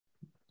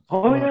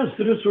Oh yes,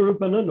 Siddha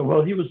Swarupananda.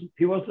 Well,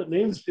 he wasn't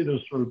named Siddha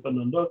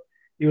Swarupananda.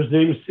 He was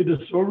named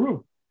Siddha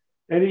Swarup,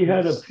 and he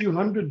had a few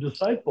hundred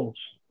disciples.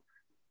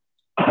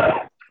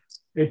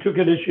 They took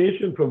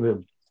initiation from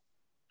him,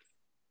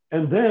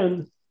 and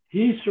then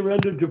he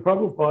surrendered to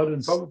Prabhupada,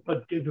 and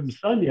Prabhupada gave him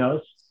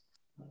sannyas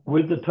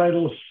with the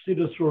title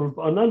Siddha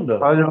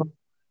Swarupananda.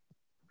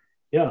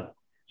 Yeah.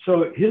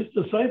 So his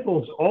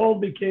disciples all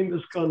became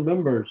ISKCON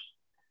members,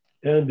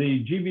 and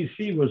the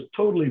GBC was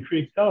totally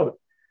freaked out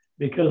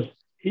because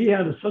he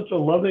had such a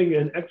loving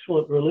and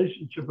excellent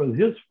relationship with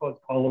his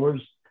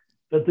followers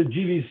that the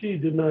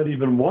GBC did not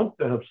even want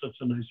to have such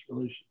a nice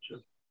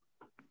relationship.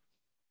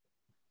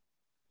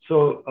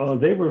 So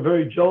they were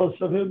very jealous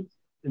of him,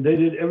 and they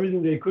did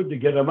everything they could to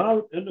get him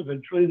out, and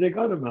eventually they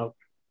got him out.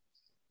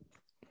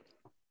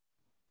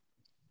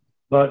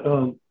 But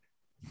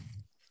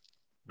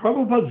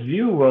Prabhupada's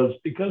view was,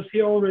 because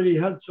he already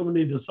had so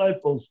many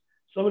disciples,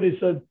 somebody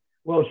said,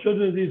 well,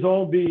 shouldn't these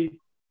all be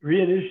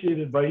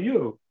reinitiated by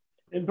you?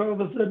 And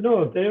Prabhupada said,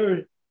 no, if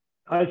they're,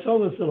 I saw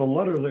this in a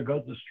letter that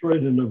got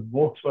destroyed in a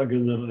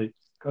Volkswagen that I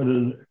got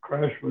in a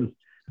crash with,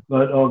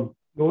 but it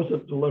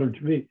wasn't the letter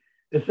to me.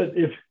 It said,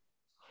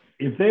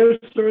 if they are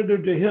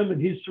surrendered to him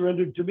and he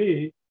surrendered to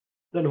me,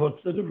 then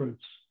what's the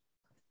difference?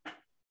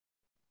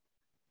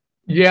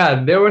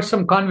 Yeah, there were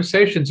some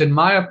conversations in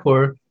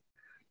Mayapur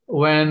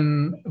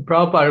when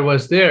Prabhupada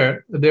was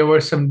there. There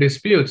were some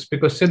disputes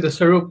because Siddha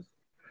Sarup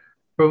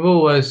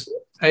Prabhu was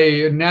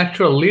a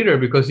natural leader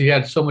because he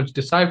had so much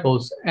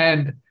disciples,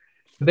 and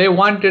they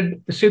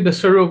wanted Siddha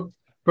Sarup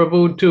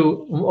Prabhu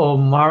to, or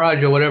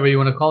Maharaj or whatever you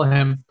want to call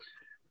him.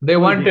 They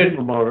wanted,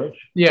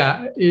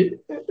 yeah,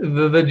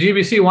 the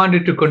GBC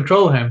wanted to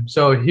control him,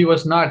 so he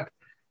was not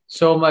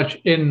so much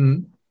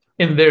in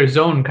their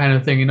zone, kind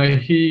of thing. You know,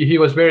 he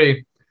was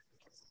very,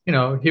 you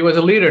know, he was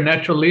a leader,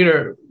 natural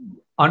leader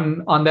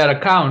on that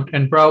account.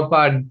 And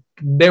Prabhupada,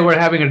 they were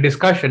having a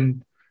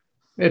discussion.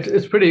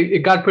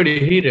 It got pretty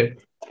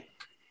heated.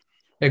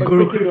 But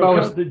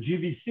the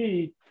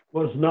GBC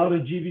was not a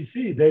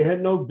GBC. They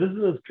had no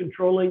business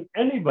controlling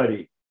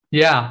anybody.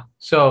 Yeah.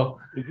 So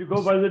if you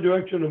go by the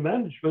direction of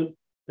management,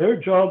 their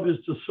job is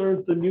to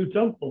serve the new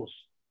temples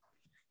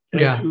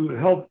and to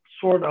help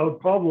sort out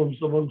problems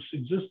amongst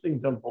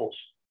existing temples.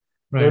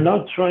 Right.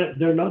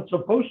 They're not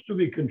supposed to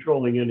be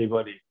controlling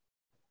anybody.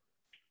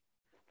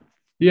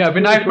 Yeah,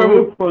 Vinayak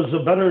Prabhu was a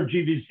better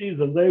GBC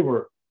than they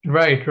were.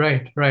 Right.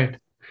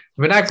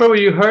 Vinayak Prabhu,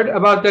 you heard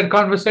about that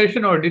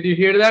conversation, or did you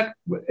hear that?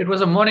 It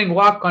was a morning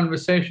walk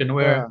conversation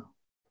where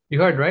you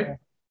heard, right?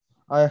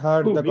 I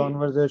heard the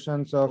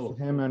conversations of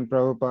him and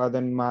Prabhupada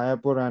in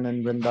Mayapur and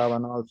in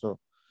Vrindavan also.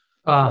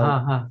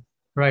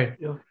 Right.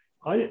 Yeah.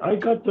 I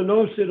got to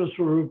know Siddha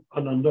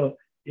Swarupananda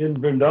in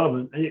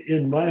Vrindavan,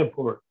 in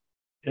Mayapur,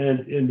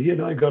 and he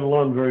and I got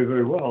along very,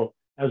 very well,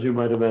 as you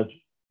might imagine.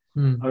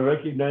 I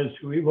recognized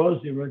who he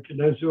was, he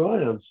recognized who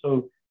I am,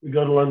 so we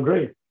got along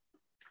great.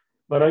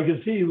 But I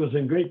could see he was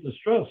in great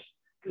distress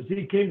because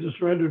he came to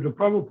surrender to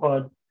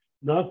Prabhupada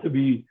not to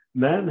be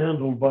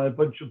manhandled by a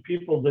bunch of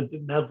people that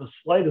didn't have the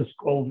slightest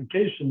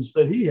qualifications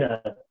that he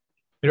had.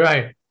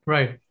 Right.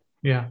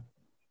 Yeah.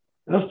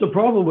 That's the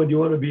problem when you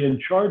want to be in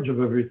charge of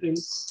everything,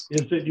 is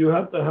that you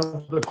have to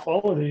have the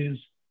qualities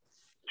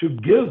to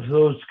give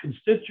those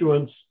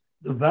constituents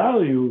the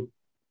value,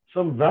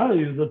 some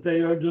value that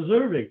they are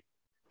deserving.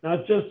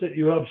 Not just that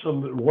you have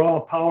some raw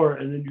power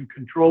and then you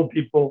control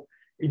people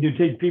and you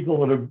take people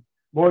that are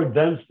more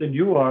advanced than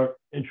you are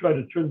and try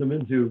to turn them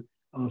into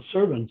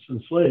servants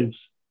and slaves.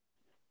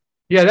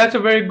 Yeah, that's a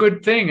very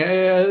good thing.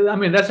 I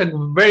mean, that's a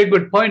very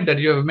good point that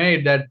you have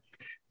made, that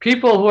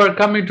people who are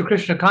coming to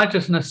Krishna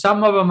consciousness,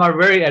 some of them are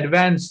very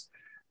advanced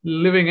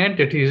living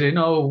entities. You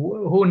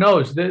know, who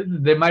knows?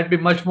 They might be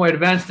much more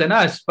advanced than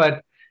us,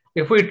 but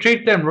if we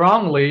treat them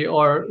wrongly,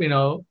 or, you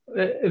know,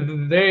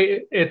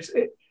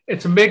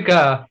 it's a big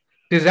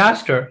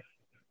disaster,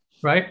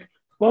 right?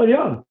 Well,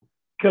 yeah,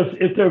 because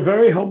if they're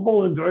very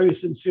humble and very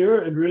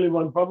sincere and really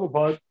want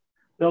Prabhupada,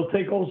 they'll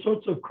take all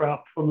sorts of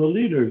crap from the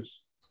leaders.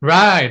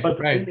 Right.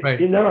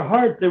 In their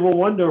heart, they will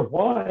wonder,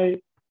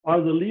 why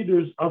are the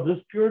leaders of this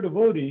pure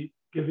devotee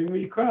giving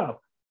me crap?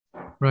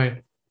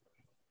 Right.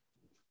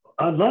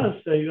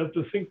 Unless they have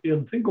to think the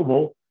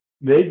unthinkable,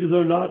 maybe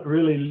they're not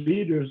really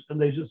leaders and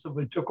they just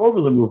simply took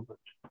over the movement.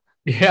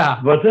 Yeah.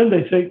 But then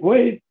they think,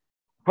 wait,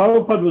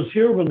 Prabhupada was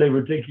here when they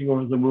were taking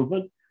over the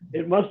movement.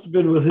 It must have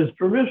been with his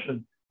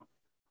permission.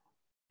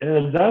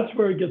 And that's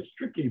where it gets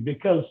tricky,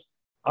 because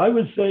I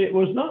would say it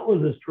was not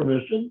with his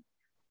permission.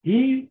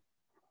 He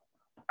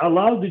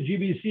allowed the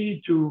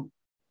GBC to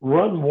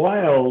run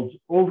wild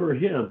over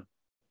him,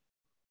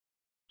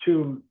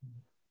 to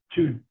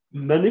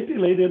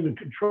manipulate him and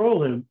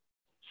control him,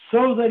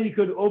 so that he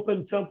could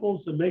open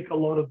temples and make a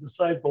lot of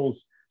disciples,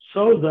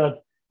 so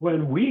that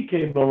when we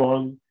came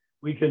along,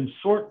 we can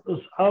sort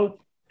this out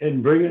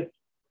and bring it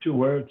to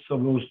where it's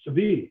supposed to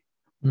be.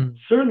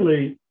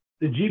 Certainly,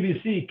 the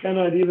GBC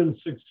cannot even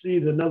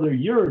succeed another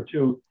year or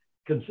two,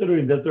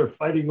 considering that they're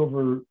fighting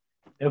over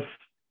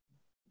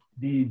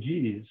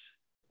FDGs.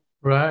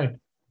 Right.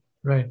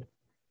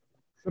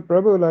 So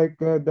Prabhu,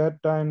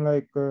 that time,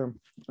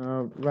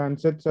 when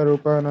Sit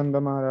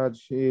Sarupananda Maharaj,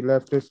 he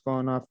left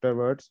ISKCON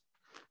afterwards.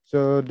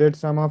 So did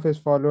some of his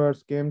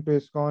followers came to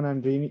ISKCON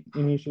and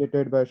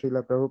re-initiated by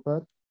Srila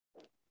Prabhupada?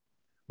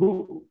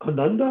 Who,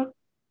 Ananda?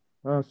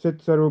 Sit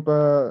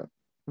Sarupa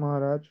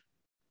Maharaj.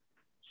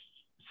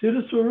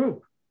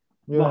 Siddha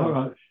Yeah.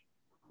 Maharaj.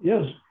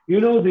 Yes. You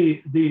know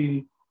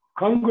the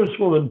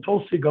Congresswoman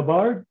Tulsi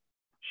Gabbard,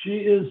 she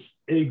is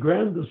a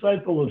grand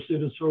disciple of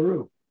Siddha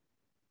Swarup.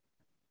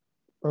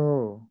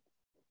 Oh,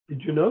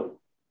 Did you know?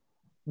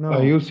 no.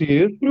 Are you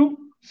serious, bro?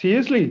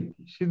 Seriously?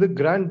 She's the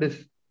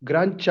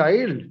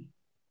grandchild,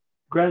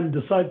 Grand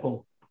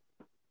disciple.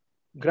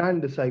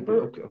 grand disciple.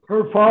 Okay.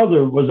 Her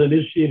father was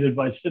initiated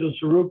by Siddha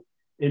Swarup,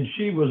 and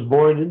she was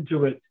born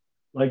into it,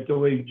 like the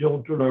way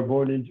children are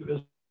born into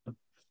it.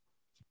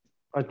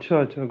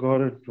 Acha,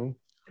 got it, bro.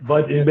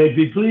 But you may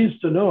be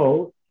pleased to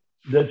know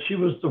that she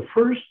was the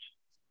first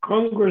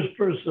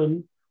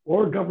congressperson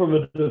or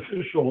government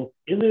official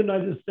in the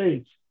United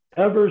States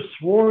ever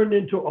sworn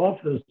into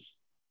office,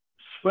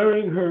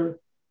 swearing her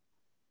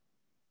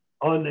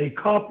on a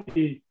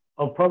copy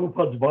of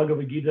Prabhupada's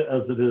Bhagavad Gita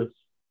as it is.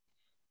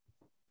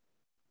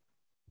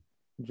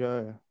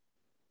 Jaya.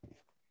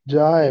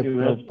 Jai, Can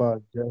you imagine?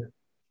 Prabhupada, Jai.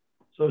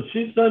 So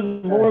she's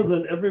done more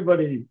than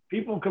everybody.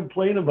 People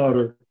complain about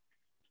her.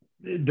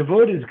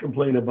 Devotees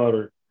complain about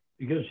her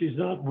because she's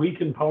not weak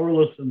and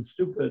powerless and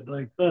stupid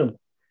like them.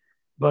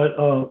 But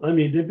I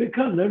mean,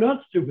 they're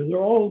not stupid. They're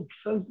all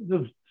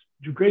sensitive,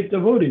 great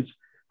devotees,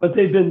 but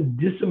they've been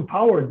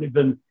disempowered.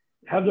 They've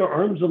have their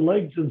arms and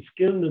legs and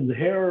skin and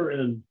hair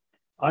and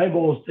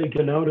eyeballs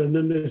taken out. And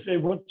then they say,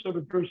 what sort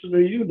of person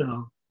are you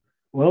now?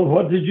 Well,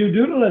 what did you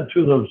do to let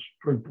to those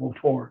people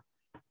for?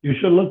 You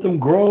should let them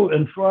grow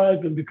and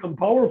thrive and become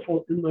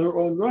powerful in their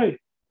own right.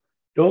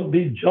 Don't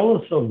be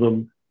jealous of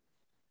them.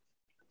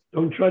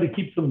 Don't try to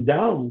keep them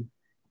down.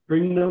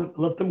 Bring them,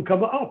 let them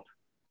come up.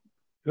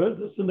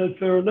 Good, isn't that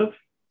fair enough?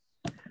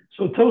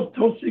 So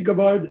Tulsi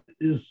Gabbard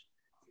is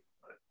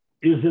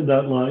in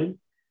that line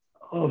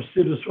of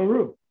Siddha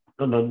Swarup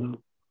Ananda.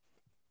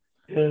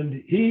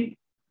 And he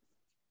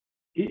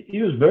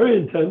was very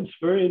intense,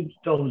 very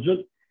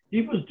intelligent.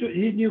 He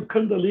knew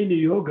Kundalini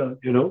yoga,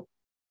 you know.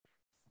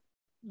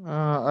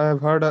 I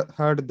have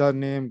heard the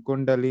name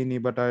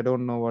Kundalini, but I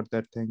don't know what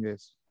that thing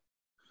is.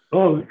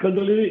 Oh,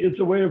 Kundalini, it's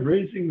a way of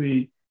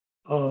raising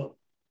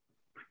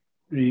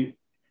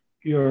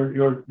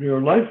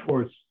your life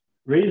force,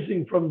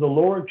 raising from the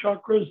lower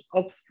chakras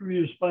up through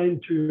your spine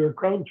to your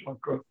crown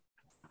chakra.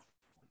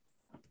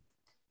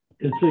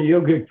 It's a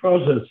yogic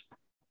process.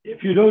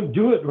 If you don't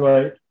do it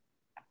right,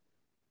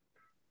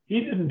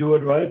 he didn't do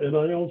it right, and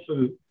I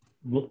also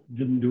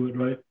didn't do it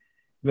right.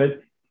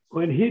 But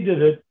when he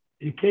did it,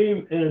 he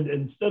came and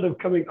instead of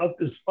coming up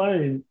his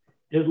spine,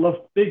 it left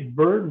big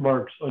burn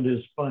marks on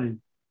his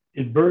spine.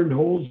 It burned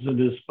holes in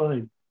his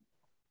spine.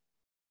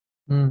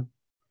 Mm.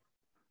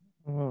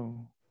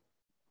 Oh.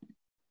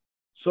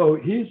 So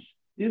he's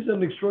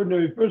an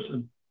extraordinary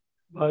person,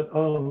 but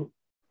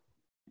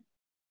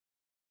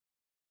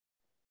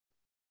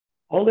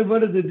all they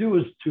wanted to do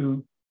was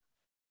to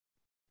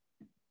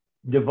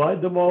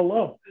divide them all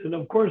up. And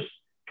of course,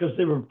 because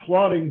they were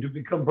plotting to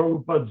become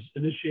Prabhupada's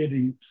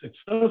initiating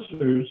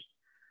successors,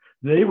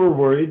 they were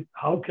worried,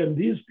 how can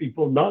these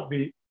people not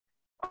be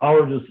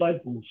our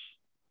disciples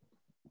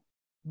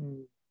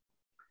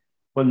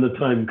when the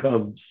time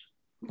comes?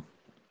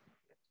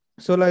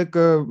 So,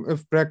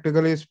 if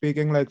practically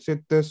speaking,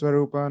 Siddha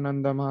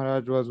Swarupananda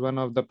Maharaj was one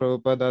of the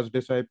Prabhupada's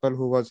disciple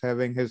who was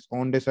having his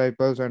own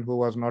disciples and who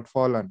was not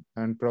fallen,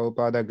 and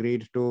Prabhupada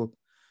agreed to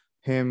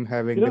him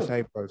having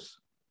disciples.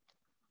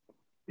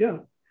 Yeah,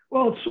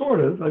 well,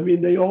 sort of. I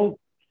mean, they all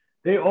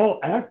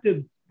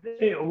acted.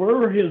 They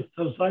were his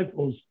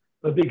disciples,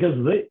 but because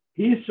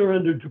he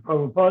surrendered to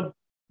Prabhupada,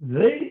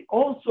 they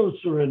also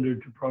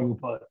surrendered to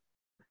Prabhupada.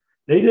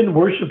 They didn't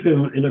worship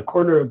him in a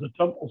corner of the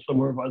temple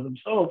somewhere by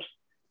themselves.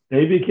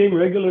 They became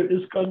regular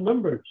ISKCON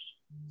members.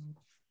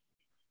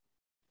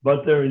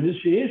 But their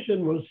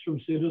initiation was from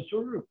Siddha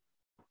Swarup.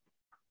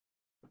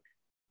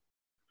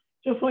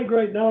 Just like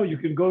right now, you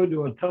can go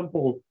into a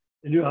temple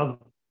and you have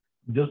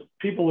just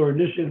people are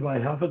initiated by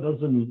half a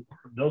dozen,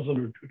 or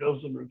 2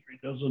 dozen, or 3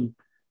 dozen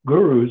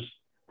gurus.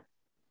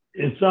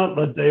 It's not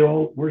that they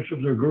all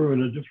worship their guru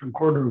in a different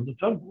corner of the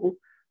temple.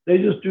 They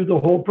just do the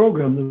whole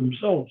program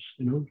themselves,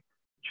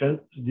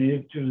 chant to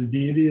the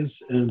deities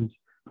and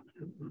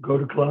go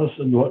to class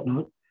and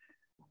whatnot.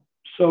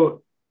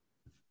 So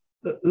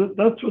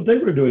that's what they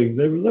were doing.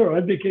 They were there. I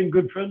became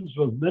good friends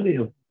with many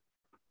of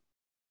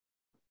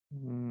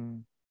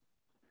them.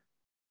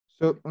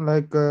 So,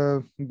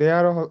 they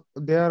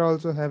are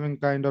also having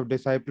kind of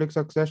disciplic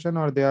succession,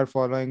 or they are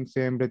following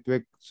same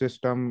Ritvik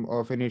system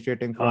of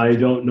initiating. I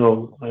don't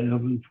know. I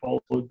haven't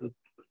followed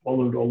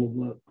all of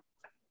that.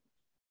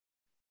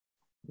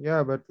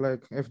 Yeah, but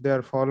if they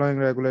are following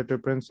regulatory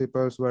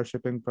principles,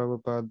 worshipping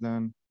Prabhupada,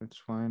 then it's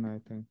fine, I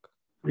think.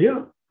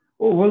 Yeah.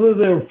 Well, whether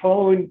they're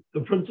following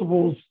the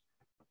principles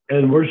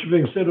and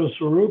worshipping Siddha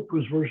Swarup,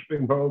 who's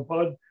worshipping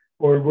Prabhupada,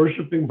 or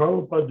worshiping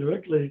Prabhupada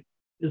directly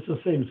is the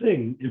same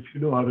thing if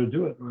you know how to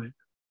do it right.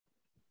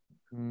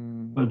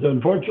 But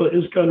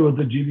unfortunately, ISKCON with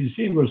the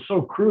GBC was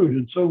so crude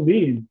and so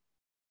mean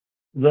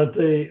that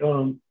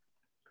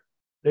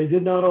they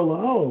did not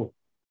allow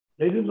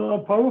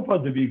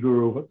Prabhupada to be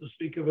guru, what to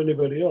speak of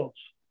anybody else.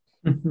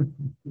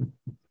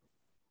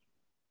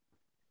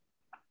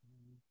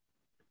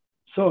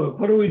 So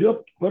what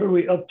are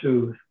we up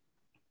to?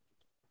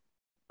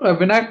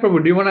 Vinayak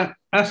Prabhu, do you want to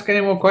ask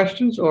any more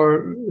questions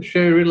or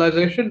share your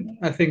realization?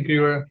 I think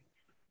you were...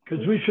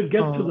 Because we should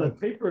get to that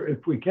paper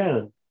if we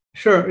can.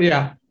 Sure,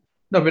 yeah.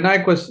 No,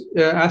 Vinayak was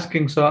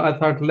asking, so I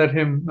thought let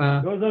him...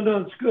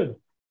 No, it's good.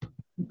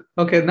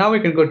 Okay, now we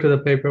can go to the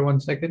paper. 1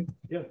 second.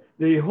 Yeah,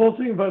 the whole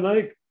thing,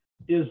 Vinayak,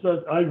 is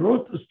that I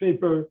wrote this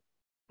paper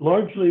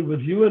largely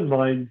with you in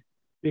mind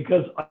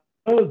because I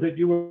know that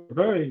you were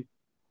very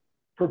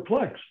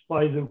perplexed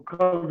by the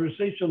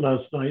conversation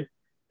last night,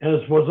 as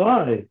was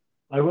I.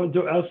 I wanted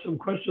to ask some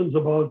questions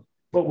about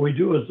what we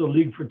do as the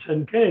League for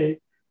 10K,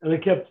 and I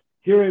kept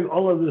hearing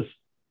all of this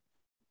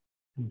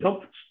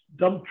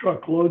dump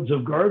truck loads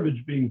of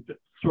garbage being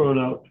thrown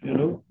out, you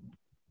know?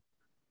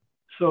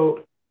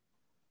 So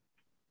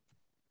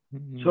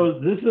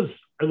this is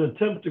an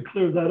attempt to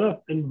clear that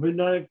up. And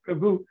Vinayak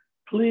Prabhu,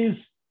 please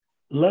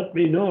let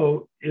me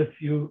know if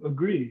you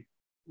agree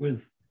with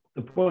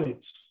the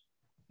points.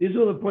 These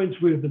are the points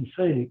we've been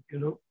saying, you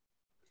know?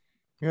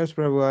 Yes,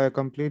 Prabhu, I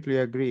completely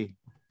agree.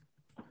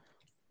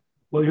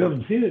 Well, you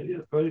haven't seen it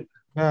yet, right?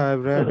 Yeah,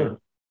 I've read it.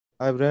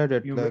 I've read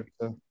it. You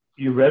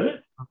read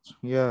it?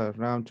 Yeah,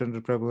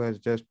 Ramchandra Prabhu has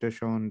just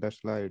shown the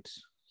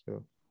slides.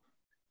 So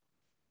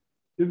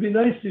it'd be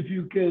nice if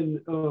you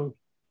can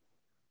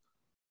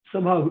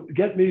somehow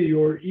get me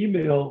your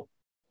email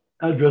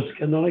address,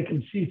 and then I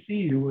can CC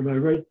you when I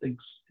write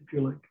things, if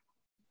you like.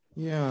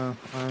 Yeah,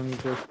 I'm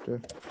just...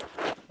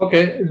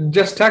 Okay,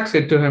 just text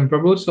it to him,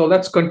 Prabhu. So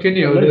let's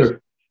continue.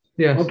 Later.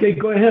 Yes. Okay,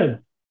 go ahead.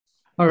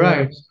 All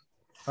right.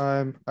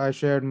 I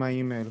shared my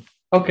email.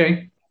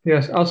 Okay.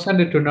 Yes, I'll send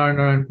it to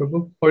Narayan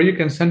Prabhu, or you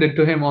can send it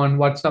to him on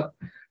WhatsApp.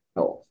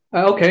 Oh,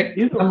 okay.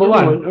 Number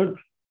one.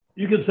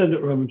 You can send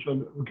it,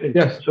 Ramachandra. Okay.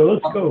 Yes. So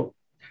let's go.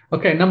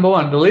 Okay. Number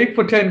one, the League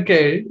for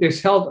 10K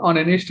is held on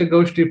an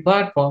ISKCON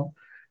platform.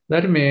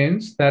 That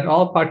means that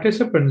all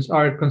participants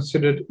are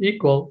considered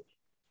equal.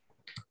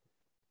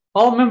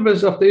 All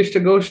members of the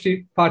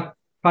ISKCON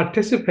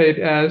participate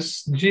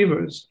as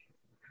jivas,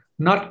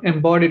 not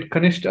embodied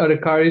Kanishta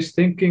Adhikaris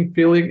thinking,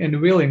 feeling, and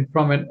willing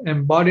from an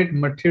embodied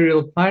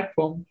material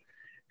platform,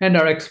 and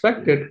are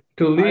expected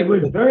to leave. I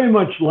would very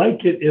much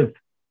like it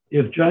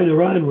if Jai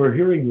Narayan were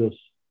hearing this.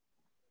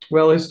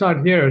 Well, he's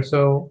not here,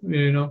 so,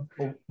 you know.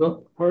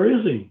 Well, where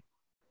is he?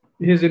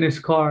 He's in his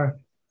car.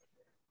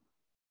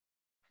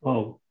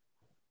 Oh.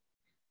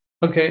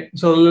 Okay,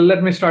 so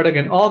let me start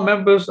again. All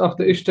members of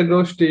the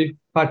ISKCON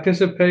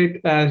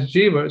participate as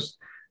jivas,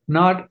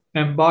 not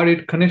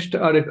embodied Kanishta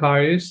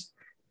Adhikaris,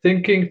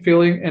 thinking,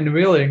 feeling, and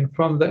willing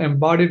from the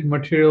embodied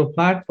material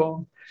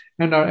platform,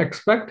 and are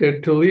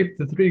expected to leave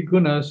the three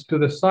gunas to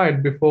the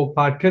side before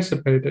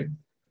participating.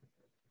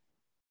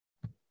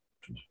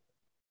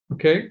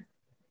 Okay.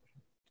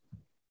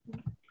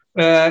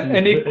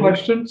 Any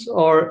questions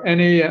or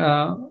any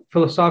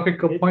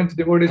philosophical points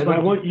devotees? And I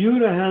want you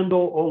to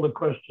handle all the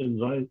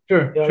questions.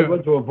 Sure. I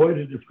want to avoid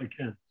it if I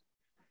can.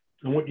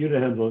 I want you to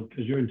handle it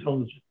because you're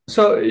intelligent.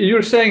 So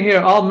you're saying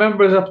here, all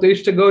members of the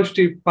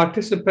ISKCON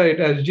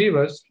participate as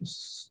jivas,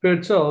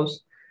 spirit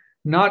souls,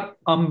 not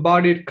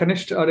embodied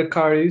Kanishta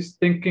Adhikaris,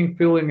 thinking,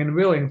 feeling, and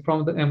willing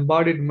from the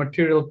embodied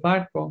material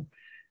platform,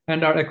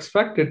 and are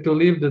expected to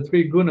leave the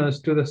three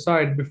gunas to the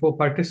side before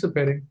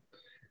participating.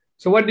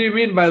 So what do you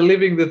mean by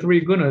leaving the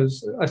three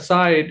gunas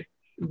aside?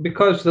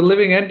 Because the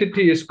living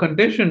entity is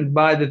conditioned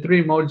by the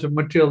three modes of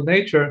material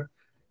nature.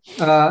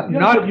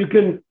 But you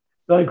can,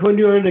 like when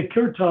you're in a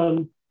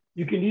kirtan,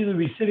 you can either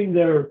be sitting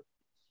there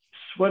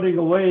sweating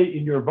away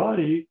in your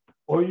body,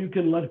 or you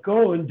can let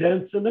go and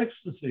dance in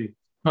ecstasy.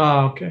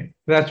 Oh, okay.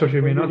 That's what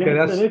you mean. Okay,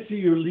 that's in ecstasy,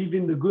 you're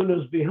leaving the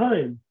gunas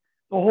behind.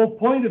 The whole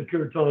point of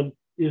kirtan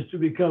is to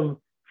become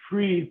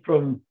free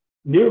from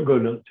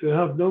nirguna, to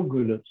have no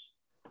gunas.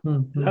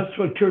 Mm-hmm. That's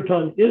what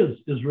kirtan is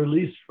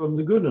release from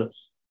the gunas.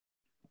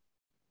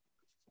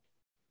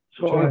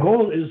 So our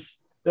goal is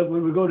that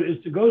when we go to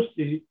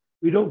ISKCON,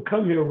 we don't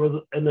come here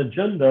with an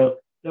agenda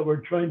that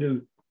we're trying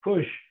to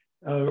push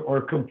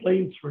or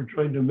complaints we're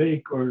trying to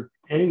make or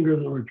anger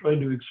that we're trying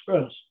to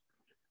express.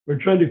 We're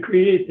trying to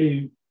create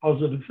a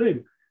positive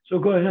thing. So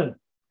go ahead.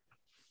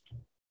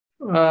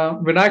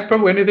 Vinayak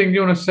Prabhu, anything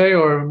you want to say,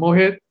 or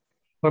Mohit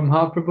or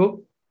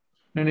Mahaprabhu?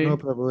 No,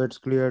 Prabhu, it's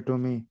clear to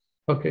me.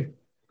 Okay.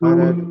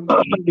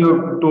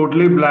 You're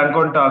totally blank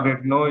on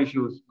target. No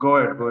issues. Go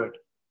ahead.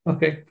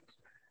 Okay.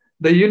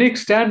 The unique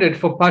standard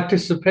for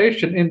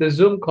participation in the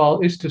Zoom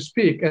call is to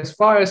speak as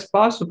far as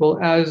possible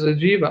as a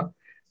jiva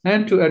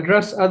and to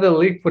address other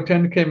League for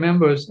 10K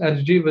members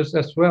as jivas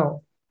as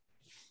well.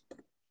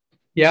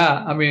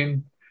 Yeah, I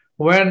mean,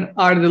 when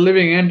are the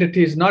living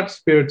entities not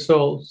spirit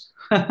souls?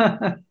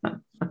 Well,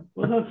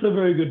 that's a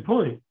very good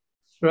point.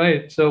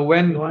 Right. So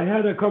when I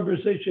had a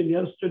conversation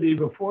yesterday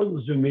before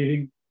the Zoom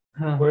meeting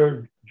huh,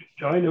 where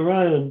Jai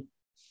Narayan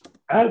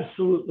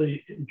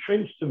absolutely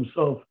entrenched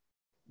himself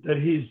that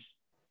he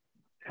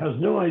has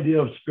no idea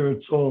of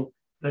spirit soul,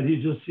 that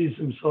he just sees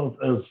himself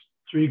as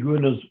three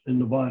gunas in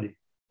the body.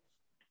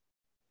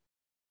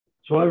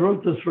 So I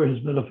wrote this for his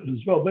benefit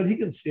as well, but he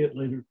can see it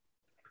later.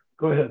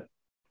 Go ahead.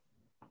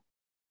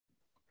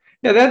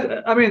 yeah,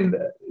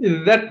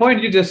 that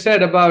point you just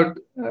said about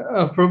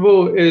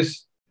Prabhu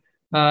is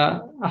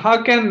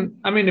how can,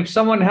 if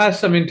someone has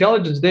some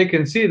intelligence, they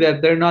can see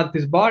that they're not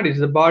these bodies.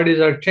 The bodies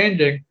are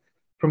changing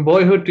from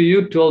boyhood to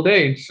youth to old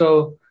age.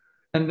 So,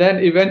 and then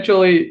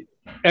eventually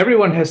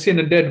everyone has seen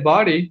a dead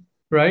body,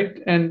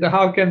 right? And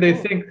how can they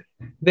think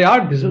they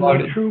are this Isn't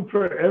body? that true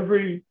for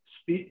every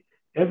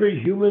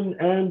human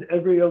and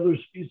every other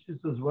species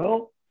as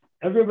well?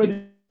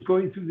 Everybody's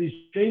going through these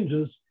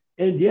changes,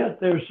 and yet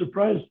they're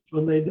surprised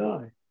when they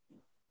die.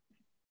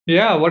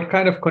 Yeah, what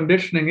kind of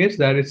conditioning is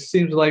that? It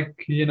seems like,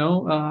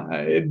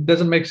 it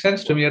doesn't make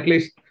sense to me, at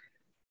least.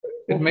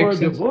 It makes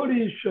sense.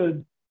 Devotees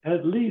should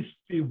at least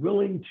be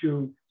willing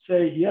to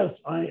say, yes,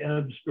 I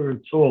am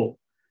spirit soul.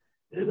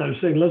 And I'm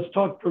saying, let's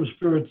talk from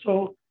spirit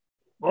soul.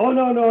 Oh,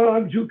 no,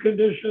 I'm too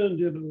conditioned,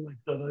 like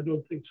that. I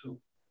don't think so.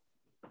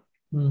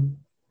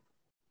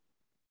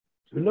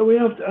 No, we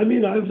have to,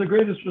 I have the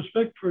greatest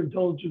respect for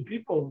intelligent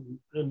people,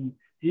 and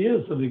he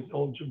is an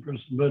intelligent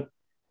person, but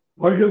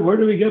where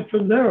do we get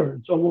from there?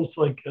 It's almost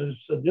like I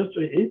said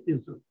yesterday,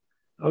 atheism.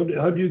 How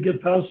do you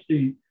get past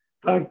the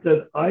fact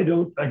that I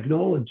don't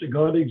acknowledge that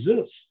God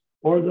exists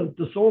or that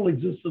the soul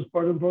exists as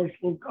part and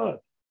parcel of God?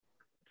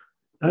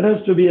 That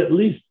has to be at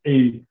least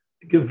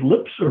give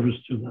lip service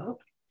to that.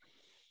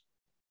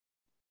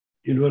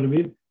 You know what I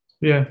mean?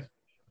 Yeah.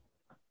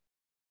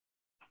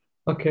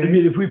 Okay.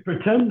 If we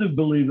pretend to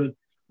believe it,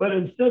 but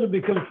instead it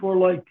becomes more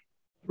like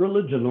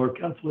religion or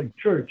Catholic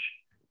Church,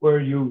 where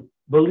you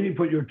believe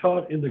what you're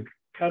taught in the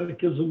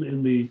catechism,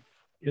 in the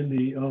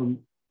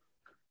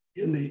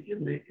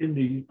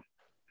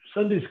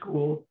Sunday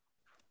school,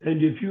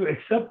 and if you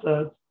accept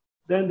that,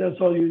 then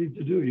that's all you need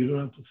to do. You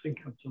don't have to think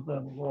after that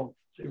at all.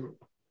 Zero.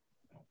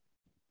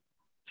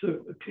 So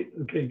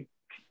okay,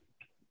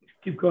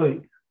 keep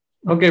going.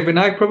 Okay,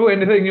 Vinayak Prabhu,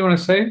 anything you want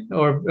to say,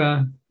 or?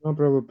 No,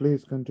 Prabhu,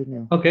 please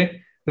continue.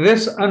 Okay,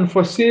 this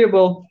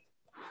unforeseeable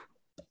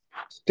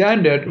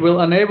standard will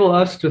enable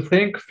us to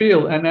think,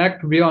 feel, and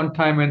act beyond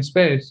time and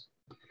space.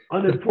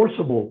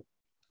 Unenforceable.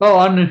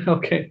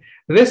 Okay.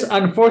 This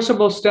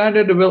unforceable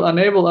standard will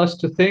enable us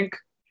to think,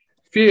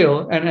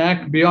 feel, and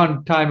act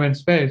beyond time and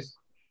space.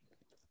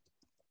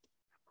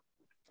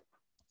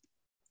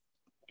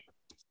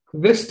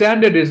 This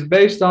standard is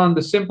based on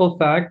the simple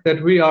fact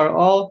that we are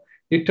all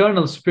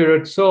eternal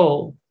spirit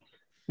soul,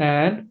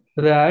 and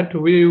that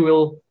we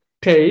will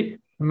take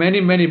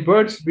many, many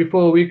births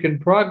before we can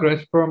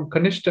progress from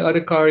Kanishta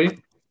Adhikari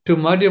to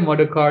Madhyam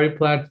Adhikari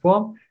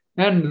platform,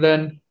 and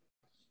then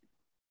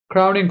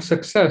crowning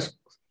success,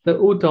 the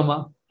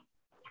Uttama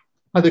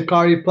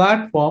Adhikari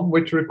platform,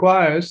 which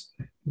requires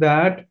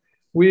that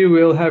we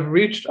will have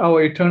reached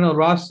our eternal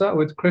rasa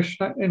with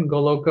Krishna in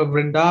Goloka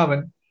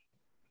Vrindavan.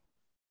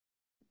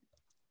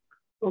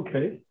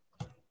 Okay.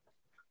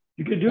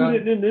 You can do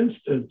it in an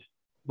instant.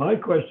 My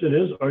question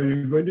is, are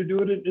you going to do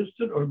it in an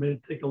instant, or may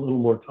it take a little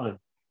more time?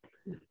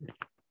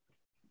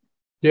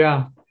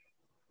 Yeah.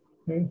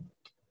 Okay.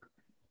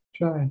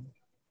 Try.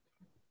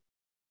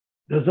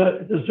 Is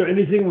there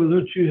anything with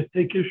which you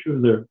take issue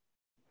there?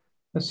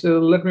 So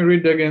let me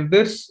read again.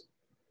 This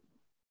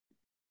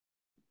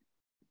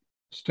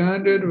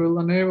standard will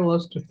enable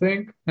us to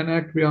think and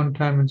act beyond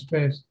time and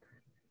space.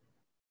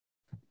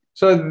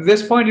 So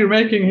this point you're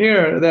making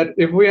here, that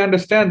if we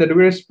understand that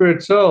we're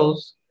spirit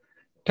souls,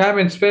 time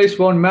and space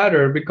won't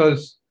matter,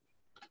 because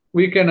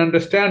we can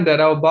understand that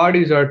our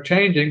bodies are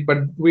changing, but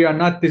we are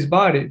not these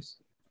bodies.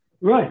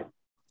 Right.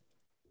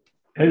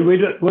 And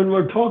when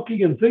we're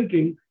talking and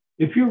thinking,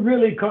 if you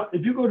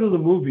go to the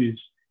movies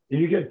and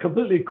you get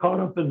completely caught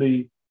up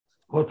in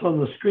what's on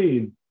the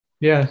screen,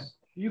 yes,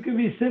 you can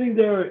be sitting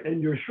there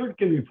and your shirt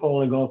can be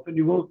falling off and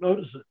you won't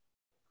notice it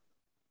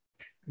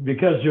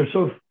because you're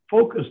so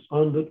focused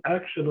on the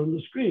action on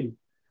the screen.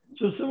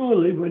 So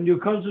similarly, when you're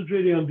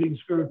concentrating on being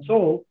spirit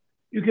soul,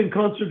 you can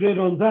concentrate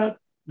on that,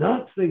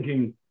 not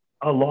thinking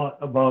a lot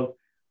about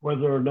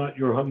whether or not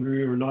you're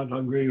hungry or not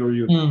hungry, or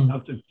you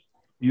have to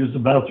use the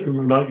bathroom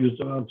or not use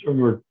the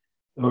bathroom,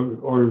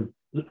 or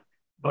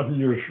button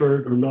your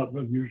shirt or not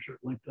button your shirt,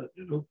 like that,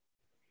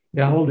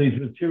 Yeah. All these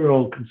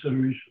material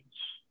considerations.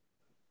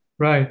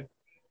 Right.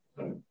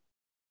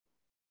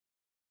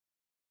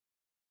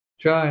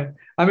 Right.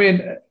 I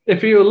mean,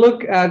 if you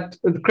look at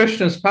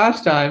Krishna's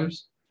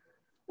pastimes,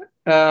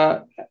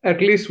 at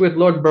least with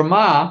Lord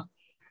Brahma,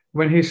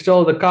 when he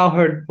stole the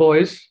cowherd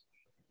boys,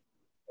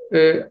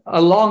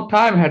 a long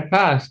time had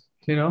passed,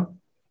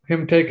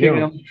 him taking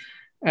them.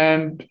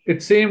 And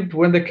it seemed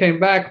when they came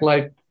back,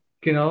 like,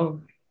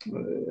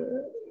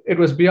 it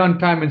was beyond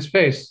time and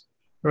space,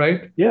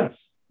 right? Yes,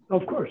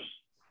 of course.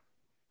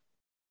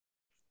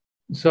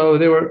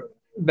 So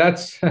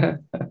that's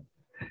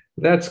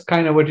That's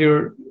kind of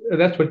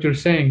that's what you're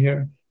saying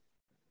here.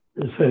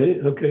 Say,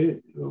 okay,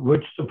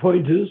 which the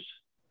point is?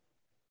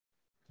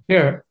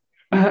 Here,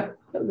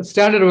 the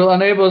standard will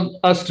enable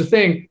us to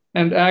think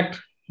and act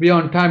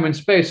beyond time and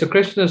space. So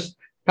Krishna's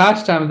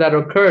pastime that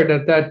occurred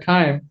at that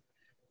time,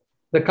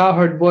 the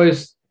cowherd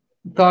boys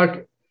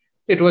thought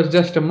it was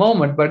just a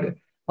moment, but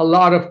a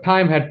lot of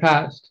time had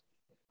passed.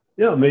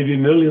 Yeah, maybe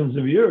millions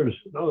of years.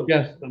 No,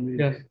 Yes, I mean,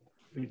 yes.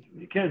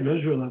 you can't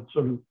measure that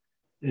sort of.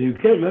 You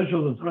can't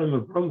measure the time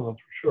of Brahma for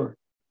sure.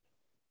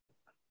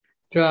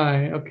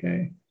 Right,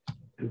 okay.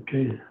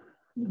 Okay.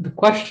 The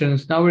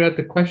questions, now we're at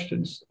the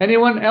questions.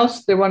 Anyone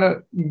else they want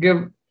to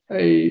give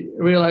a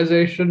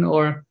realization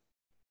or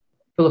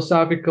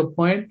philosophical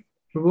point,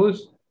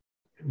 Prabhu's?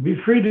 Be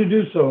free to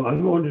do so. I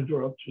won't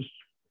interrupt. Just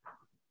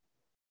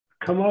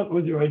come out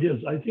with your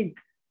ideas. I think,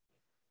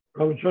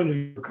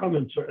 Ramachandra, your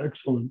comments are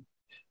excellent.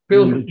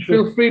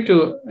 Feel free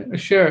to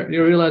share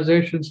your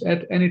realizations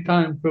at any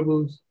time,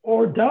 Prabhu's.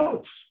 Or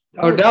doubts.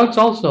 Or doubts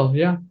also,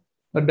 yeah.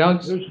 Or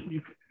doubts.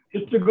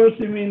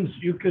 Istagosi means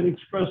you can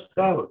express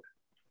doubt.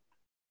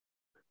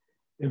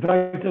 In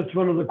fact, that's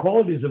one of the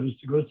qualities of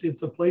Istagosi.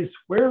 It's a place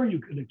where you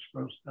can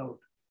express doubt.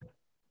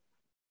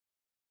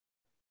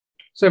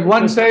 So if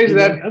one says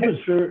that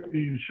atmosphere,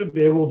 you should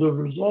be able to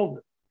resolve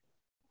it.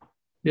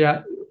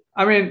 Yeah,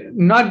 I mean,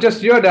 not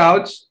just your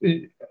doubts.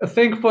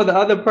 Think for the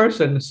other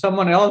person,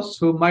 someone else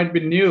who might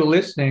be new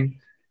listening.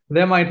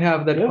 They might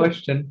have that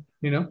question,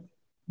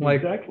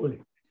 like exactly.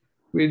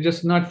 We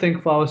just not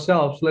think for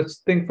ourselves. Let's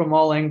think from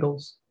all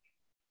angles.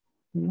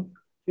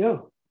 Yeah.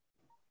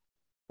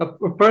 A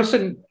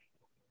person.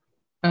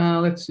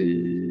 Let's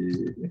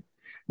see.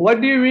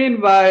 What do you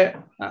mean by?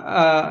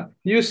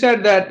 You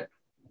said that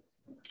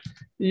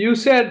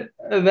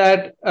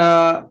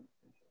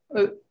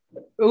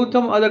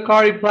Uttam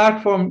Adhikari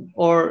platform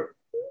or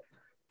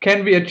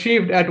can be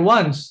achieved at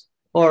once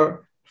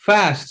or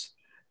fast.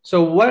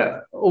 So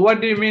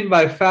what do you mean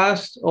by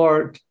fast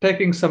or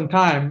taking some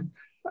time?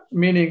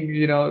 Meaning,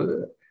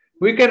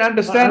 we can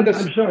understand this.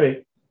 I'm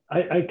sorry,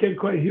 I can't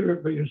quite hear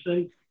it, what you're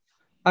saying.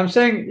 I'm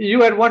saying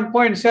you at one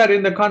point said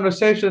in the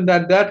conversation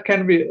that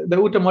can be, the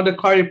Uttam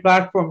Adhikari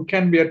platform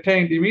can be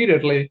attained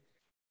immediately,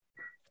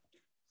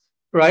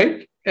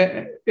 right?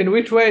 In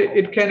which way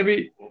it can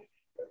be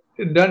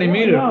done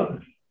immediately?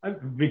 Yeah,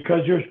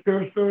 because you're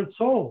spirit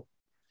soul.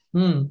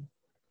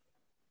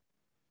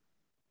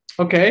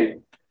 Okay.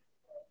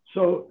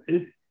 So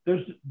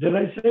did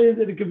I say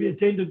that it could be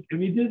attained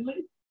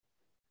immediately?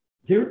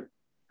 Here?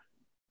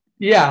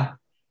 Yeah.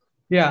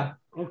 Yeah.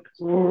 Okay.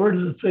 Well, where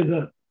does it say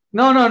that?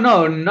 No,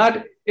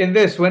 not in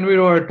this, when we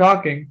were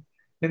talking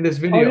in this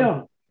video. Oh,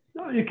 yeah.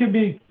 No, it can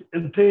be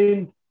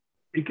obtained.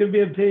 It can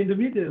be obtained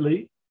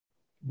immediately,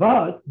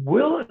 but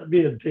will it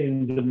be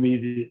obtained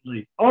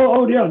immediately?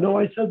 Oh, yeah. No,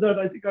 I said that.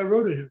 I think I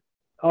wrote it here.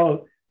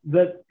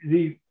 That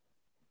the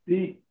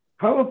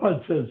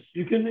Prabhupada says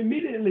you can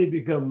immediately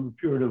become a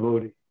pure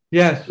devotee.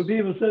 Yes. So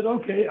people said,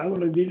 okay, I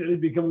want to immediately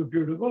become a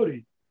pure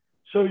devotee.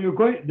 So you're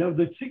going, now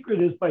the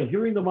secret is by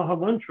hearing the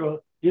Mahamantra,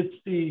 it's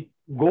the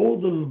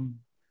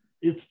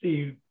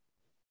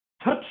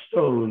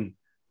touchstone,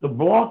 the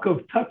block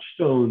of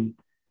touchstone.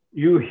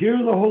 You hear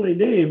the holy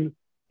name,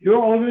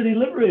 you're already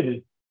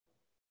liberated.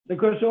 The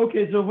question,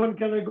 okay, so when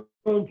can I go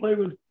and play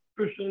with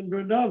Krishna and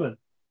Vrindavan?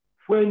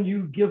 When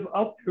you give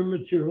up your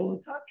material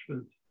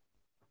attachment.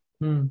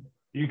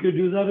 You could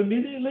do that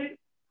immediately,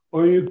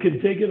 or you can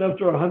take it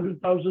after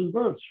 100,000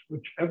 births,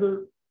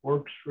 whichever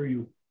works for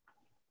you.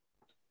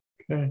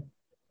 Okay.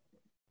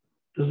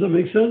 Does that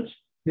make sense?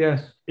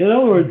 Yes. In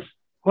other words,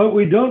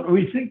 we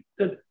think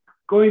that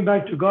going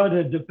back to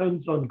Godhead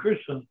depends on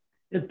Krishna.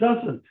 It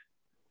doesn't.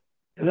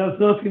 It has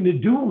nothing to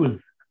do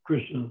with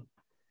Krishna.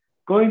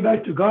 Going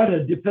back to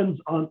Godhead depends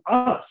on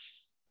us.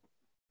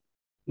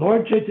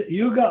 Lord Chaitanya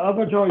Yuga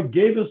Avatar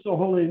gave us the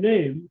holy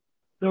name.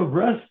 The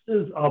rest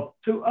is up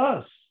to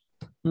us.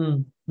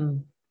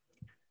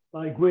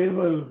 Like we have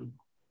a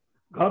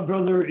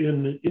godbrother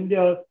in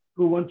India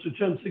who wants to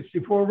chant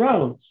 64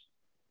 rounds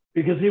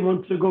because he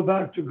wants to go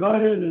back to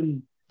Godhead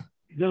and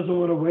he doesn't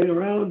want to wait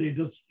around.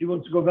 He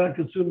wants to go back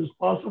as soon as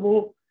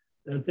possible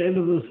at the end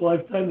of this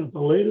lifetime at the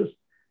latest.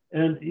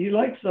 And he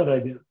likes that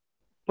idea.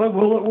 But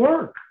will it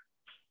work?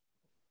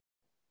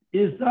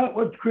 Is that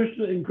what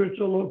Krishna in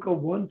Krishna Loka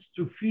wants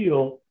to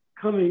feel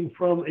coming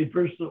from a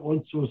person that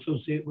wants to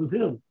associate with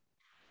him?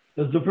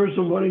 Does the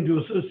person wanting to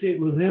associate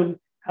with him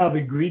have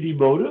a greedy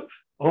motive?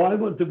 Oh, I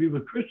want to be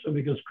with Krishna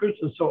because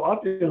Krishna is so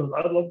opulent.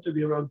 I'd love to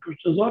be around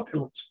Krishna's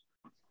opulence.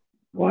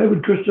 Why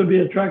would Krishna be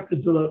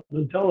attracted to that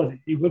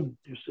mentality? He wouldn't,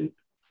 you see.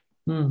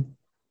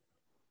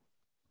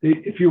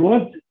 If you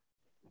want,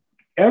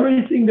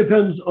 everything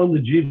depends on the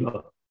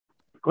jiva.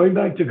 Going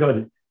back to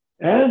God.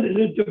 And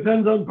it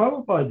depends on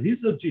Prabhupada.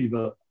 He's a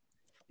jiva.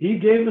 He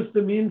gave us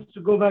the means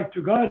to go back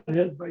to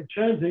Godhead by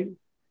chanting.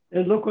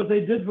 And look what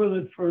they did with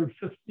it for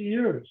 50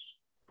 years.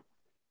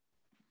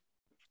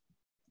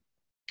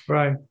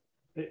 Right.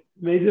 It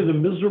made it a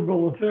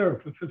miserable affair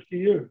for 50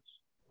 years.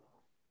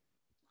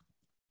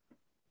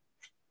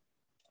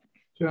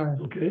 Right.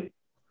 Okay.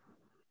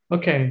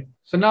 Okay,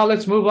 so now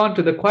let's move on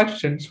to the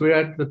questions. We're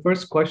at the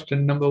first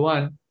question, number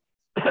 1.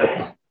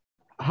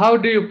 How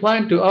do you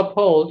plan to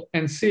uphold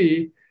and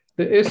see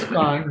the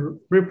ISKCON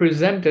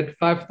represented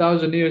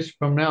 5,000 years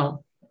from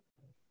now?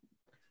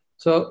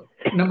 So,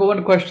 number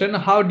 1 question,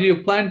 how do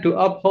you plan to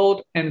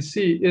uphold and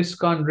see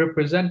ISKCON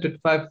represented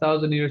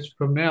 5,000 years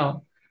from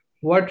now?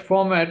 What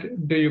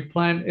format do you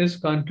plan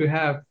ISKCON to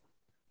have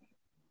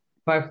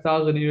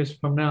 5,000 years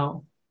from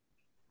now?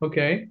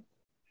 Okay,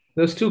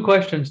 there's 2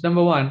 questions.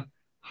 Number 1,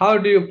 how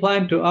do you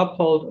plan to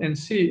uphold and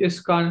see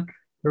ISKCON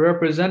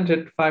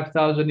represented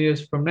 5,000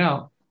 years from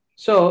now?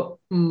 So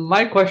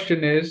my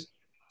question is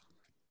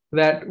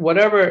that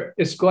whatever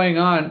is going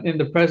on in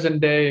the present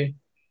day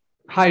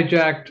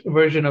hijacked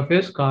version of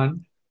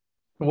ISKCON,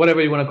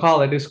 whatever you want to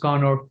call it,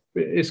 ISKCON or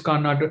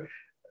ISKCON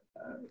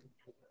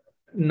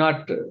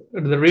not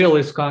the real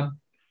ISKCON,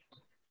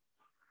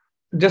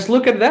 just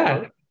look at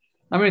that.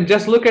 I mean,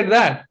 just look at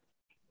that.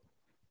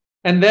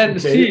 And then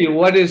see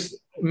what is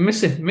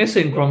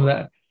missing from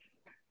that.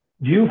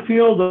 Do you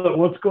feel that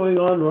what's going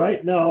on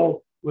right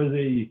now with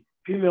the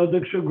female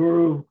Diksha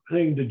Guru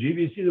thing, the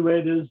GBC the way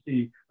it is,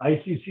 the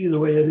ICC the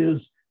way it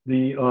is,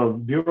 the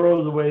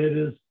Bureau the way it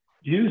is,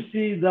 do you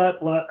see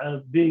that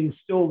being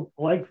still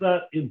like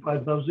that in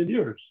 5,000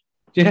 years?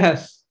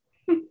 Yes.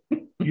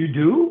 You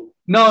do?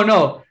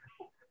 No.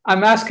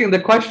 I'm asking the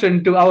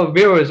question to our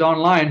viewers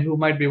online who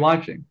might be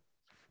watching,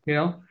 you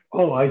know?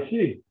 Oh, I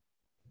see.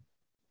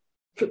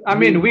 I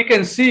mean, we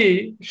can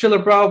see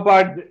Srila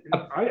Prabhupada.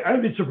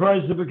 I'd be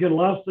surprised if it can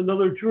last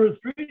another 2 or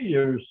 3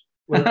 years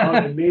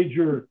without a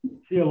major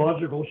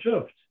theological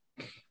shift.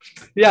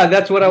 Yeah,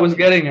 that's what I was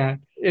getting at.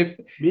 If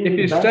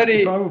you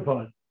study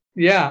Prabhupada.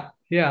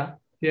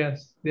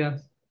 Yes.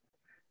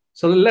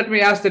 So let me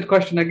ask that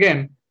question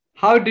again.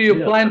 How do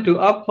you plan to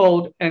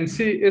uphold and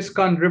see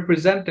ISKCON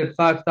represented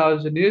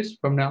 5,000 years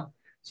from now?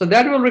 So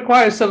that will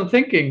require some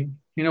thinking.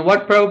 You know,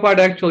 what Prabhupada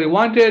actually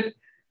wanted,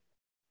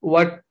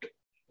 what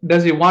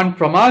does he want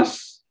from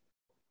us?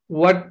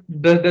 What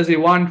does he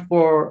want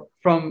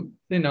from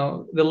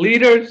the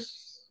leaders?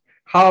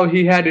 How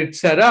he had it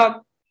set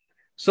up?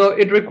 So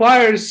it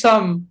requires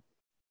some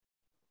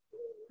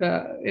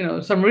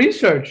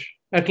research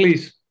at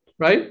least,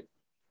 right?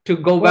 To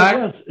go back.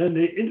 Yes, and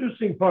the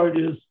interesting part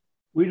is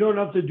we don't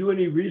have to do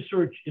any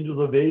research into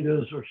the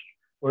Vedas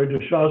or into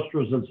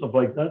Shastras and stuff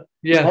like that.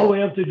 Yes. All we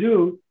have to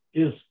do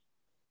is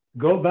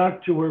go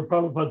back to where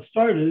Prabhupada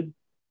started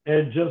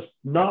and just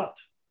not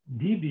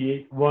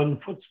deviate one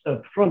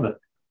footstep from it.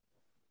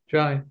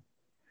 Right.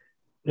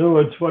 In other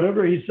words,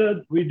 whatever he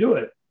said, we do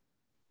it.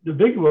 The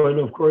big one,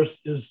 of course,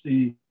 is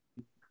the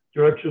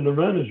direction of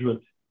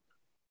management.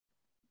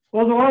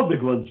 Well, they're all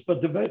big ones,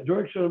 but the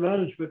direction of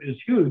management is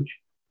huge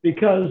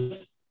because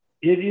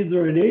it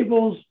either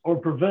enables or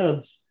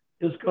prevents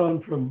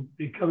ISKCON from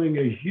becoming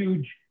a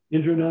huge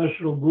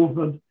international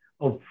movement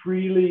of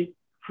free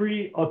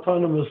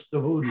autonomous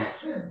devotees.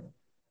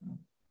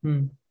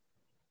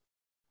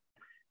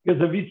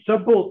 Because if each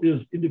temple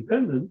is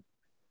independent,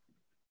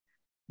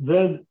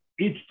 then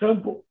each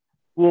temple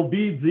will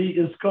be the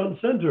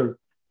ISKCON center.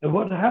 And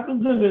what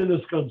happens in an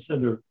ISKCON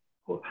center?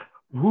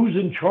 Who's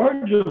in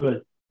charge of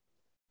it?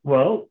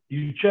 Well,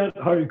 you chant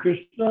Hare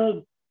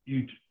Krishna,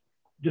 you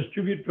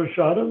distribute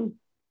prasadam,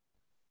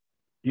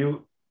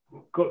 you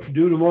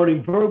do the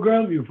morning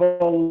program, you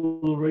follow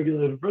the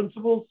regulated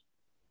principles.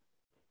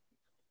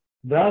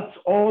 That's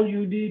all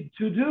you need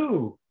to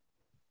do.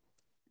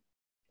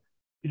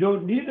 You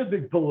don't need a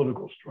big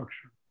political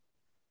structure.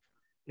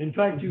 In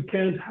fact, you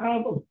can't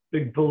have a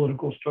big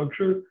political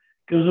structure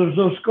because there's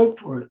no scope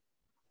for it.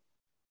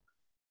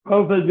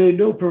 Prabhupada made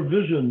no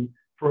provision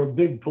for a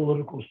big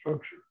political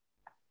structure.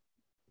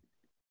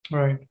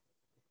 Right.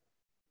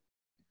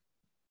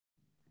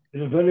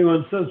 And if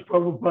anyone says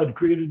Prabhupada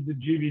created the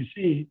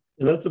GBC,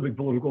 and that's a big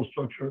political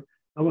structure,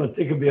 I'm going to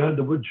take him behind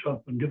the wood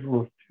shop and get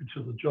him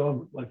to the job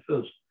with my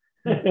fist.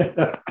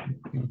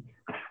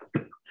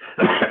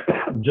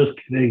 I'm just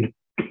kidding.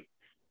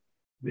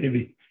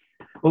 Maybe.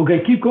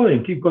 Okay, keep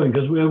going,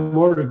 because we have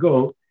more to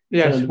go.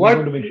 Yes. And we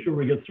want to make sure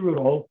we get through it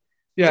all.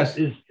 Yes.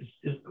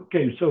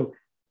 Okay, so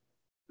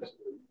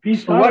be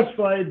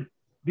satisfied.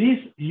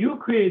 You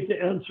create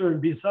the answer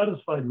and be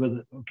satisfied with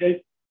it,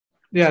 okay?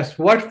 Yes.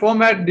 What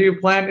format do you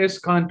plan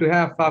ISKCON to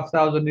have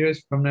 5,000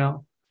 years from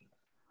now?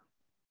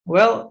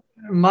 Well,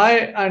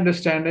 my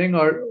understanding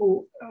or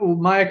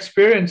my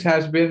experience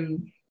has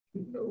been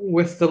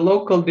with the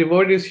local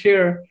devotees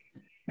here,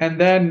 and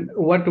then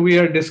what we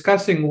are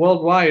discussing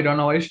worldwide on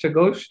our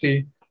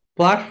ISKCON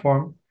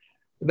platform,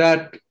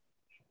 that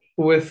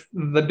with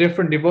the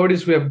different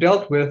devotees we have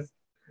dealt with,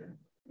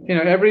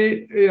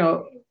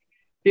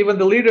 even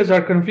the leaders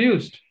are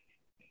confused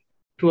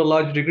to a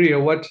large degree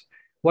of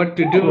what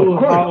to do.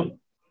 How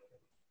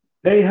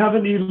they have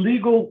an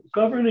illegal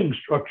governing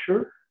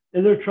structure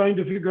and they're trying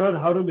to figure out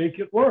how to make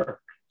it work.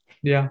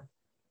 Yeah.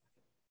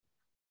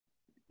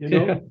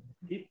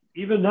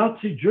 Even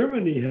Nazi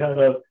Germany had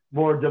a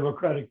more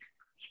democratic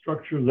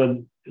structure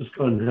than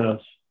ISKCON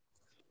has.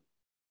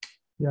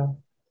 Yeah.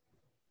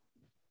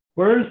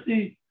 Where's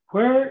the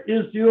where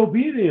is the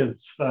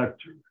obedience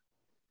factor?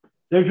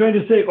 They're trying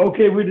to say,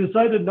 okay, we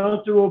decided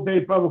not to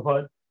obey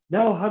Prabhupada.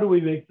 Now, how do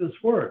we make this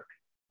work?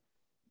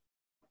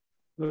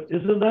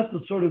 Isn't that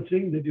the sort of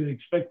thing that you'd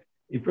expect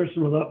a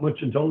person without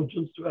much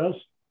intelligence to ask?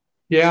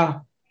 Yeah.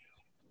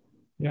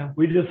 Yeah.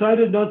 We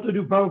decided not to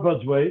do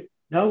Prabhupada's way.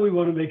 Now we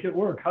want to make it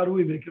work. How do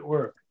we make it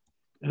work?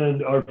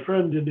 And our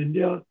friend in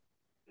India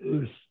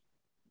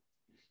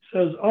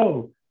says,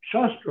 oh,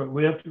 Shastra,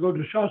 we have to go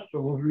to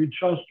Shastra. We'll read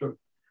Shastra.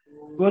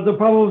 But the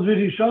problem with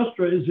reading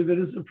Shastra is if it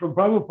isn't from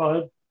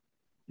Prabhupada,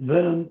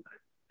 then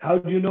how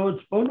do you know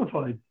it's bona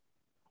fide?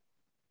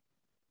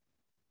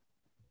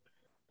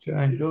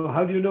 Okay. You know,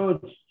 how do you know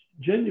it's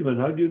genuine?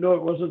 How do you know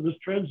it wasn't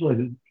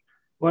mistranslated?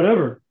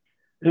 Whatever.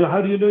 You know,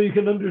 how do you know you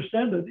can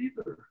understand it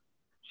either?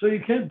 So you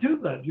can't do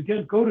that. You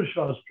can't go to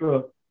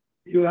Shastra.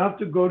 You have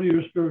to go to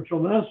your spiritual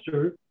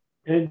master.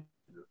 And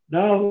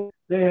now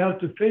they have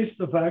to face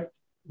the fact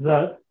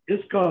that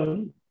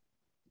ISKCON,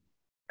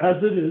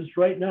 as it is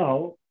right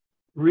now,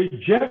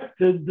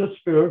 rejected the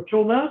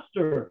spiritual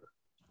master.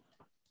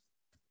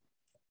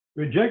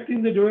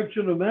 Rejecting the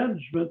direction of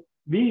management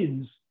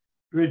means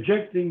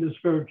rejecting the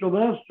spiritual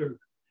master.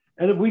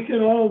 And if we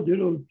can all, you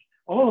know,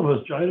 all of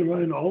us, Jai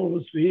Ryan, all of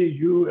us, me,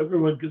 you,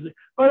 everyone can say,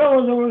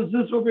 oh, there was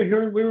this over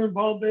here, and we were in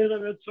Bombay, and I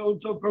met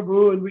so-and-so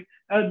Prabhu, and we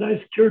had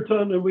nice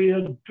kirtan, and we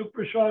had took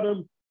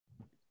prasadam.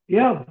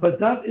 Yeah, but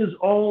that is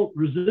all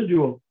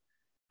residual.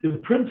 The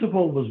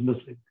principle was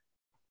missing.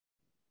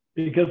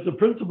 Because the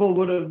principle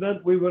would have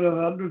meant we would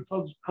have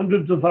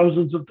hundreds of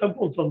thousands of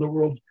temples on the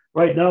world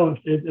right now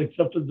if they had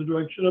accepted the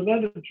direction of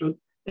management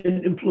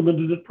and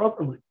implemented it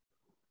properly.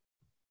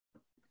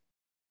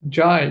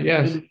 Jai,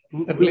 yes.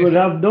 We would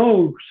have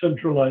no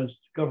centralized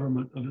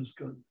government of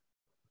ISKCON.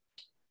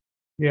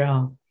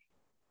 Yeah.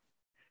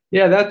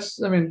 Yeah, that's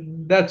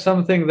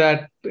something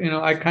that, you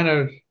know, I kind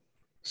of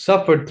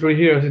suffered through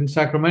here in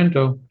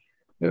Sacramento.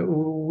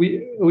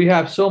 We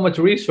have so much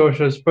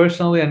resources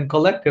personally and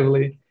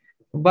collectively,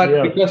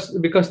 but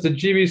because the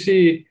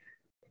GBC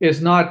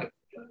is not,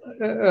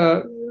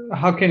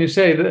 how can you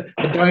say, the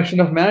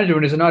direction of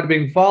management is not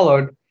being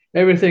followed,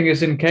 everything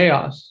is in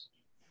chaos,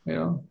 you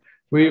know.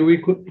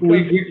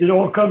 It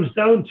all comes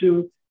down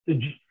to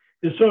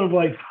it's sort of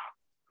like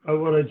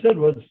what I said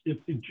was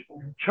if the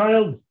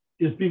child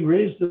is being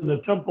raised in the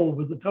temple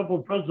with the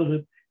temple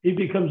president, he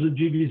becomes a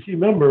GBC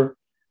member,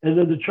 and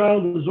then the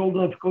child is old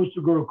enough, goes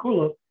to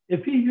Gurukula.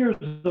 If he hears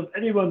of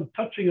anyone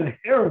touching a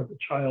hair of the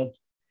child,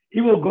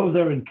 he will go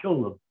there and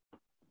kill them.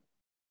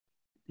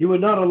 He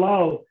would not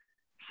allow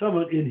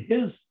someone in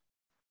his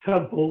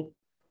temple,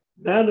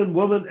 man and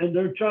woman and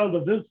their child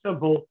of his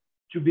temple,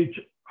 to be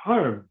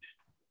harmed.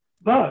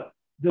 But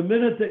the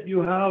minute that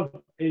you have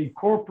a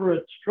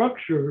corporate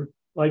structure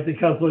like the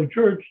Catholic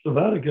Church, the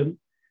Vatican,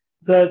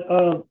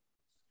 that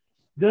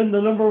then the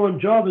number one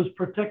job is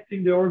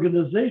protecting the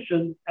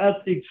organization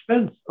at the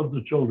expense of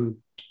the children.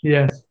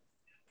 Yes.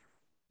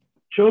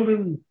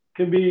 Children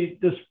can be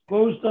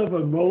disposed of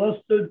and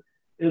molested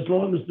as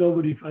long as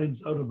nobody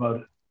finds out about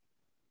it,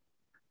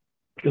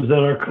 because then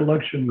our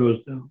collection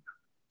goes down.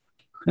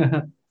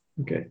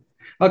 Okay.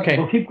 Okay.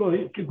 Well, keep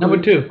going.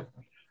 Number 2.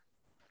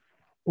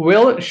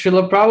 Will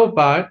Srila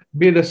Prabhupada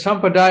be the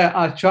Sampadaya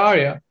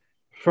Acharya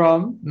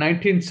from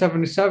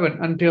 1977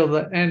 until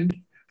the end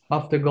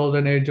of the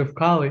golden age of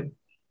Kali?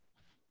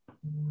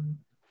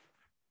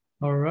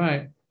 All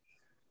right.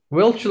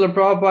 Will Srila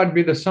Prabhupada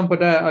be the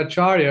Sampadaya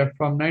Acharya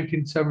from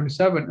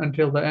 1977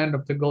 until the end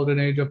of the golden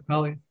age of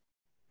Kali?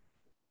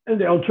 And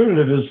the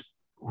alternative is,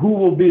 who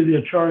will be the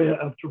Acharya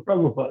after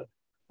Prabhupada?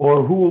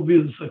 Or who will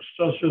be the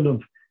succession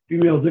of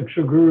female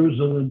Diksha Gurus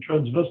and then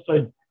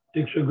transvestite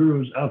Diksha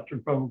Gurus after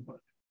Prabhupada?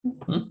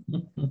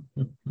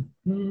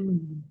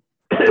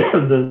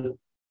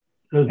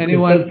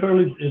 Anyone?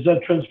 Is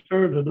that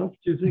transparent enough,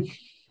 do you think?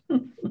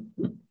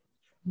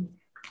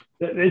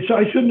 I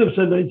shouldn't have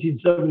said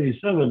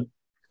 1977.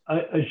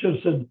 I should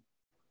have said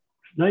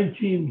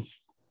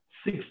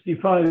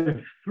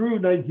 1965 through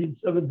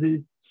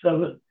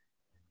 1977,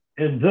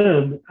 and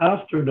then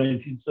after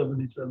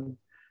 1977.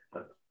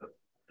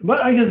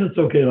 But I guess it's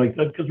okay like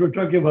that because we're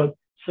talking about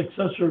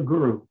successor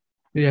guru.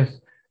 Yes.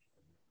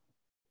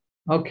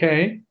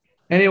 Okay.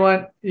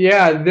 Anyone?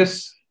 Yeah,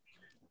 this,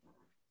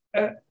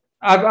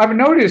 I've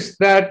noticed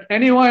that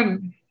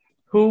anyone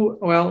who,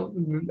 well,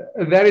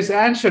 that is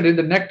answered in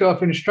the Nectar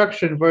of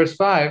Instruction, verse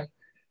 5,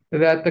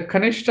 that the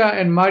Kanishta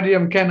and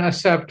Madhyam can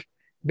accept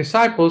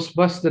disciples,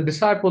 but the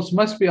disciples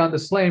must be on the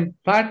same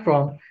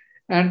platform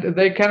and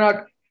they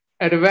cannot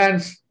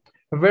advance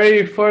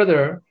very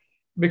further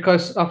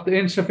because of the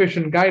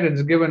insufficient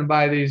guidance given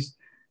by these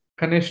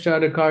Kanishta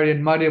Adhikari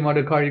and Madhyam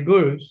Adhikari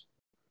gurus.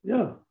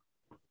 Yeah.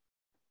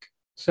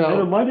 So,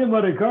 and a Madhyam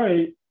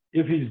Adhikari,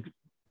 if he's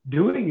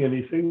doing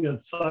anything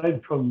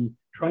aside from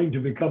trying to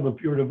become a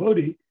pure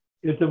devotee,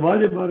 if the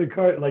Madhyam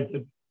Adhikari, like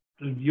the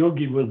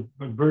yogi with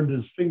burned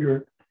his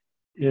finger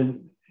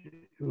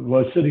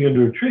while sitting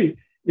under a tree,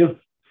 if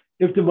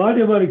the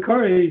Madhyam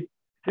Adhikari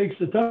takes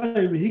the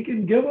time, he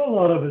can give a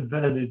lot of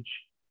advantage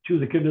to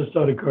the Kanishta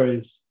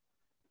Adhikaris.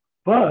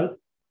 But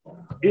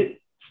it's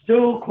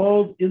still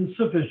called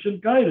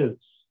insufficient guidance.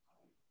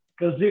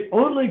 Because the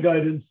only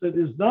guidance that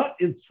is not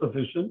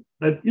insufficient,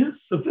 that is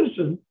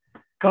sufficient,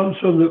 comes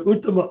from the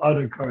Uttama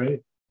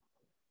Adhikari,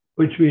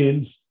 which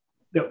means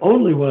the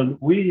only one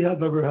we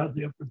have ever had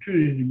the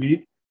opportunity to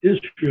meet is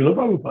Srila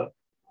Prabhupada.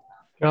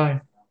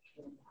 Right.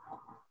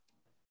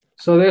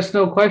 So there's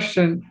no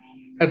question,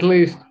 at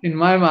least in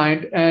my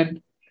mind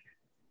and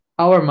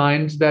our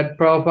minds, that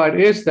Prabhupada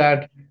is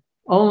that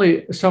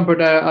only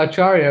Sampradaya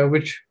Acharya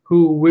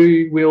who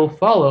we will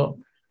follow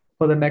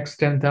for the next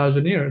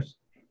 10,000 years.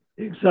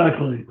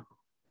 Exactly.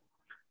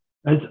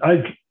 I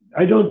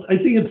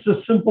think it's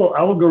a simple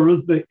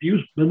algorithmic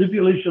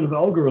manipulation of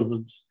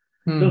algorithms.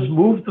 Just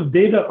move the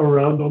data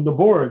around on the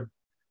board,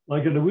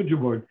 like an Ouija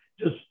board.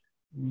 Just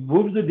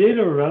move the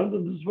data around,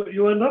 and this is what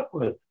you end up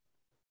with.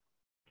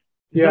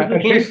 Yeah,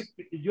 at least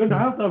you don't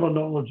have to have a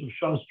knowledge of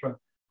Shastra.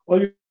 All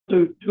you have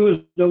to do is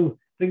know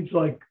things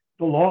like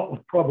the law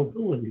of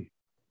probability.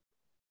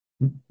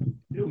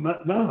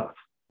 Math.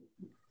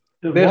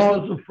 The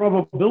laws of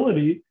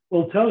probability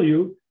will tell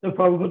you that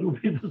Prabhupada will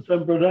be the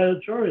Sampradaya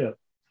Acharya.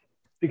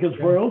 Because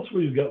where else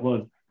will you get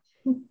one?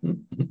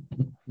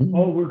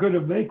 Oh, we're going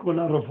to make one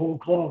out of whole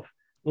cloth.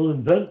 We'll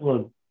invent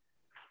one.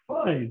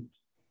 Fine.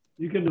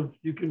 You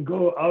can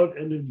go out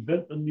and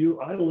invent a new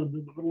island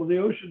in the middle of the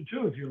ocean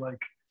too, if you like.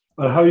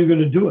 But how are you going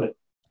to do it?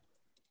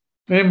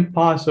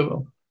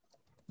 Impossible.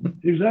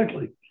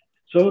 Exactly.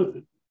 So,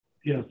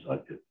 yes,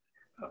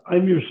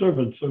 I'm your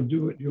servant, so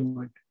do what you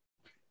like.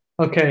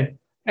 Okay.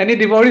 Any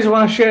devotees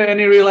want to share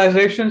any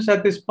realizations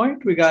at this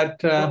point? We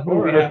got...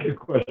 or ask a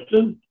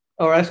question.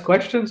 Or ask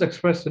questions,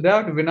 express a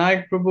doubt.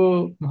 Vinayak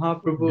Prabhu,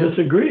 Mahaprabhu.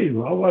 Disagree.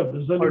 Well, what?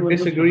 Does anyone or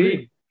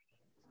disagree?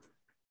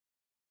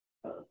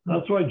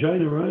 That's why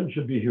Jaina Ryan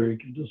should be here. He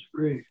can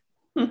disagree.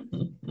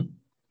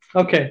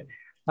 Okay.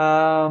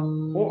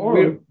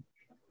 Or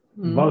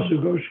Vasu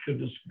Ghosh could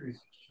disagree.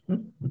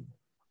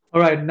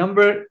 All right.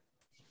 Number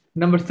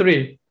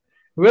 3.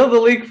 Will the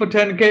League for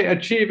 10K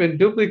achieve and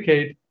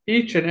duplicate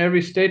each and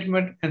every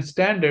statement and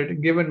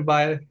standard given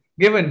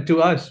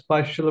to us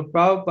by Srila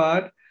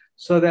Prabhupada,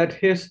 so that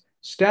his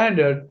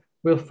standard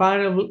will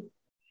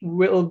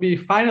be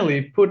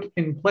finally put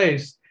in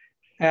place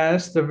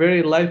as the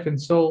very life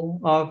and soul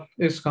of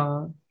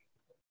ISKCON?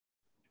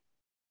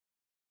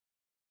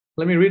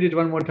 Let me read it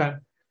one more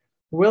time.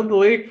 Will the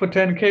League for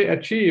 10K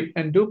achieve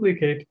and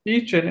duplicate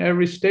each and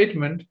every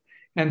statement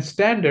and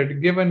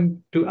standard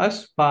given to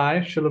us by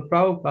Srila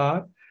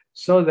Prabhupada,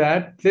 so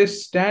that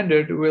this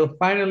standard will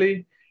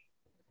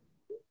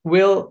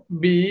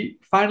be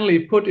finally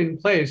put in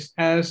place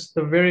as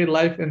the very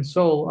life and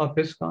soul of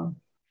ISKCON?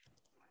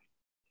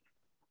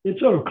 It's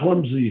sort of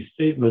clumsy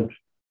statement,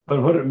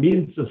 but what it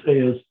means to say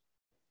is,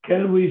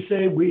 can we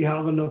say we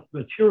have enough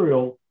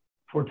material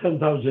for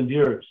 10,000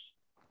 years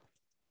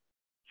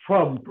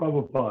from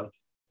Prabhupada?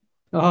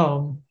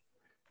 Oh,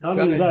 not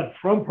only that,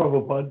 from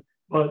Prabhupada,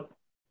 but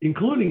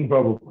including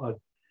Prabhupada.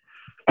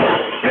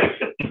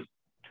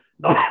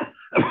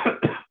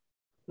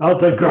 Not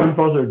that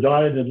grandfather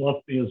died and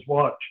left me his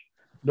watch.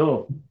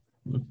 No.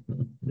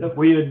 If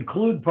we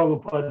include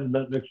Prabhupada in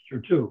that mixture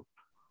too.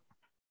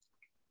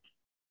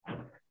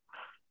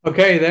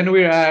 Okay, then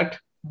we're at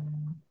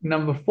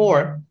number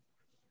 4.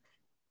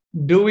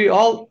 Do we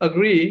all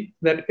agree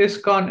that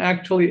ISKCON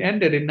actually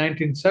ended in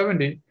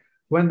 1970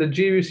 when the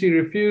GVC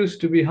refused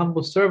to be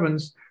humble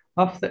servants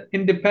of the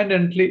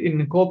independently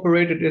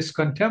incorporated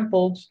ISKCON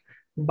temples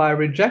by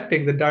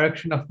rejecting the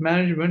direction of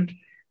management,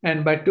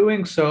 and by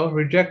doing so,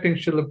 rejecting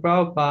Srila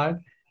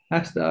Prabhupada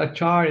as the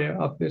Acharya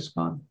of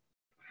ISKCON?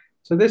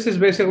 So this is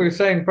basically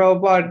saying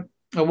Prabhupada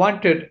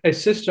wanted a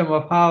system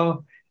of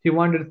how he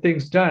wanted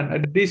things done, a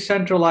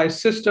decentralized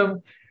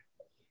system,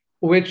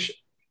 which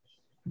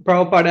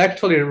Prabhupada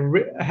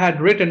actually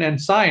had written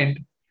and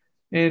signed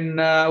in,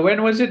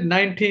 when was it?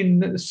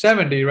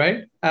 1970,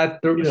 right?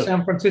 At the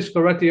San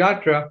Francisco Rath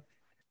Yatra.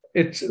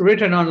 It's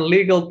written on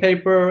legal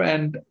paper,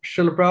 and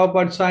Srila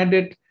Prabhupada signed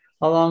it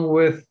along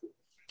with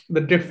the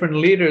different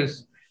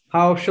leaders,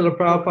 how Srila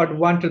Prabhupada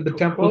wanted the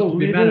temples to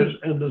be managed.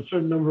 And a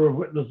certain number of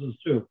witnesses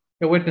too.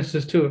 The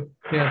witnesses too,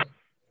 yeah.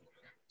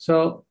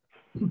 So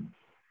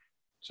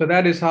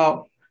that is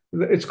how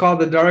it's called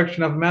the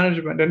direction of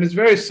management. And it's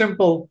very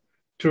simple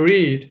to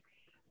read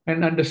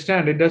and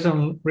understand. It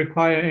doesn't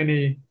require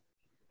any,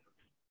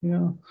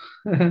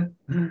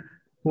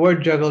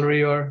 word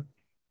jugglery or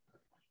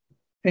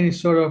any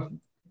sort of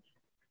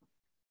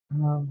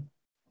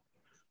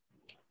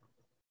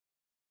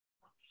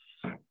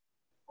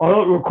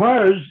all it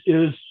requires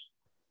is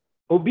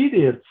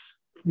obedience.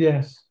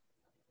 Yes.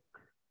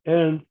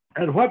 And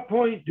at what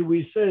point do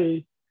we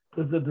say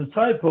that the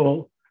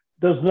disciple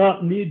does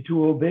not need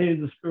to obey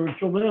the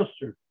spiritual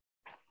master?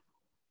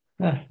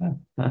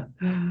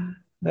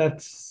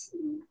 That's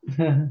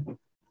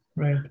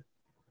right.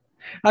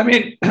 I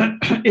mean,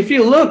 if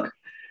you look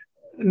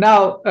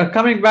now,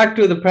 coming back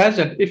to the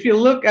present, if you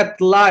look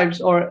at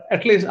lives, or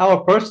at least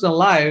our personal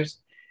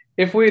lives,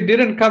 if we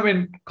didn't come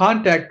in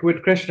contact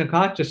with Krishna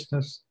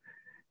consciousness,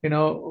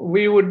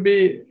 we would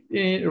be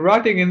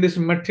rotting in this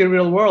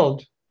material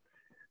world.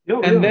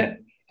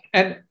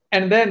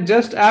 And then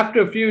just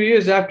after a few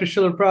years after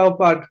Srila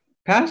Prabhupada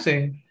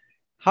passing,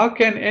 how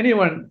can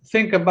anyone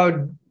think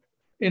about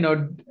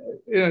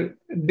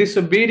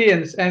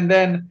disobedience and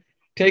then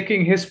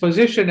taking his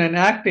position and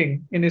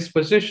acting in his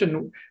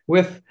position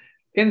with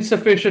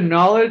insufficient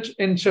knowledge,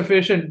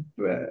 insufficient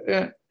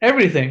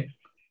everything?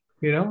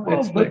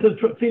 But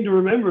the thing to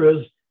remember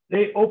is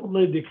they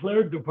openly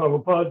declared to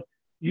Prabhupada,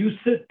 you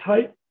sit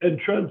tight and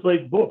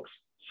translate books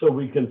so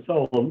we can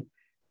sell them,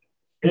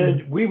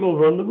 and we will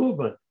run the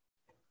movement.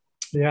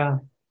 Yeah.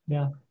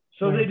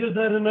 So they did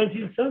that in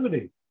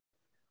 1970.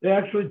 They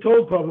actually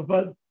told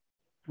Prabhupada,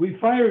 we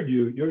fired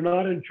you. You're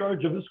not in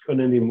charge of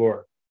ISKCON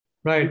anymore.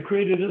 Right. You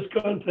created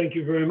ISKCON. Thank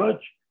you very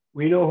much.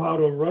 We know how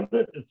to run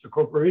it. It's a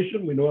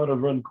corporation. We know how to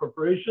run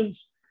corporations.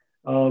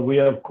 We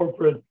have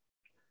corporate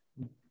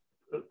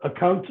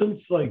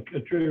accountants like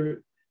a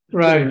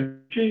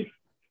chief,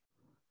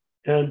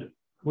 and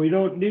we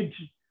don't need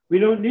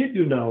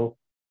you now.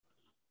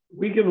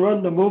 We can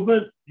run the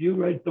movement. You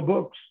write the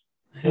books,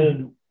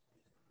 and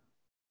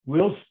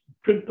we'll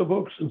print the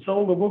books and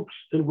sell the books,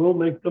 and we'll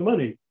make the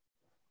money.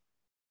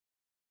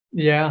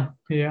 Yeah.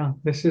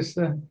 This is.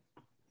 I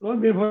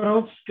mean, what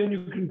else can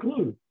you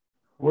conclude?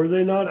 Were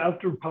they not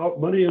after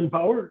money and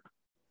power?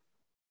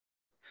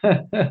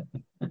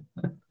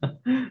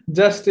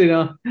 Just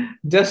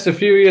a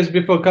few years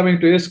before coming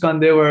to ISKCON,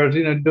 they were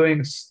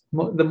doing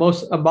the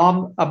most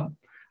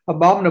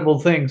abominable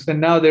things, and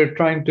now they're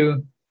trying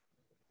to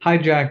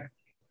hijack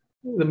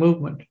the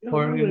movement.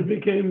 They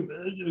became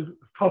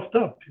puffed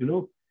up.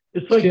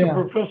 It's like the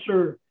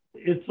professor.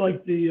 It's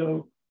like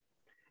the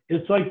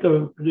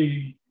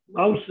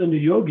mouse and the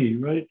yogi,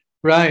 right?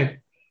 Right.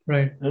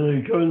 And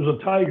then comes a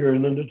tiger,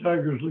 and then the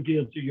tiger's looking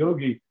at the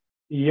yogi.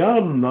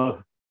 Yum!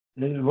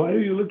 And why are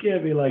you looking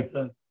at me like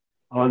that?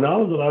 Oh,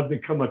 now that I've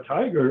become a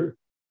tiger,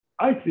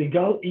 I think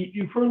I'll eat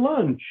you for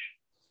lunch.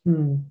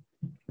 I'm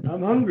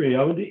hungry.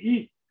 I want to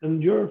eat,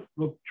 and you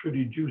look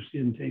pretty juicy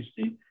and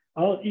tasty.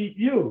 I'll eat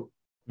you.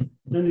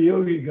 Then the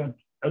yogi got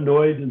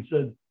annoyed and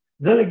said,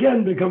 then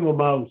again become a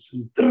mouse.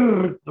 And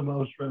the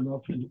mouse ran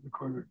off into the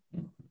corner.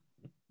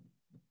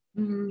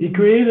 He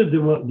created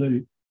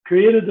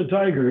the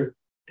tiger,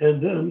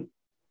 and then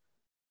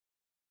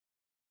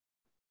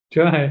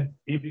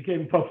he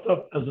became puffed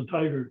up as a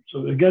tiger,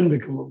 so again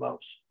become a mouse.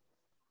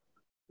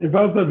 And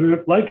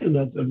Prabhupada likened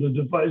that.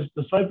 The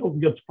disciple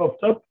gets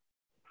puffed up,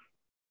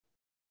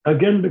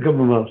 again become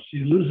a mouse.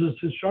 He loses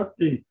his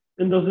Shakti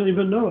and doesn't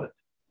even know it.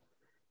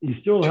 He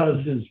still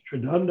has his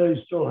Tridanda,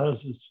 he still has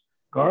his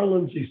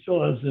garlands, he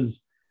still has his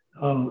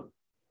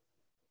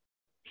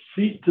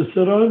seat to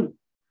sit on.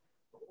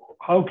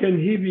 How can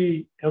he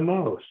be a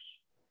mouse?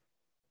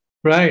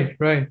 Right.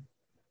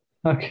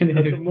 How can he?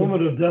 At the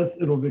moment of death,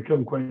 it'll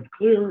become quite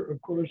clear,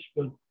 of course,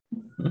 but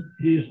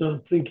he's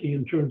not thinking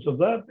in terms of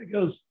that,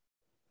 because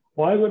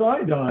why would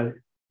I die?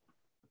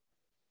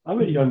 I'm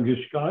a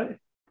youngish guy.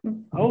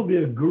 I'll be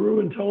a guru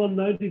until I'm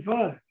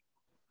 95.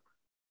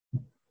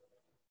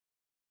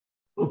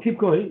 Well, keep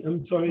going.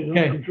 I'm sorry.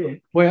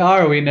 Okay. Where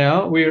are we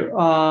now? We're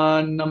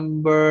on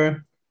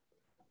number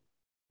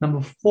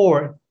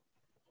 4.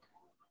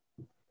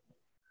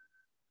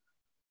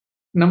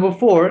 Number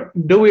 4,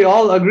 do we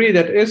all agree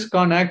that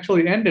ISKCON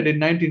actually ended in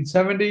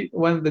 1970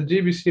 when the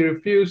GBC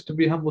refused to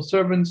be humble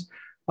servants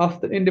of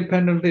the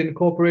independently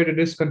incorporated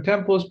ISKCON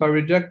temples by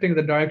rejecting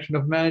the direction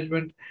of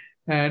management,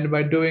 and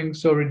by doing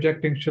so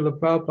rejecting Srila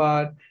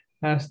Prabhupada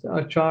as the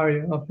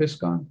Acharya of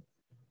ISKCON?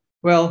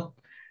 Well,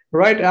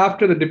 right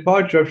after the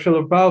departure of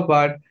Srila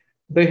Prabhupada,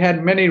 they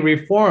had many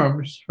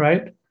reforms,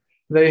 right?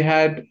 They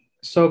had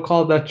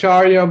so-called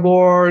Acharya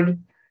board,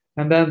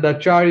 and then the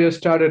Acharya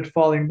started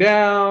falling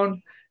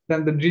down.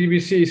 Then the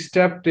GBC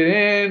stepped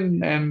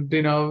in, and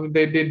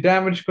they did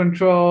damage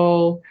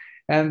control,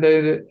 and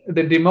they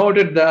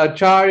demoted the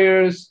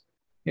acharyas.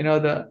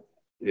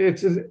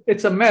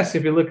 It's a mess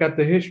if you look at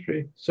the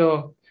history.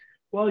 So,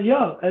 well,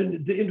 yeah,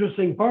 and the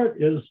interesting part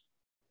is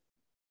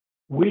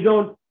we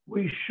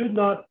should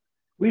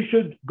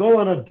go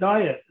on a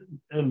diet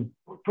and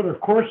put a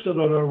corset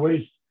on our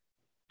waist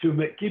to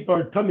keep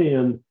our tummy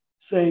in,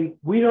 saying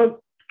we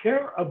don't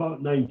care about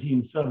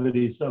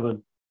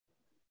 1977.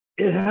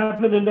 It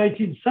happened in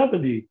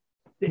 1970.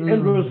 The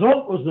end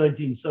result was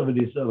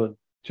 1977.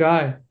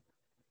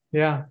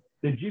 Yeah.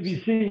 The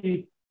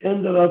GBC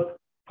ended up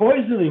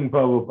poisoning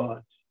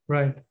Prabhupada.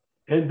 Right.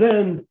 And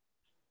then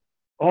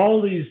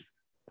all these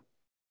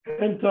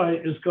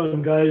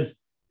anti-ISKCON guys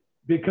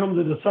become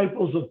the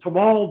disciples of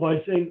Tamal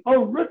by saying,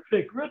 oh,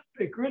 Ritvik.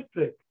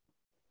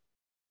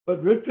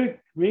 But Ritvik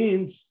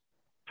means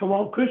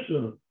Tamal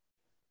Krishna,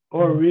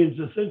 or means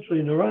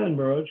essentially Narayan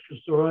Maharaj,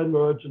 because Narayan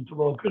Maharaj and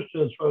Tamal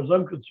Krishna, as far as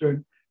I'm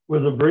concerned,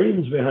 were the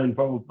brains behind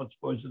Prabhupada's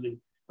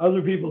poisoning.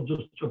 Other people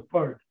just took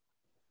part.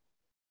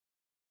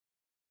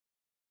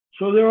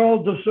 So they're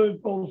all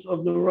disciples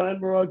of Narayan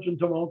Maharaj and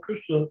Tamal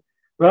Krishna,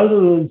 rather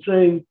than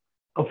saying,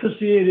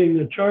 officiating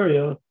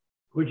Acharya,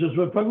 which is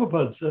what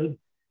Prabhupada said.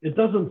 It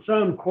doesn't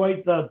sound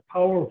quite that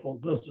powerful,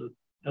 does it?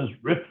 as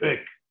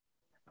Ritvik.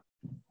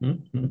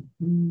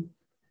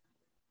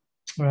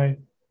 Right.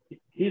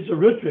 He's a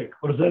Ritvik.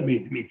 What does that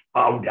mean? It means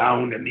bow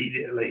down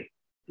immediately.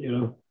 You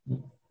know.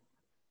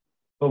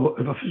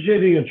 But if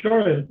officiating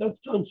Acharya, that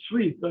sounds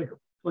sweet, like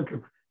a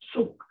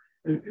silk,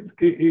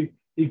 a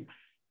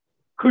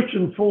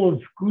cushion full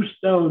of goose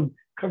down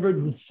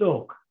covered with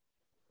silk.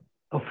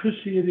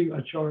 Officiating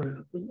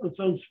Acharya. Doesn't that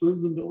sound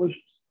smooth and delicious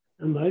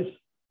and nice?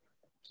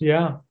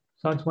 Yeah.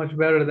 Sounds much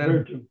better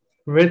than To,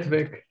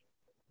 Ritvik.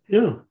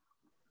 yeah.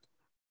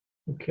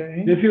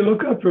 Okay. If you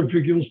look up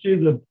Ritvik, you'll see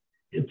that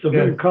it's a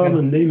very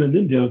common name in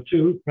India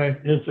too. Right.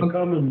 And it's a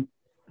common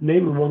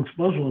name amongst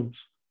Muslims.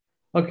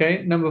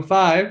 Okay. Number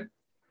 5.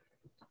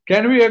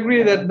 Can we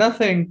agree that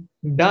nothing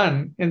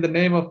done in the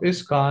name of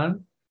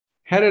ISKCON,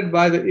 headed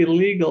by the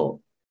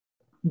illegal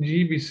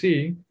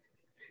GBC,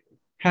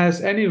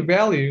 has any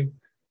value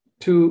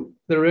to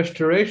the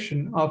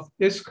restoration of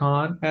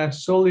ISKCON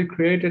as solely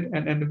created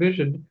and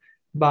envisioned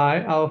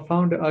by our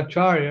founder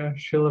Acharya,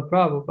 Srila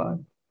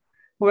Prabhupada?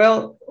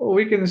 Well,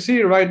 we can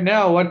see right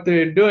now what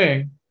they're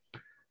doing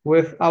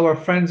with our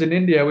friends in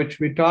India, which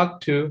we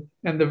talked to,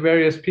 and the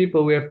various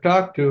people we have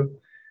talked to.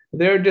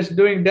 They're just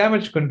doing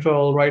damage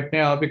control right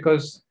now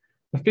because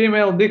the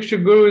female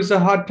Diksha Guru is a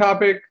hot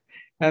topic,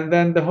 and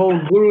then the whole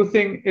Guru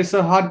thing is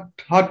a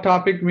hot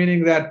topic,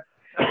 meaning that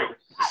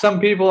some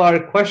people are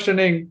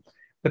questioning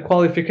the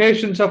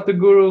qualifications of the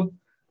Guru.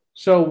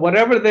 So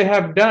whatever they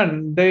have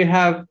done, they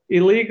have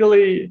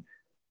illegally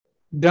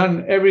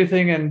done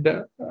everything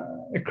and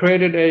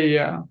created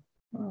a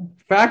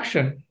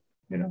faction,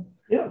 you know.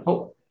 Yeah.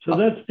 So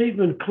that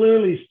statement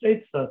clearly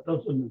states that,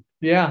 doesn't it?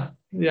 Yeah,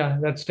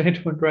 that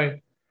statement,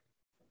 right.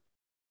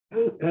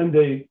 And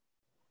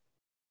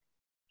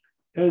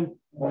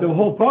the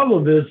whole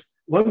problem is,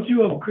 once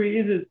you have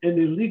created an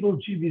illegal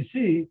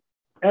GBC,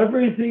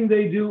 everything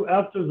they do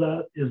after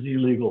that is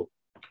illegal.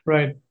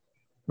 Right.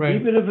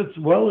 Even if it's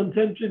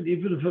well-intentioned,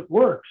 even if it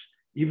works,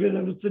 even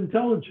if it's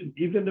intelligent,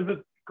 even if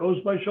it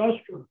goes by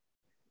Shastra.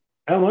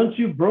 And once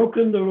you've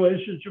broken the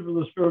relationship with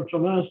the spiritual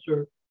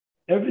master,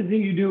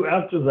 everything you do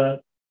after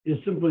that is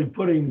simply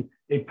putting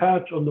a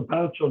patch on the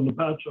patch on the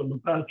patch on the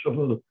patch of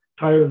a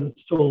tire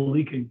that's still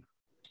leaking.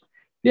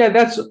 Yeah,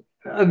 that's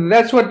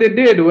what they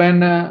did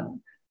when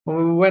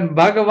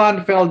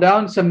Bhagavan fell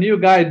down. Some new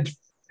guy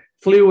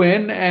flew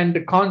in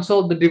and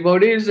consoled the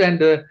devotees,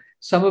 and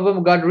some of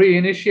them got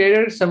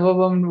reinitiated. Some of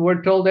them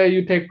were told that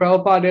you take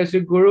Prabhupada as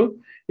your guru.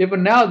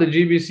 Even now, the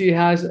GBC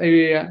has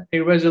a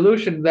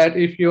resolution that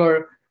if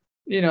your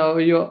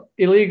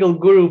illegal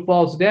guru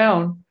falls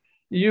down,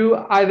 you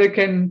either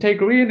can take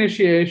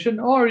reinitiation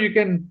or you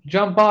can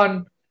jump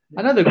on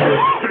another guru.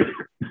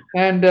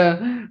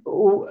 And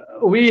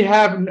we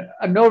have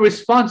no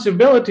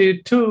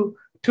responsibility to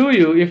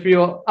you if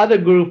your other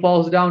guru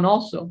falls down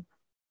also,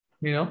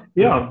 you know?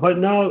 Yeah, but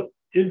now,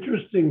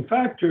 interesting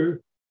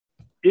factor,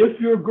 if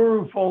your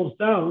guru falls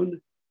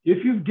down,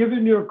 if you've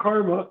given your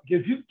karma,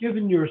 if you've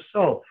given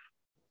yourself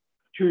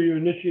to your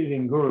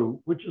initiating guru,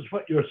 which is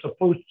what you're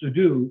supposed to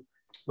do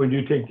when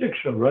you take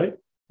Diksha, right?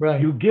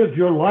 Right. You give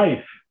your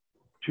life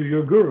to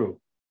your guru.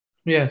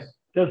 Yes.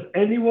 Does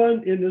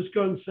anyone in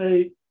ISKCON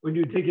say, when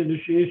you take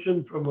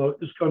initiation from a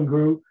ISKCON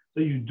guru,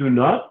 that you do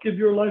not give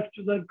your life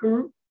to that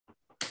guru?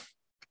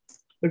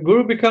 The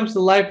guru becomes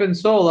the life and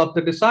soul of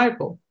the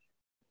disciple.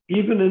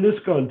 Even in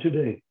ISKCON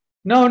today.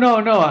 No.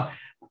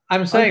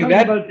 I'm saying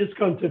that about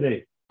ISKCON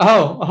today.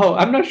 Oh,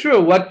 I'm not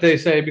sure what they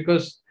say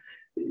because,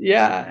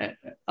 yeah,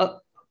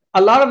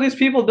 a lot of these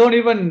people don't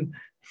even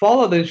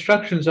follow the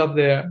instructions of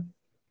their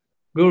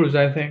gurus,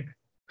 I think.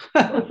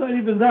 Well, it's not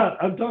even that.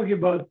 I'm talking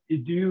about,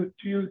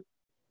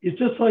 it's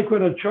just like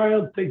when a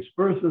child takes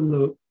birth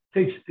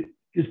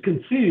is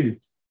conceived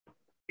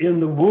in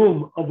the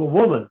womb of a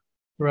woman.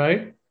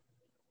 Right.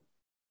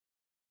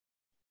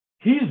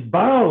 He's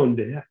bound.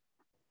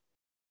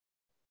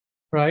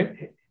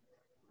 Right.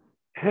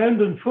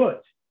 Hand and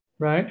foot.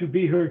 Right. To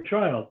be her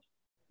child.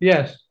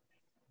 Yes.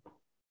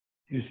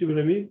 You see what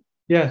I mean?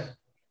 Yes.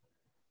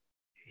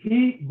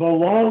 He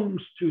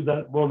belongs to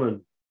that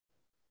woman.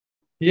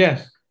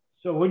 Yes.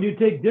 So when you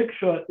take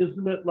Diksha,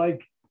 isn't it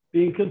like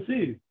being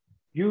conceived?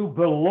 You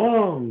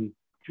belong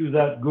to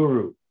that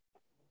guru.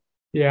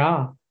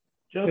 Yeah.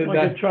 Just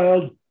like a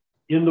child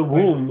in the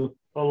womb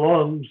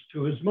belongs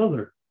to his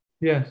mother.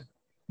 Yes.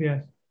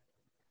 Yes.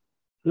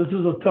 This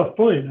is a tough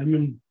point. I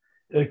mean,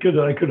 I could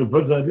have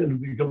put that in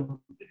and become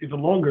an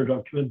even longer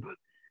document, but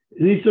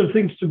these are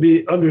things to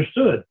be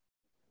understood.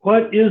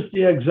 What is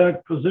the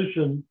exact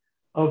position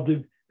of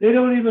they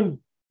don't even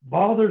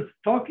bother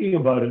talking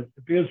about it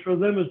because for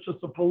them it's just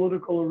a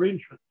political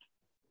arrangement.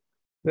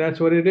 That's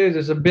what it is.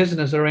 It's a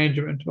business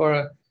arrangement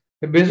or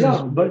a business.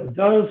 Yeah, but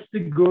does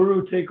the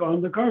guru take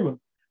on the karma?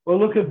 Well,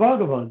 look at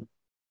Bhagavan.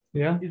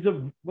 Yeah. He's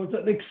an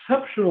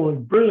exceptional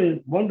and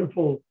brilliant,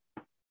 wonderful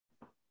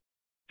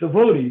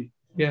devotee.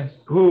 Yes.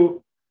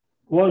 Who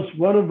was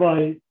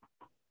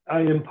I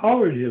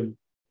empowered him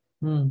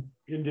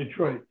in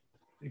Detroit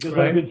because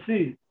I could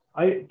see,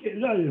 I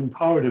not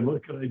empowered him,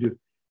 what could I do?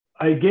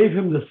 I gave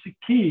him the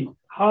key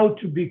how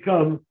to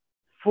become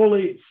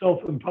fully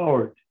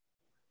self-empowered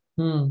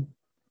Hmm.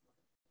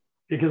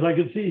 because I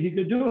could see he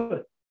could do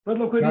it. But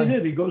look what Right. he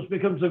did. He goes,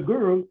 becomes a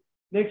guru.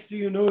 Next thing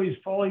you know, he's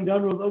falling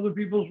down with other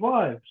people's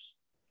wives.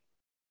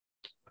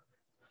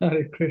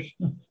 Hare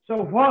Krishna.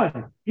 So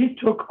why? He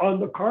took on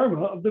the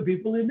karma of the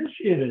people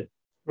initiated,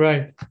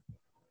 Right.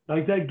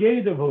 like that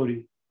gay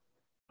devotee,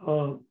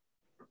 Rohini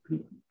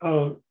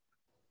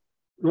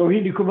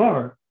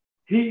Kumar.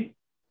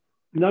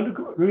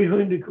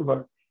 Rohini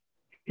Kumar.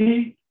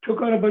 He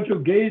took on a bunch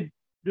of gay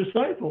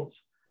disciples.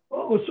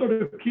 Well, it was sort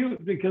of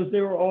cute because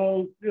they were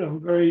all,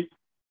 very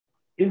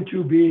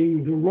into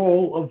being the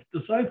role of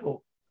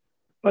disciple.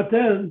 But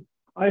then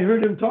I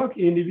heard him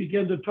talking and he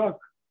began to talk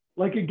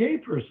like a gay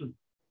person.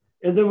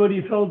 And then when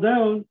he fell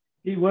down,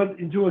 he went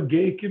into a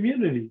gay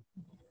community.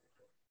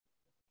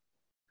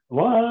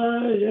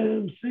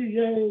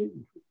 YMCA,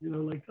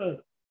 like that.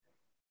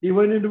 He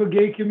went into a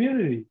gay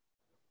community,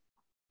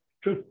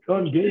 took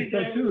on gay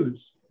tattoos.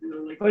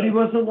 But he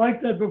wasn't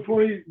like that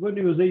when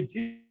he was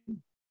 18,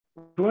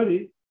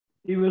 20.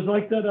 He was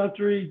like that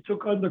after he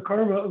took on the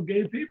karma of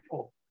gay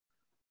people.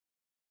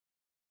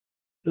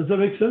 Does that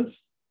make sense?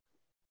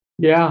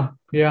 Yeah.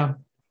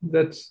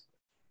 That's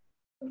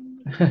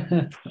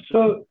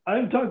So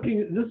I'm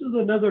talking, this is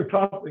another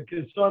topic.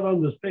 It's not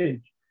on this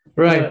page.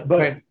 right. But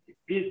Right.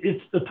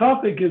 it's the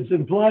topic is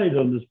implied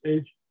on this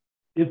page.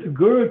 If the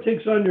guru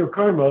takes on your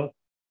karma,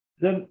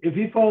 then if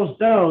he falls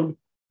down,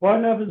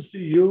 what happens to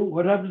you?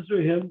 What happens to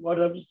him? What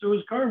happens to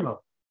his karma?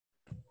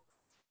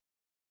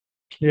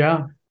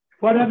 Yeah.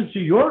 What happens to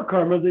your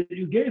karma that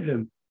you gave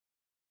him?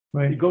 He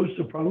Right. goes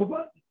to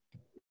Prabhupada.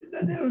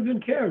 They don't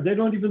even care. They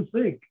don't even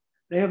think.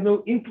 They have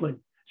no inkling.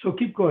 So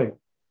keep going.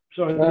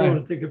 Sorry, I don't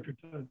want to take up your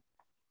time.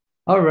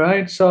 All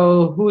right.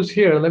 So who's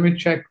here? Let me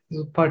check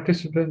the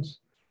participants.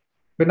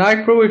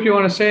 Vinayak Prabhu, if you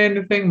want to say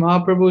anything,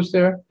 Mahaprabhu's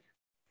there.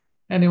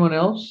 Anyone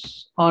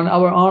else on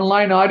our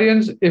online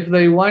audience? If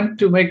they want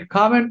to make a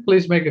comment,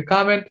 please make a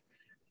comment.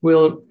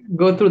 We'll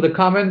go through the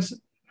comments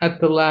at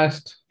the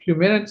last few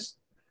minutes.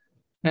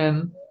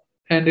 And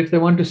if they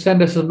want to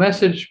send us a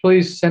message,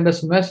 please send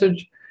us a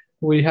message.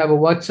 We have a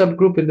WhatsApp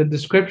group in the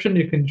description.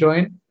 You can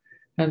join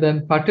and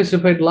then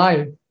participate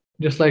live,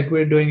 just like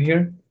we're doing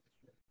here.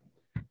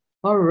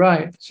 All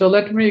right. So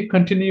let me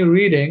continue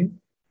reading.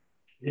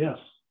 Yes.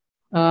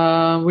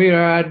 We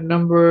are at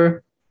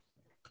number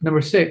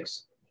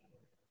 6.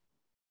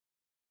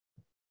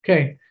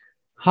 Okay.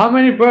 How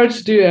many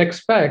birds do you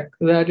expect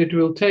that it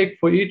will take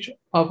for each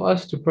of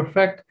us to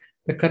perfect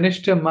the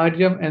Kanishta,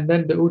 Madhyam, and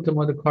then the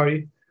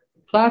Uttamadhikari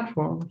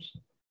platforms?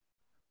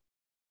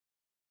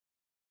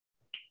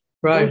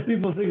 Right. Most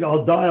people think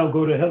I'll die, I'll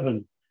go to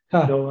heaven.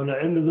 Huh. So at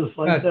the end of this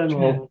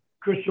lifetime,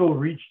 Krishna will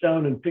reach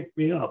down and pick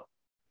me up.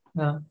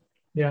 Yeah.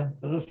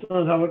 And that's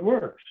not how it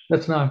works.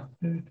 That's not.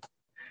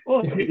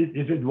 Well, if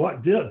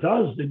it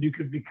does, then you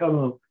could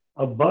become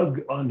a bug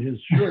on his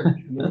shirt.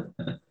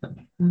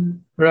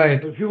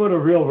 Right. If you want a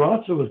real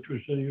rasa with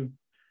Krishna, you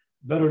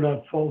better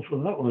not fall for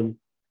that one.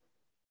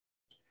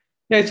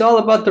 Yeah, it's all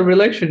about the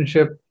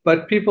relationship,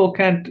 but people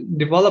can't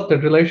develop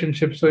that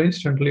relationship so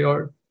instantly.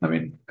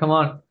 Come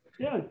on.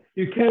 Yeah,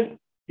 you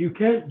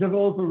can't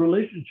develop a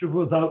relationship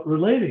without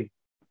relating.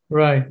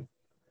 Right.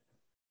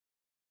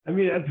 I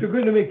mean, if you're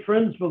going to make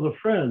friends with a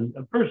friend,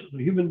 a person,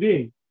 a human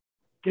being,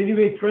 can you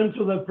make friends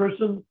with that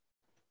person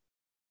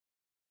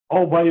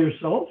all by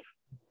yourself?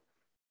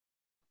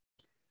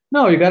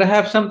 No, you got to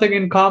have something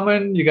in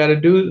common. You got to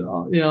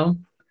do,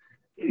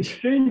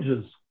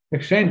 Exchanges.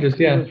 exchanges.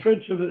 Yeah.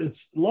 Friendship, it's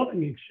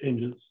loving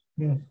exchanges.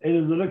 Yeah. And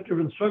in the Nectar of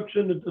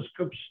Instruction, it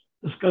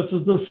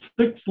discusses the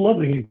 6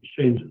 loving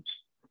exchanges.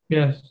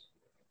 Yes.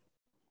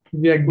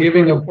 Yeah, Which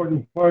giving are an of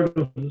important part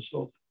of the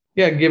soul.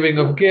 yeah, giving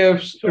of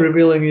gifts,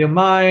 revealing your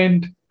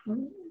mind.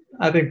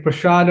 I think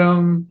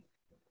prasadam,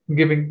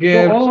 giving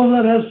gifts. So all of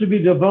that has to be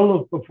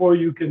developed before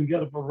you can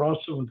get up a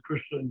rasa with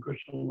Krishna and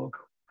Krishna Loka.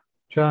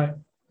 Right.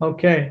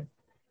 Okay.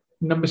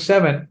 Number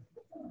 7.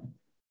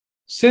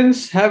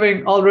 Since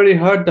having already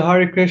heard the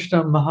Hare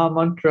Krishna Maha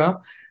Mantra,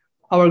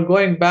 our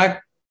going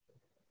back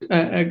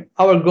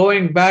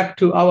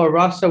to our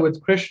rasa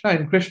with Krishna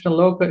and Krishna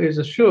Loka is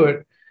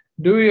assured.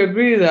 Do we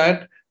agree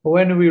that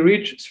when we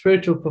reach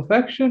spiritual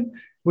perfection,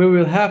 we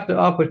will have the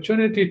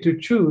opportunity to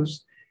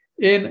choose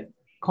in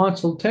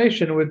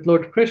consultation with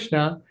Lord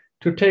Krishna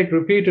to take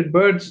repeated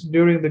births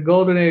during the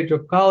golden age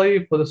of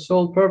Kali for the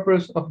sole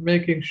purpose of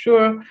making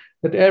sure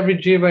that every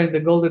jiva in the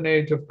golden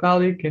age of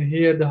Kali can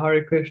hear the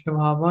Hare Krishna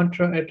Maha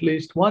Mantra at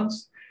least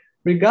once,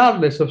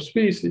 regardless of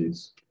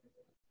species?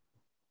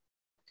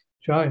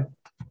 Jai.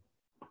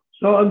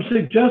 So I'm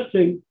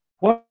suggesting,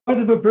 what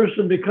if a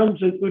person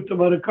becomes an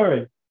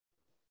Uttamadhikari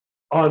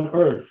on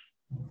earth,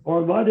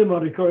 or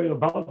Madhyamadhikari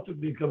about to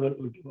become an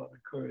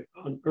Uttamadhikari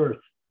on earth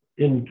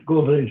in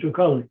golden age of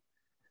Kali?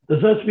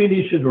 Does that mean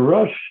he should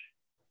rush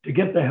to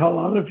get the hell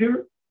out of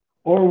here?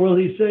 Or will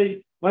he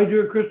say, my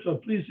dear Krishna,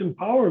 please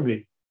empower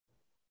me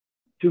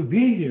to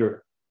be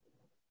here,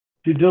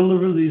 to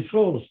deliver these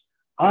souls?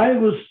 I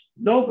was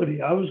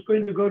nobody. I was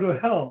going to go to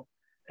hell.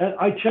 And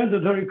I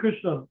chanted Hare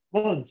Krishna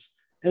once.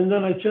 and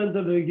then I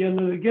chanted it again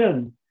and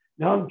again.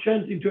 Now I'm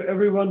chanting to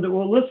everyone that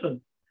will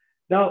listen.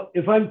 Now,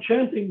 if I'm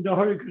chanting the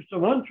Hare Krishna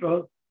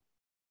mantra,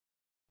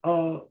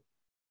 I'm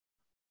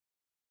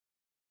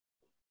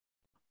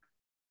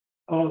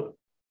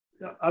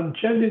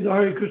chanting the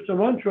Hare Krishna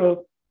mantra,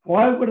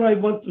 why would I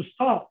want to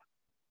stop?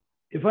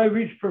 If I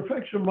reach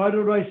perfection, why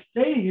don't I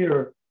stay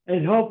here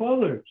and help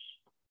others?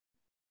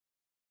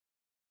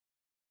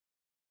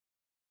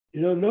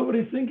 You know,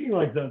 nobody's thinking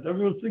like that.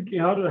 Everyone's thinking,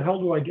 how the hell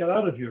do I get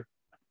out of here?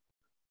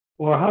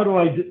 Or how do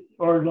I,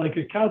 or like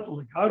a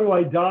Catholic, how do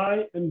I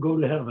die and go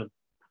to heaven?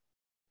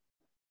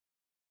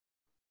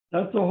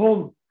 That's the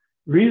whole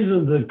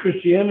reason that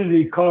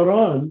Christianity caught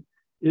on,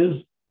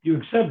 is you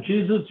accept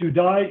Jesus, you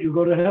die, you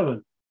go to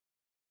heaven.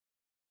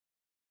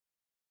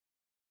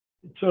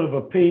 It's sort of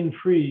a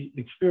pain-free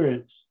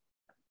experience.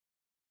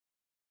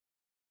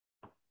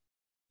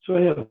 So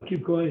yeah,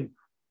 keep going.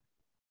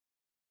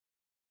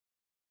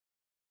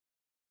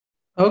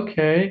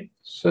 Okay,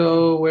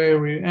 so where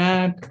we're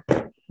at?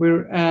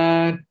 We're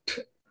at,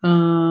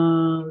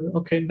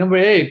 okay, number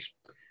 8.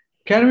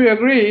 Can we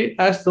agree,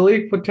 as the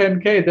leak for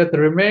 10K, that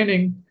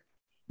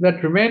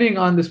remaining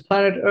on this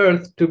planet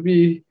Earth, to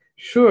be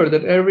sure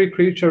that every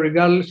creature,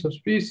 regardless of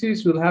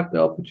species, will have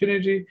the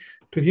opportunity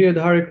to hear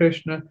the Hare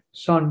Krishna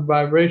sound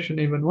vibration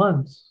even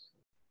once?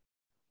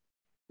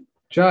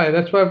 Jai,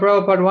 that's why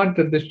Prabhupada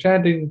wanted this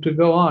chanting to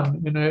go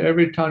on in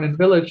every town and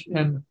village,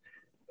 and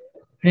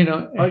you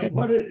know.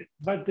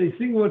 But the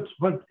thing what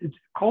it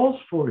calls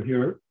for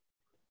here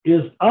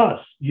is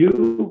us,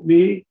 you,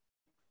 me,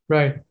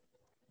 right,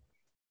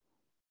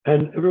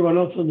 and everyone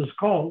else on this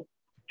call,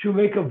 to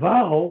make a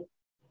vow.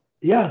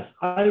 Yes,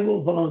 I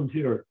will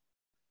volunteer.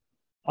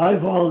 I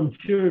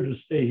volunteer to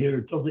stay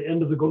here till the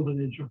end of the golden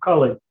age of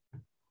Kali.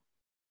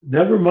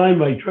 Never mind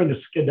my trying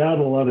to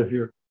skedaddle out of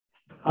here.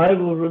 I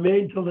will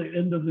remain till the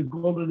end of the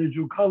golden age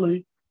of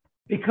Kali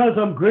because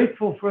I'm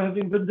grateful for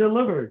having been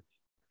delivered.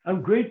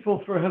 I'm grateful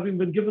for having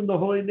been given the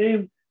holy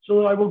name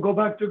so that I will go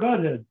back to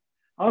Godhead.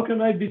 How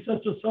can I be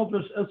such a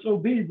selfish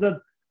SOB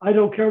that I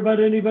don't care about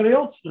anybody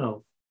else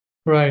now?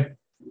 Right.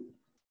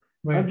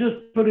 I'm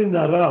just putting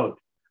that out.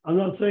 I'm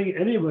not saying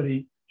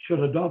anybody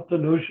should adopt the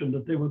notion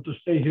that they want to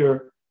stay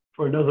here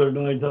for another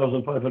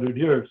 9,500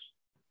 years.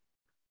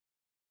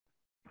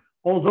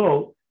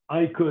 Although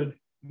I could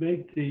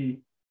make the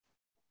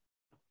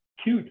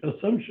cutest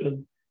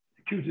assumption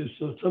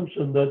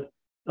that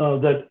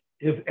that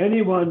if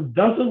anyone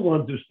doesn't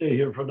want to stay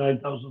here for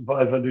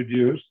 9,500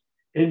 years,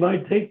 it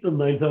might take them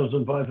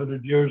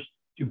 9,500 years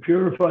to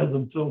purify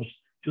themselves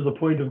to the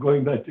point of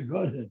going back to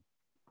Godhead.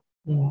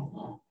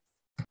 Mm.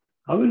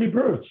 How many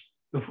births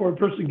before a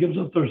person gives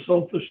up their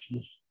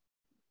selfishness?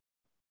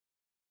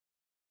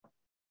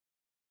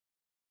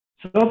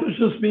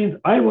 Selfishness means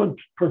I want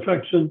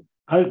perfection,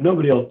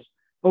 nobody else.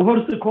 But what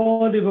is the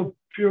quality of a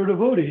pure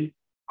devotee?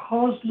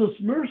 Causeless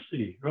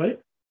mercy, right?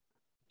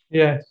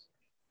 Yes.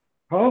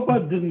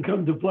 Prabhupada didn't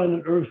come to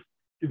planet Earth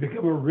to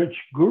become a rich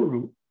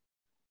guru.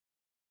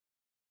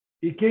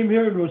 He came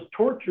here and was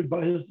tortured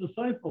by his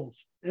disciples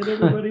and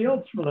everybody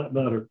else for that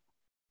matter.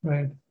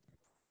 Right.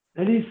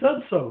 And he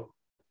said so.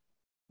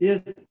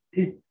 He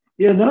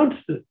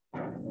announced it.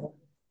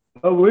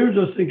 But we were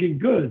just thinking,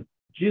 good.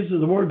 Jesus,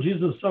 the more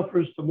Jesus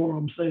suffers, the more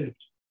I'm saved.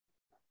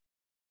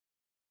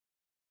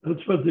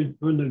 That's what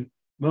when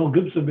Mel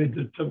Gibson made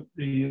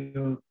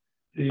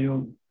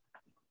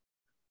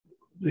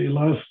the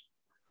last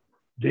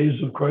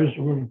days of Christ,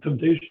 or the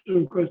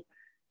temptation of Christ,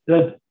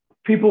 that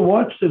people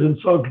watched it and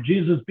saw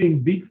Jesus being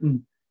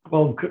beaten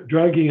while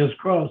dragging his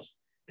cross.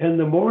 And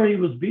the more he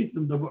was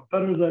beaten, the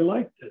better they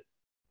liked it.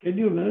 Can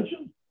you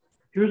imagine?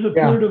 Here's a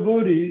pure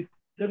devotee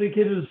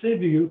dedicated to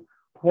saving you.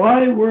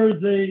 Why were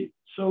they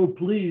so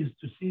pleased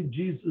to see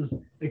Jesus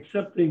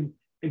accepting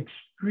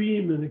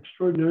extreme and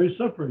extraordinary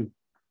suffering?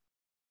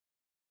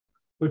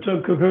 Which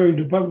I'm comparing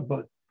to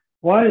Prabhupada.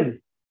 Why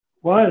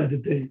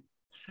did they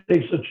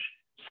take such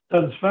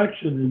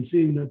satisfaction in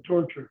seeing that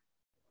torture?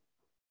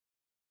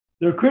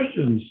 They're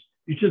Christians.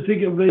 You should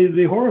think they'd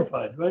be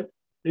horrified, right?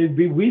 They'd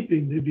be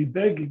weeping, they'd be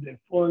begging, they'd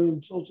falling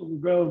themselves on the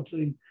ground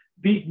saying,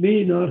 beat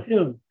me, not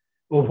him.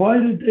 Well, why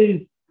did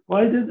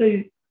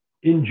they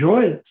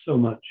enjoy it so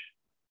much?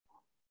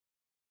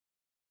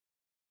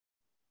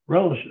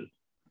 Relish it.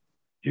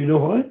 Do you know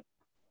why?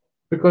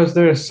 Because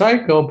they're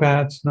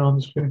psychopaths. No,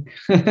 I'm just kidding.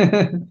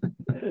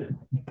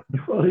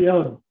 Well,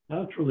 yeah,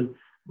 naturally.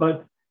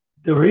 But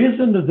the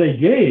reason that they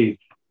gave,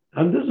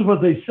 and this is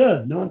what they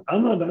said,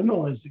 I'm not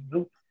analyzing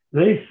them.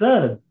 They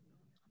said,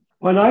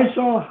 when I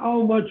saw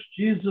how much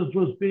Jesus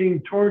was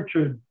being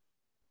tortured,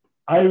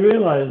 I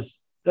realized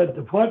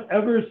that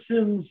whatever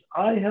sins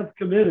I have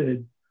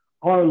committed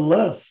are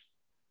less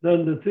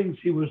than the things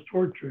he was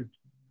tortured.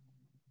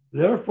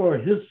 Therefore,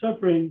 his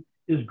suffering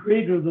is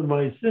greater than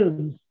my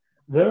sins.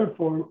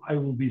 Therefore, I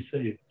will be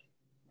saved.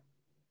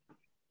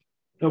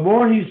 The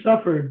more he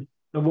suffered,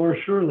 the more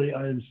surely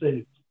I am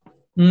saved.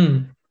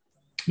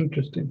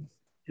 Interesting.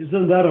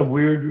 Isn't that a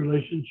weird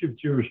relationship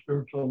to your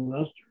spiritual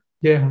master?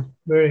 Yeah,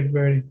 very,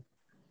 very.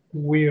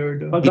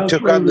 Weird. But He that's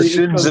took where on the the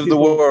sins ISKCON of the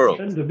people world.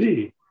 tend to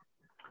be.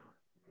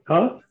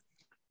 Huh?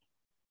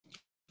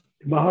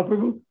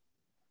 Mahaprabhu?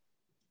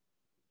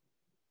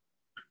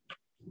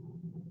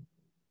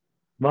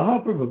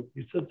 Mahaprabhu,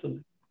 you said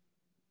something.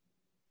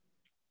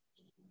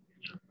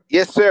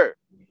 Yes, sir.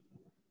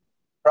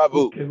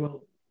 Prabhu, Okay,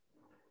 well,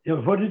 yeah,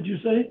 what did you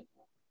say?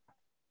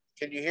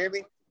 can you hear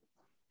me?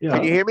 Yeah.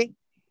 Can you hear me?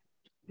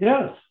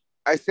 Yes.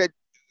 I said,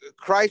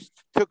 Christ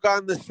took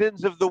on the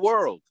sins of the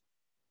world.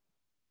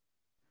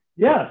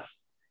 Yes.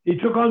 He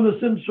took on the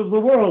sins of the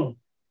world,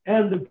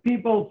 and the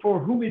people for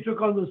whom he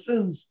took on the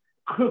sins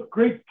took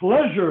great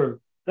pleasure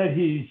that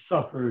he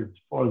suffered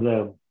for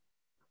them.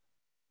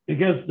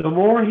 Because the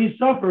more he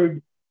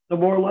suffered, the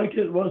more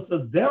likely it was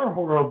that their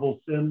horrible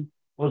sin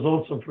was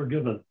also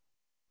forgiven.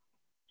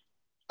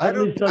 At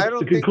least that's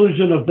the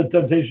conclusion of the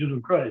temptation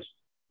of Christ.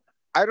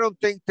 I don't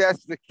think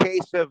that's the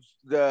case of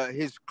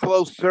his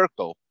close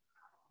circle.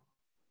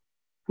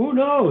 Who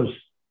knows?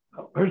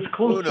 His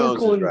close Who knows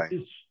circle is right.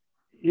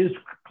 his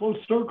close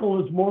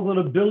circle is more than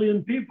 1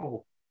 billion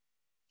people.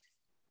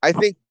 I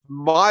think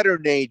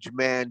modern age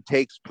man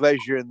takes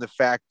pleasure in the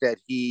fact that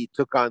he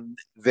took on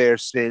their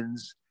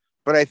sins,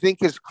 but I think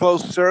his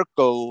close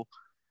circle,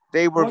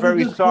 they were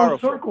very sorrowful.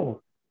 Close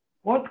circle?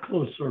 What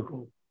close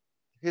circle?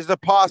 His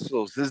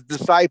apostles, his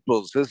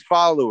disciples, his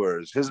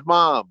followers, his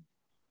mom.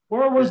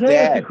 Where were they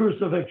at the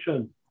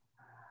crucifixion?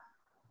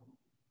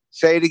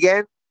 Say it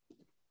again.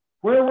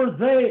 Where were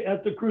they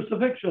at the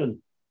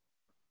crucifixion?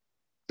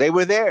 They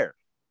were there.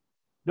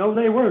 No,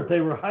 they weren't.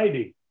 They were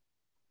hiding.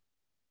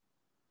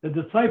 The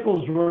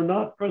disciples were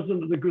not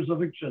present at the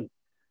crucifixion.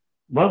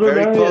 Mother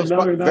Mary and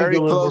Mary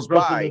Magdalene were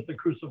present at the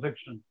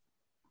crucifixion.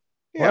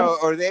 Yeah,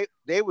 or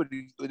they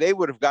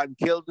would have gotten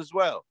killed as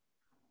well.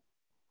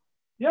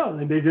 Yeah,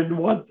 and they didn't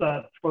want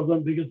that for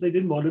them because they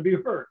didn't want to be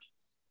hurt.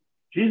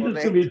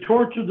 Jesus could be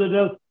tortured to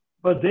death,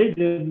 but they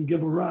didn't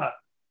give a rat's.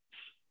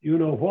 You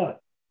know what?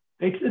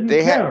 They didn't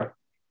care.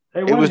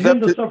 They wanted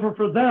him to suffer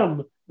for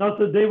them, not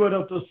that they would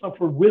have to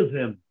suffer with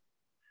him.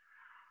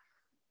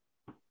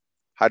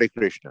 Hare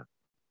Krishna.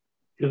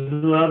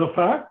 Isn't that a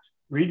fact?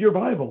 Read your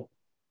Bible.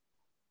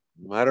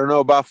 I don't know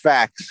about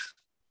facts.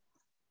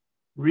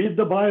 Read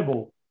the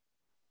Bible.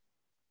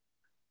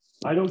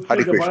 I don't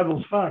say the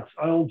Bible's facts.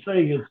 All I'm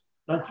saying is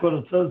that's what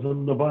it says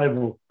in the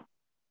Bible.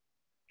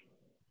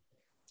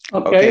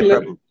 Okay,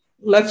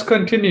 let's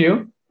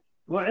continue.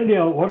 Well,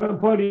 anyhow, what I'm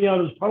pointing out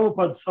is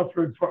Prabhupada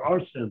suffered for our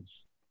sins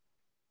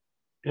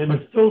and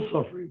is still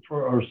suffering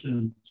for our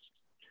sins.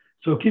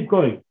 So keep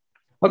going.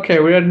 Okay,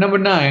 we're at number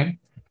 9.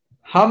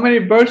 How many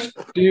births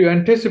do you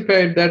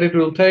anticipate that it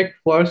will take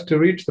for us to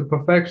reach the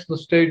perfectional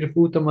stage of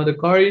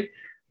Uttamadhikari,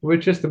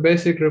 which is the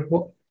basic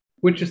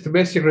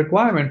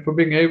requirement for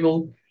being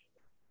able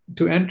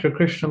to enter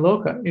Krishna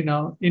Loka,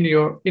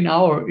 in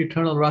our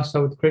eternal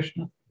rasa with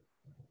Krishna?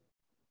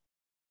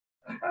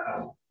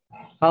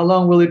 How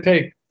long will it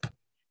take?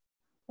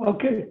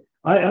 Okay,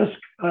 I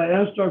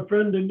asked our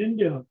friend in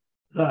India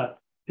that.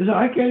 He said,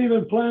 I can't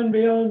even plan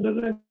beyond the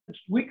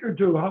next week or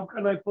two. How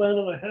can I plan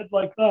ahead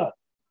like that?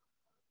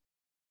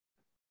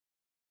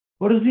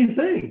 What does he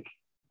think?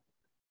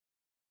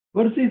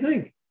 What does he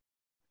think?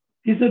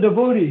 He's a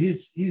devotee.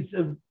 He's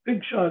a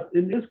big shot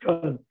in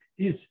ISKCON.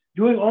 He's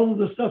doing all of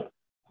the stuff.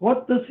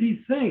 What does he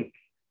think?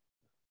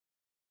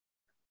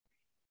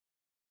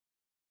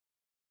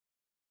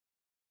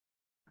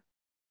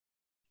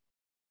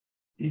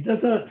 He does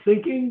not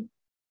thinking,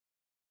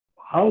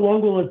 how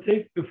long will it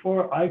take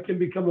before I can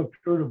become a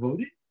pure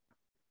devotee?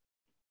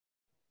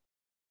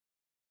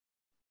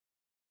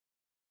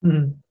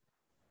 Mm-hmm.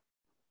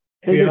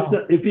 And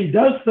if he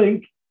does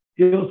think,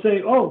 he'll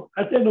say, oh,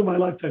 at the end of my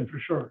lifetime for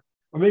sure,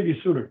 or maybe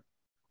sooner.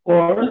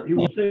 Or he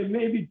will say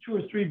maybe 2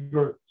 or 3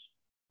 births.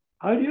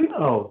 How do you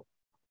know?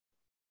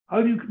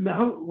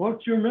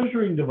 What's your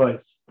measuring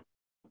device?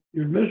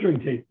 Your measuring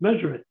tape,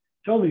 measure it.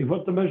 Tell me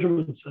what the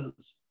measurement says.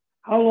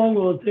 How long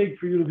will it take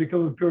for you to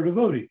become a pure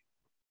devotee?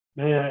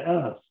 May I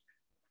ask?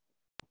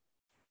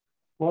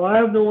 Well, I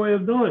have no way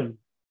of knowing.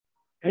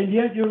 And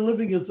yet you're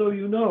living as though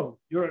you know.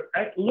 You're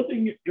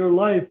living your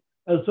life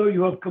as though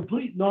you have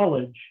complete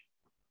knowledge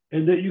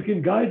and that you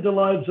can guide the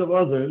lives of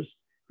others.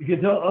 You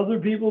can tell other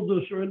people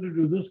to surrender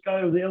to this guy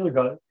or the other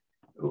guy,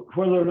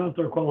 whether or not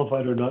they're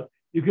qualified or not.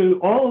 You can do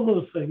all of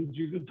those things.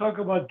 You can talk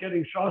about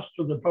getting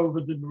Shastra that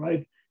Prabhupada didn't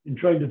write and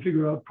trying to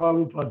figure out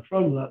Prabhupada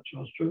from that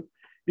Shastra.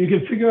 You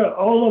can figure out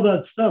all of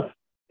that stuff.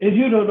 And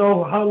you don't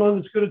know how long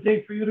it's going to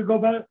take for you to go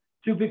back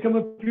to become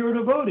a pure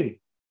devotee.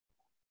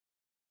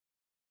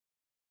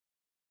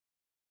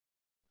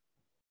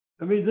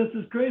 I mean, this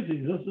is crazy.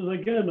 This is,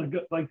 again,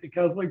 like the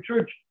Catholic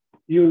Church.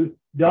 You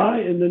die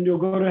and then you'll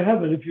go to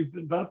heaven if you've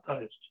been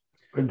baptized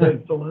or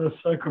take the last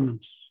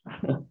sacraments.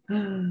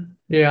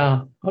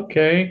 Yeah,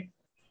 okay.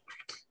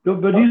 But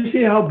do you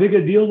see how big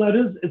a deal that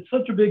is? It's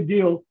such a big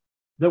deal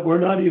that we're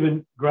not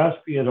even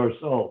grasping it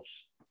ourselves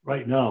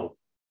right now.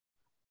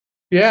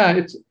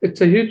 Yeah, it's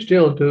a huge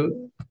deal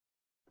to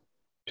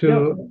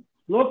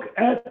look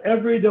at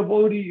every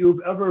devotee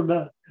you've ever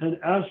met and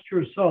ask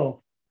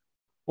yourself,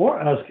 or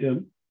ask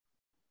him,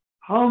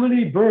 how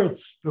many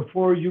births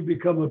before you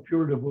become a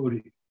pure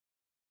devotee?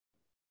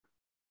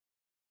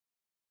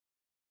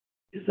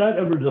 Is that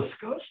ever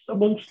discussed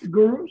amongst the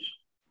gurus?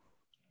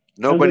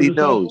 Nobody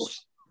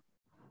knows.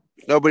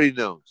 Nobody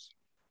knows.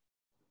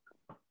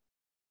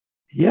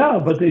 Yeah,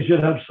 but they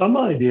should have some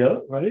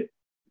idea, right?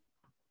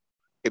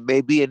 It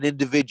may be an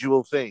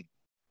individual thing.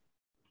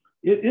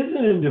 It is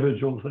an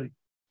individual thing.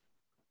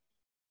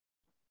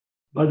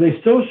 But they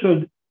still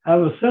should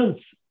have a sense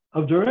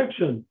of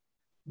direction.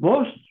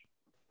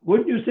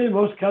 Wouldn't you say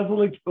most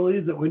Catholics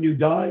believe that when you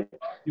die,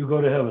 you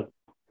go to heaven?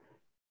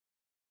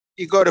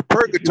 You go to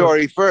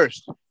purgatory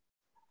first.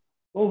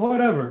 Well,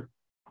 whatever.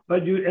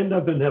 But you end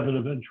up in heaven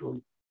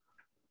eventually.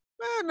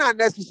 Well, not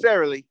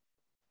necessarily.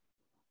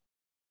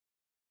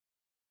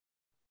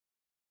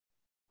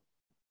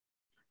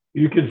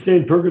 You can stay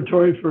in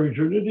purgatory for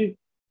eternity?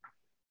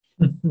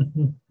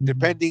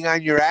 Depending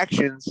on your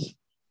actions.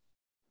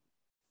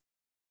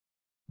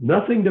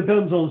 Nothing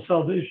depends on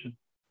salvation.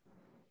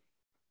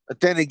 But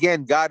then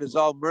again, God is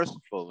all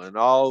merciful and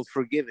all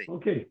forgiving.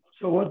 Okay,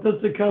 so what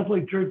does the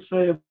Catholic Church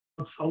say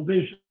about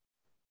salvation?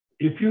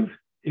 If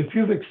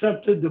you've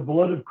accepted the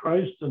blood of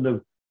Christ and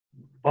the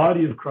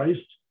body of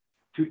Christ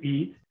to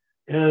eat,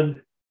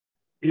 and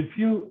if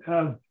you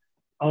have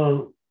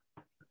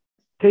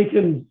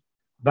taken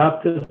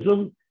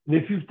baptism, and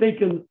if you've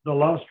taken the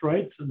last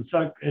rites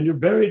and you're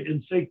buried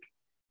in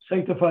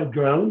sanctified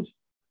grounds,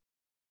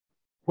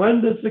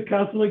 when does the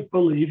Catholic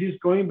believe he's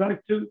going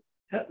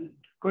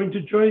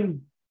to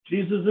join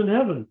Jesus in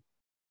heaven?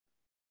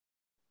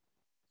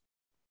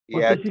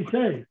 What does he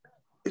say?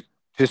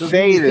 To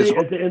say it is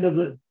at the end of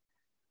the.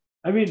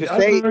 I mean,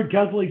 I've heard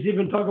Catholics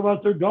even talk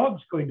about their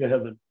dogs going to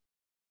heaven.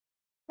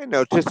 I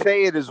know, to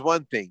say it is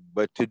one thing,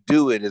 but to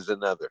do it is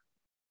another.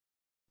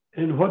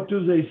 And what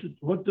do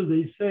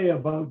they say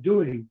about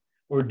doing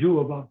or do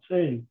about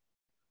saying?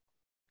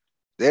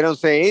 They don't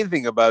say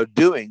anything about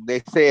doing.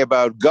 They say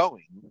about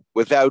going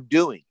without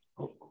doing.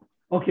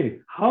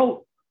 Okay,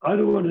 I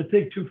don't want to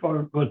take too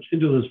far much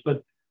into this,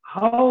 but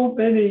how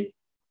many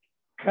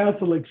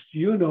Catholics do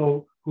you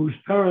know whose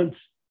parents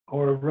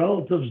or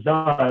relatives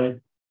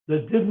died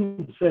that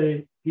didn't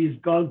say he's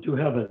gone to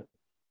heaven?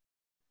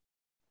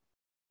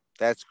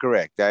 That's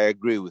correct. I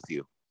agree with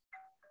you.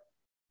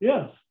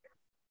 Yes.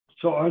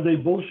 So are they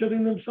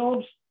bullshitting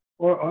themselves,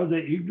 or are they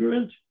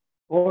ignorant,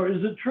 or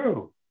is it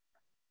true?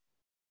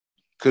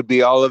 Could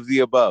be all of the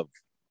above.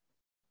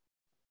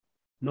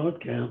 No,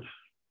 it can't.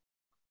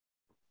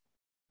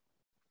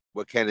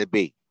 What can it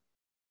be?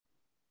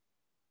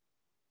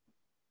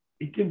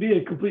 It can be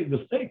a complete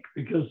mistake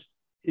because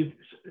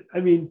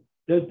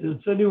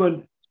that's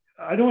anyone.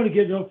 I don't want to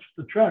get off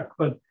the track,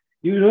 but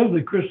you know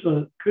the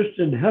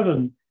Christian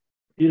heaven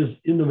is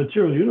in the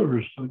material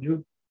universe, don't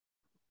you?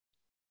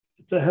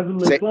 It's a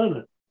heavenly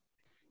planet.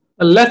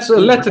 Let's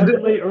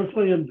heavenly,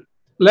 earthly, and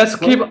let's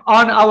keep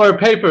on our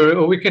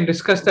paper. We can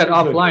discuss that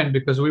offline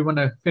because we want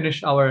to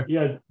finish our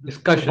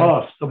discussion.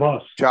 The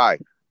boss. Chai.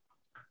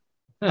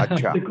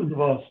 Stick with the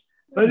boss.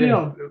 But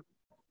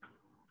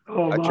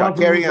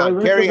carry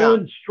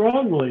on.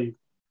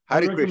 I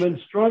recommend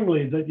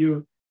strongly that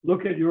you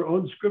look at your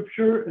own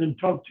scripture and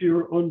talk to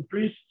your own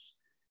priests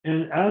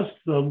and ask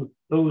them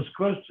those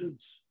questions.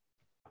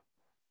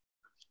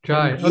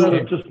 Chai. Instead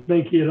of just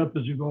making it up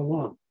as you go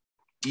along.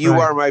 You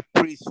are my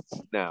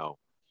priests now.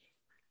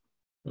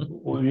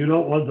 Well, you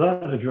don't want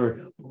that if you're a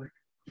Catholic.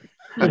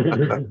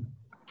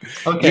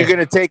 Okay.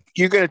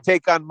 You're gonna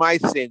take on my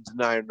sins,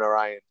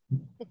 Narayan.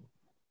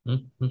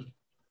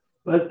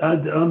 But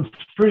I'm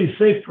pretty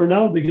safe for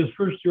now because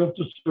first you have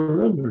to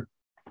surrender.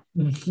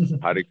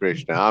 Hare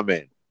Krishna,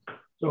 Amen.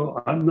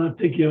 So I'm not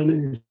taking on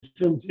any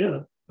sins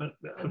yet, but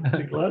I'd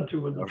be glad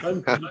to when the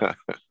time comes.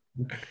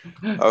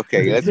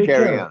 Okay, let's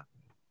carry on.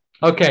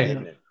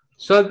 Okay,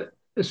 so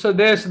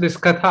there's this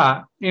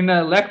katha in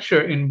a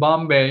lecture in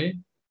Bombay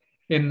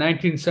in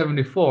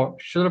 1974.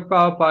 Srila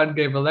Prabhupada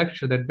gave a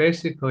lecture that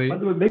basically. By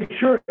the way, make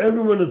sure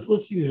everyone is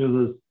listening to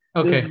this.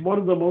 Okay. This is one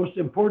of the most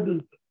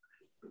important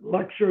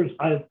lectures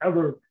I've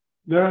ever,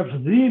 perhaps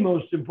the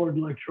most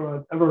important lecture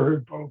I've ever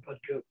heard Prabhupada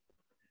give.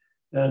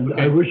 And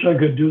I wish I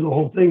could do the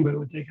whole thing, but it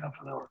would take half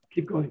an hour.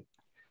 Keep going.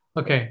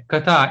 Okay,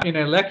 katha in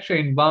a lecture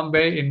in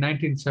Bombay in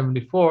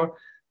 1974.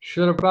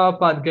 Srila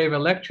Prabhupada gave a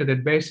lecture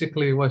that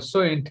basically was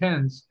so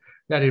intense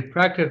that it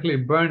practically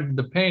burned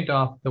the paint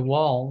off the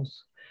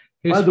walls.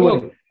 By the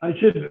way, I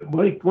should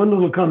make one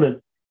little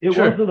comment. It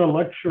wasn't a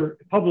lecture,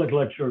 public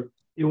lecture.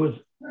 It was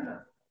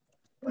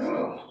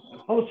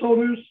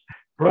householders,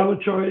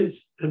 brahmacharis,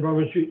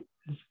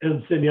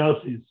 and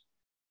sannyasis.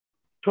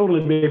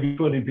 Totally maybe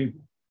 20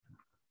 people.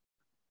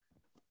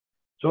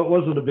 So it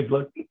wasn't a big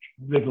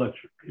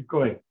lecture. Keep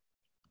going.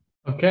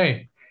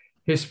 Okay.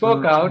 He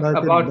spoke out like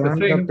about it the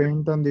burned thing. the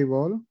paint on the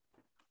wall.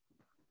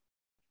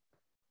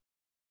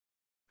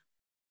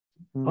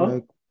 Huh?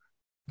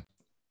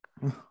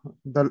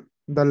 Like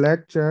the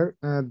lecture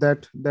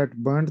that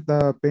burnt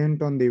the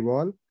paint on the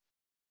wall.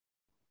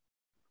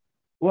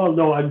 Well,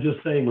 no, I'm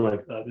just saying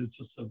like that. It's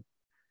just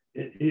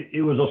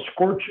it was a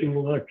scorching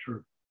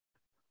lecture.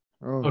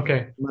 Oh,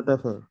 Okay.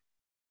 metaphor.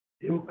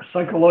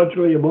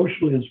 psychologically,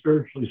 emotionally, and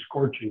spiritually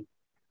scorching.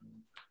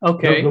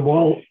 Okay. The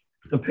wall,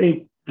 the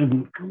paint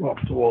didn't come off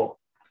the wall.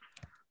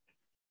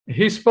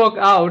 He spoke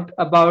out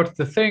about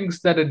the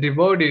things that a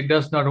devotee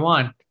does not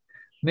want.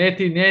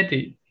 Neti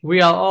neti,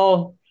 we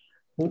all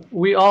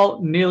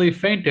nearly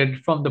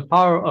fainted from the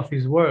power of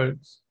his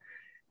words.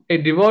 A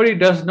devotee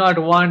does not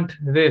want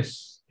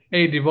this.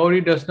 A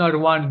devotee does not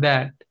want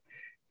that.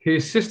 He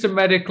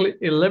systematically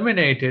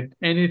eliminated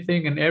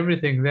anything and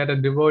everything that a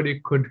devotee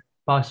could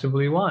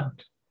possibly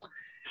want.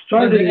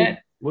 Starting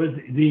with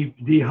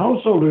the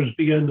householders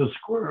began to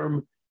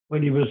squirm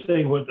when he was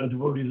saying what a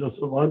devotee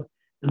doesn't want,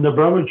 and the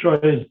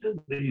brahmacharis and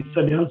the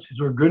sannyasis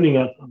were grinning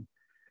at them.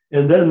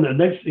 And then the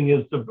next thing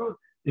is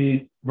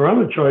the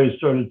brahmacharis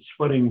started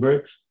sweating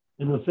bricks,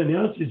 and the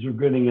sannyasis were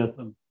grinning at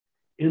them.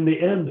 In the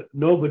end,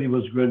 nobody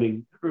was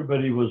grinning.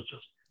 Everybody was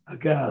just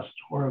aghast,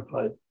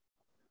 horrified.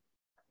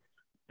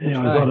 Anyway,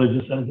 I thought I'd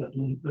just add that a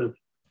little bit.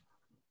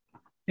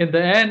 In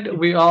the end,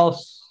 we all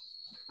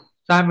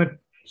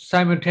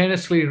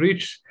simultaneously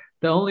reached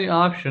the only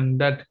option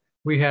that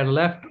we had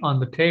left on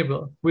the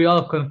table. We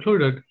all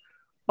concluded,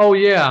 oh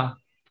yeah,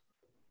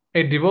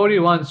 a devotee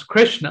wants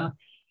Krishna.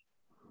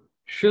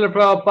 Srila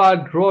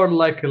Prabhupada roared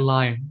like a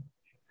lion.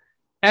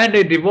 And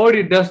a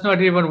devotee does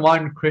not even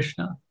want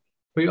Krishna.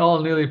 We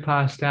all nearly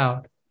passed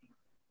out.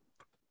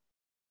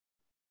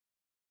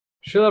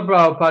 Srila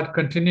Prabhupada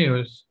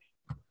continues,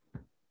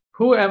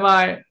 Who am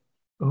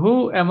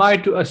I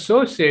to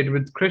associate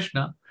with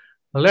Krishna?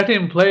 Let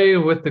him play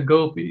with the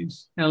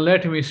gopis and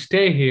let me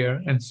stay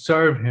here and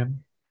serve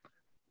him.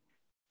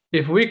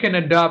 If we can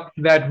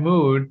adopt that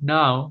mood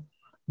now,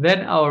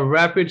 then our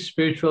rapid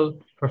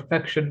spiritual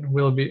perfection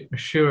will be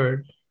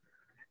assured.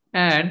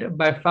 And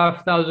by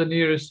 5,000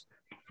 years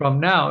from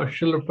now,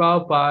 Srila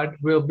Prabhupada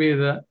will be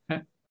the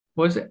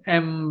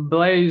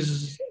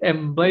emblazoned,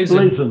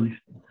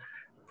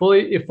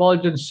 fully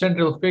effulgent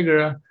central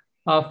figure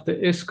of the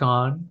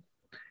ISKCON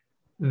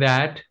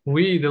that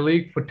we, the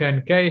League for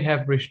 10K,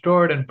 have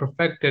restored and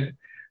perfected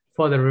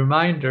for the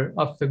reminder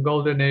of the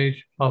golden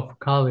age of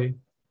Kali.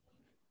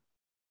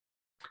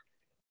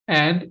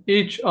 And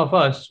each of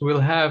us will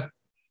have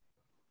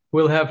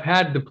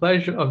had the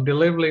pleasure of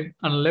delivering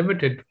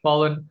unlimited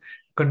fallen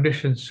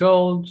conditioned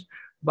souls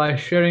by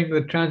sharing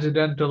the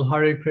transcendental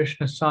Hare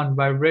Krishna sound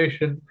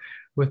vibration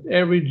with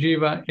every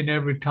jiva in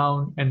every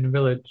town and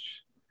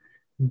village.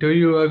 Do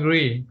you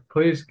agree?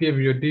 Please give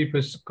your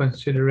deepest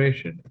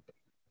consideration.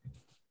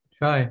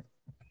 Try.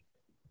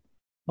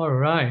 All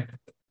right.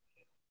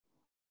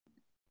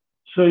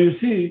 So you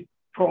see,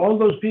 for all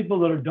those people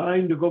that are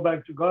dying to go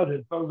back to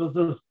Godhead, Prabhupada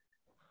says,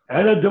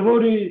 and a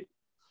devotee,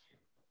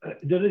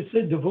 did I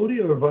say devotee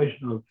or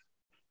Vaishnava?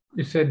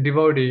 You said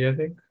devotee, I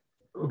think.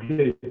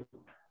 Okay.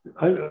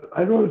 I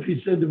don't know if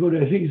he said devotee.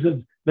 I think he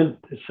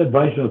said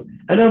Vaishnava.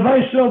 And a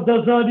Vaishnava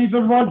does not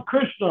even want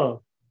Krishna,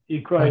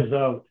 he cries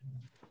out.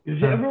 You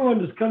see, everyone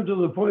has come to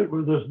the point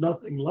where there's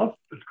nothing left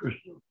but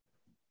Krishna.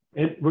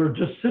 And we're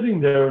just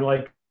sitting there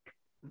like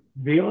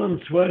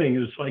beyond sweating.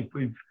 It's like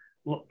we've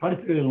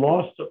practically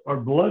lost, our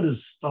blood has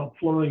stopped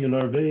flowing in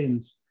our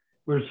veins.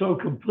 We're so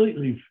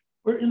completely,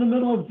 we're in the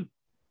middle of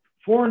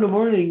 4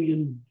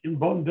 a.m. in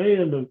Bombay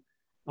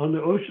on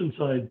the ocean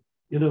side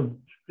in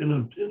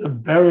a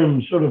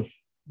barren sort of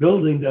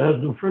building that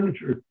has no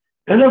furniture.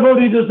 And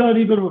nobody does not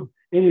even,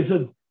 and he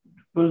said,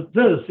 but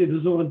this, he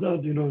doesn't want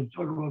that,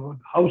 talk about what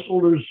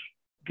householders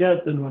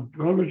get and what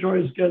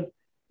brahmacharis get.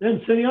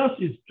 Then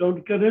sannyasis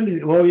don't get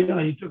anything. Well,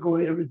 yeah, he took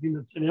away everything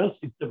that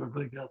sannyasis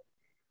typically get.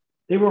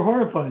 They were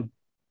horrified.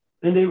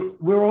 And we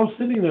were all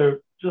sitting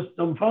there just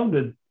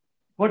dumbfounded.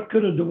 What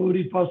could a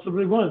devotee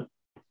possibly want?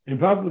 And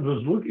Prabhupada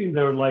was looking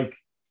there like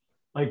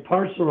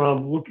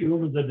Parsuram looking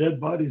over the dead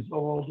bodies of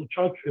all the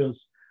kshatriyas,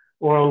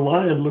 or a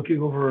lion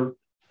looking over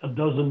a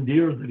dozen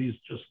deer that he's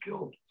just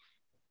killed.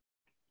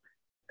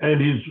 And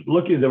he's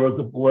looking there with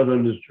the blood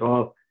on his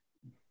jaw,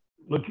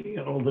 looking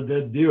at all the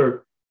dead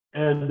deer.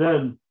 And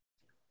then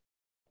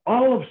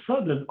all of a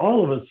sudden,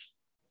 all of us,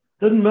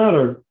 didn't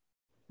matter,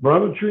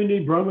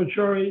 brahmachari,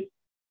 brahmachari,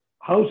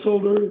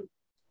 householder,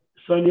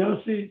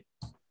 sannyasi,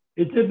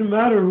 it didn't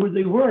matter who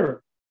they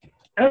were.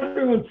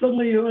 Everyone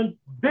suddenly went,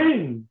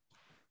 bing!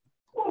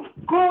 Of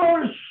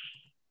course!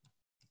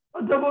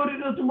 A devotee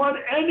doesn't want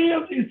any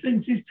of these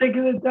things. He's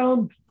taken it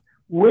down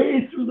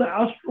way through the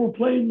astral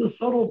plane, the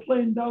subtle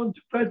plane, down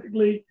to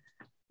practically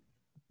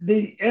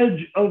the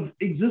edge of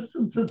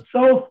existence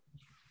itself.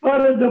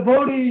 But a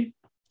devotee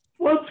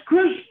wants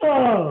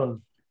Krishna.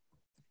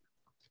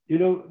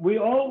 We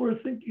all were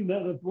thinking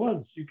that at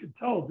once. You could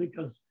tell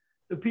because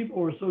the people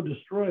were so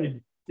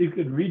destroyed, you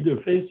could read their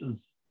faces.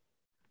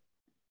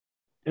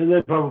 And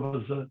then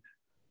Prabhupada said,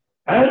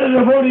 and a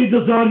devotee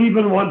does not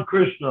even want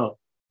Krishna.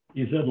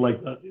 He said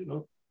like that,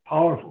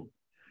 powerful.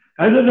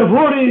 And a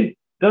devotee,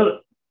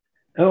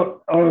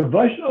 or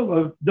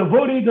Vaishnava,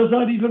 devotee does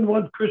not even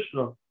want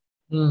Krishna.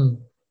 Mm.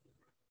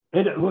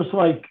 And it was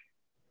like,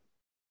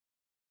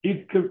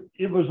 you could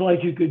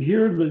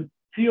hear the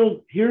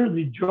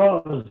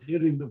jaws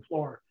hitting the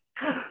floor.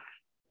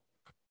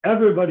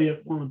 Everybody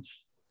at once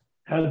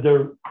had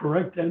their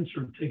correct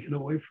answer taken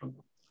away from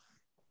them.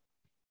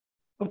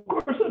 Of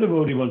course, a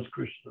devotee wants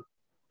Krishna.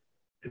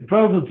 The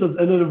Prabhupada says,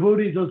 and a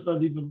devotee does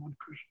not even want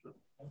Krishna.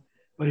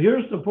 But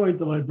here's the point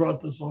that I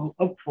brought this all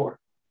up for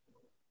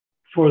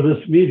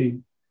this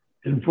meeting,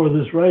 and for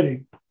this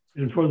writing,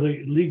 and for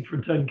the League for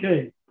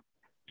 10K,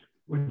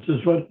 which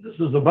is what this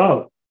is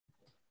about.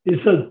 He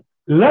said,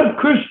 let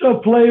Krishna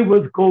play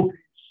with gopis.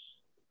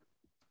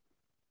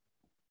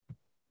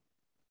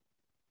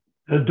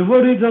 A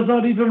devotee does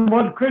not even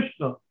want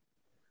Krishna.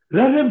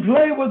 Let him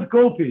play with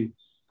gopis.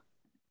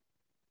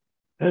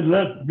 And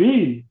let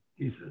me,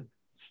 he said,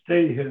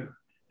 stay here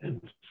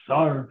and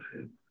serve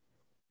him.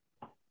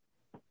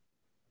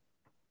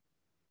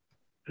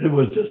 It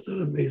was just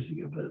an amazing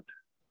event.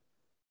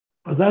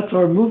 But that's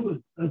our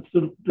movement. That's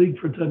the League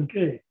for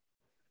 10K.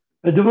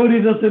 A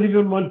devotee doesn't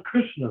even want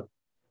Krishna.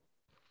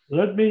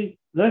 Let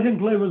him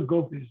play with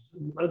gopis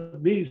and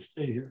let me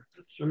stay here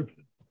and serve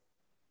him.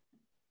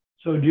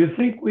 So do you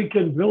think we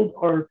can build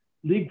our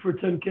League for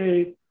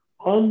 10K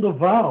on the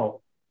vow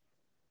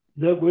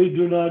that we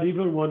do not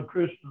even want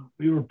Krishna?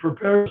 We were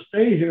prepared to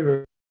stay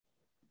here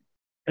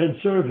and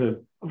serve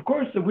him. Of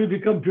course, if we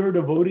become pure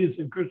devotees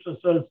and Krishna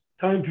says,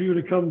 time for you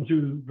to come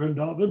to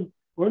Vrindavan,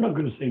 we're not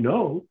going to say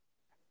no.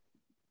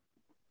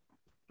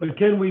 But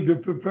can we be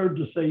prepared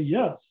to say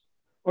yes?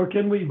 Or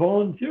can we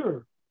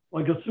volunteer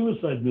like a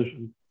suicide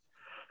mission?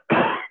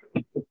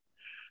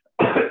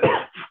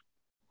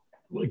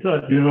 Like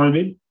that, you know what I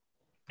mean?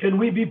 Can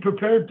we be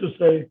prepared to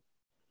say,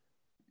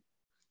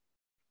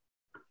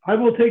 I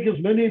will take as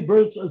many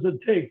births as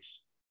it takes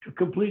to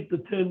complete the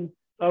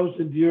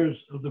 10,000 years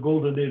of the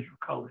golden age of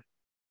Kali?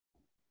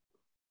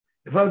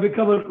 If I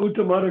become an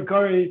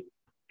Uttamadhikari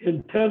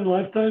in 10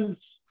 lifetimes,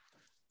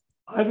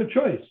 I have a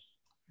choice,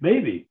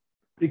 maybe.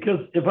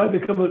 Because if I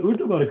become an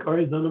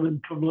Uttamadhikari, then I'm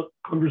in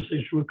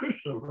conversation with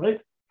Krishna,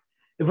 right?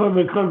 If I'm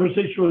in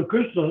conversation with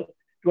Krishna,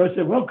 do I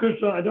say, well,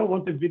 Krishna, I don't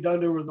want to be down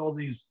there with all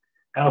these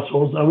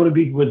assholes. I want to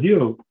be with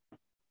you.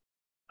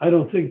 I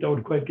don't think that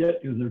would quite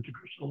get you there to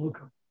Krishna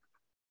Loka.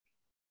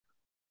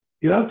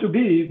 You have to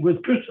be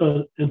with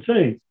Krishna and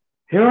say,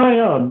 here I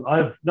am.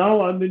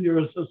 I'm in your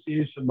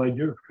association, my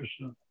dear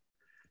Krishna.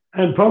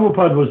 And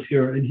Prabhupada was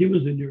here, and he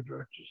was in your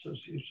direct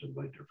association,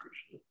 my dear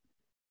Krishna.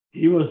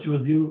 He was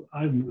with you,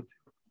 I'm with you.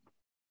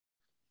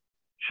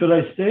 Should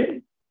I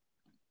stay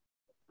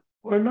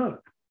or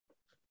not?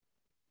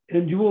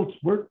 And you will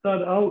work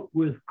that out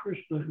with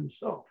Krishna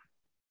himself,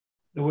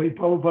 the way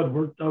Prabhupada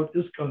worked out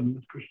ISKCON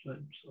with Krishna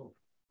himself.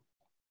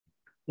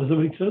 Does it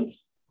make sense?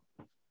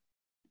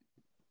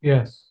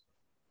 Yes.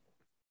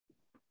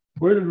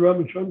 Where did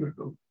Ramachandra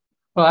go?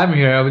 Well, I'm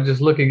here. I was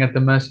just looking at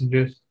the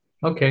messages.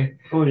 Okay.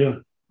 Oh, yeah.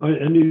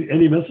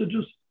 Any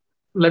messages?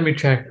 Let me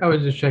check. I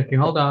was just checking.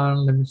 Hold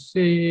on. Let me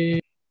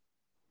see.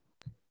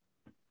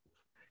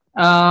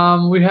 We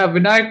have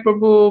Vinayak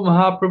Prabhu,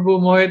 Mahaprabhu,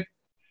 Mohit.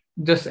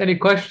 Just any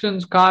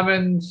questions,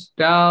 comments,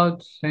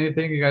 doubts,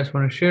 anything you guys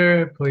want to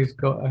share, please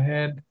go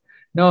ahead.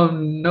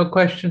 No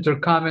questions or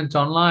comments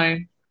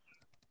online.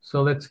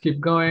 So let's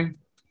keep going.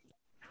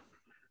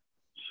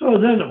 So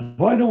then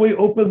why don't we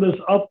open this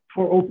up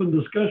for open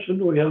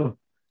discussion? We have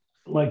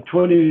like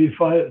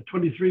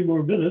 23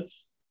 more minutes.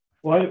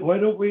 Why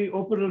don't we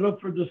open it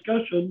up for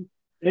discussion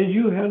and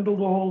you handle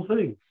the whole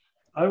thing?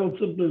 I will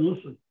simply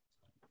listen.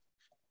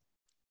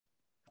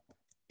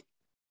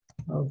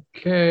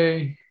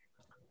 Okay.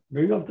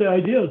 Bring up the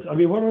ideas. I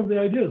mean, what are the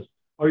ideas?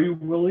 Are you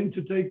willing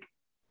to take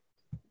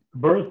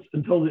birth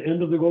until the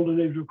end of the golden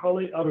age of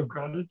Kali out of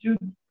gratitude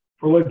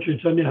for what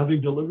Chaitanya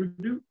having delivered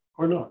you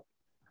or not?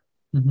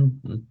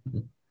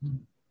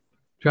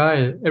 Try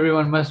it.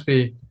 Everyone must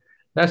be.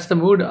 That's the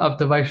mood of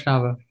the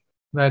Vaishnava,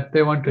 that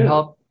they want to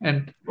help.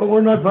 But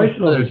we're not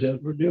Vaishnavas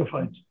yet. We're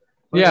neophytes.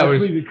 But yeah, as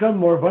we become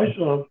more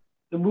Vaishnava,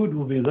 the mood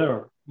will be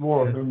there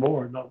more and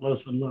more, not less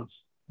and less.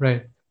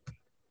 Right.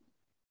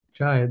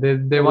 Try.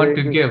 They want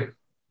to give.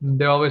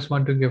 They always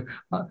want to give.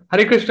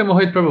 Hare Krishna,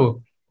 Mohit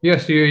Prabhu.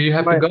 Yes, you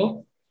have to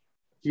go?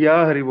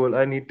 Yeah, Haribol,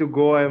 I need to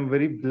go. I am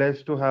very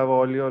blessed to have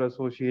all your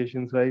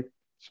associations, right?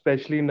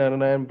 Especially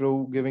Naranayan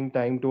Prabhu giving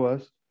time to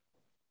us.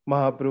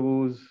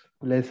 Mahaprabhu's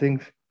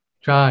blessings.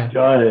 Try.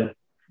 Did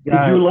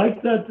you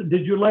like that?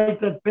 Did you like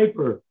that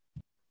paper?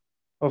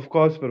 Of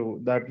course,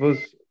 Prabhu. That was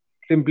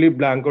simply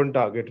blank on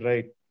target,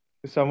 right?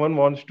 If someone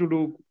wants to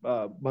do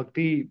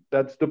bhakti,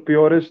 that's the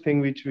purest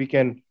thing which we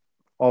can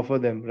offer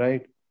them,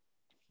 right?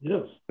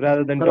 Yes.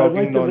 Rather than but talking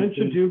I'd like nonsense.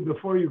 to mention to you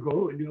before you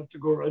go, and you have to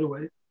go right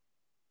away,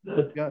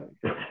 that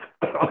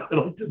I'd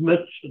like to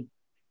mention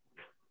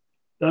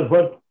that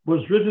what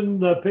was written in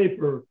that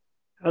paper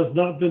has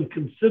not been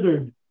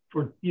considered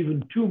for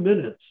even 2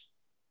 minutes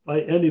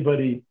by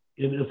anybody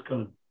in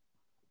ISKCON.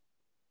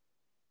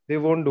 They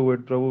won't do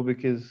it, Prabhu,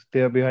 because they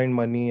are behind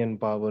money and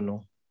power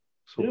now.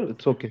 So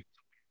it's okay.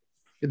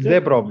 It's their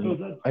problem.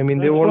 So I mean,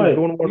 they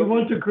don't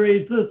want to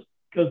create this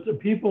because the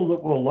people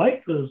that will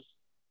like this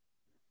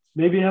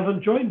maybe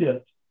haven't joined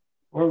yet,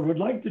 or would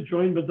like to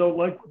join but don't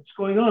like what's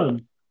going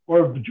on,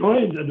 or have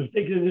joined and have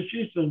taken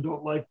initiation and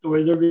don't like the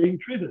way they're being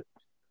treated.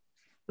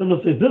 Then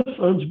they'll say, this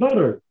sounds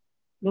better.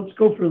 let's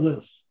go for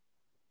this.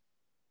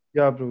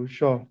 Yeah, Prabhu,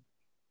 sure.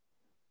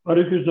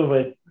 Hare Krishna,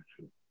 wait.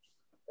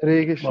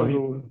 Hare Krishna, Mohit.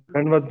 Prabhu.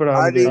 Dandavad pranam.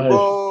 Hari Nice.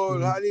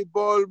 bol, Hari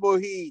bol,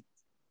 Mohit.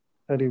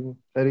 Hari bol,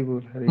 Hari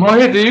bol, Hari bol.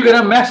 Mohit,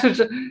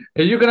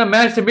 are you gonna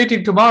manage the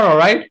meeting tomorrow,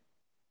 right?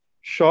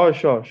 Sure,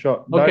 sure,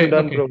 sure. Okay,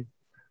 Done, okay. Prabhu.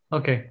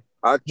 Okay.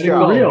 For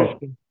Acha. real. Hare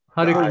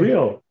For Nice. Krishna.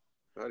 real.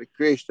 Hare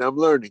Krishna, I'm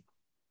learning.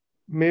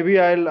 Maybe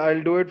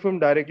I'll do it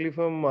directly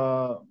from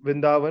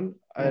Vrindavan.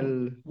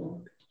 I'll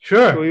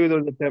show Sure. you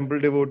the temple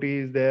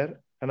devotees there,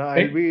 and I'll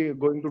Okay. be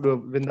going to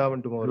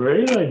Vrindavan tomorrow.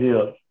 Great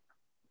idea. We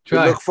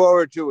Try. look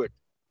forward to it.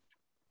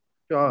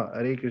 Sure,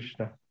 Hare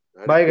Krishna.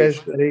 Hare Bye, guys.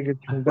 Krishna. Hare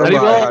Krishna. Bye-bye.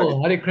 Hare Hare.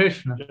 Bol, Hare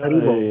Krishna. Hari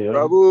bol. Jai,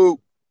 Prabhu.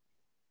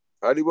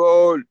 Hari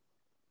bol.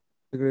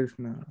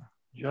 Krishna.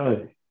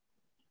 Jai.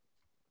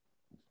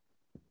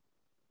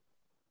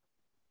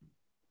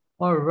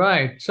 All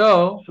right.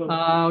 So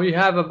So- we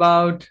have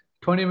about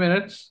 20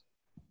 minutes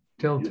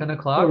till 10 So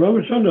o'clock.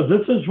 Ramachandra,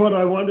 this is what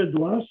I wanted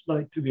last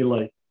night to be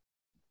like.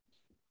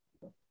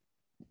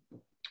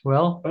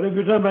 Well, But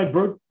every time I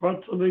brought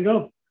something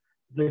up,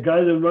 the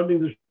guy that's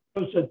running the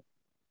show said,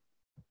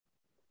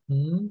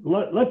 hmm,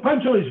 let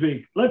Panchali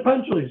speak. Let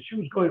Panchali. She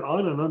was going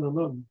on and on and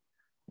on.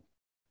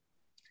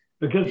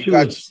 Because You she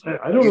got- was,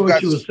 I don't know you what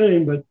got- she was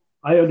saying, but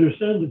I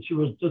understand that she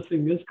was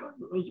dissing ISKCON.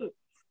 Was it?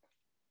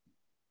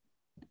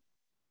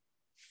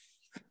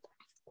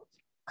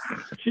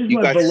 She's You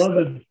my got-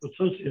 beloved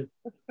associate.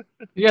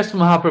 yes,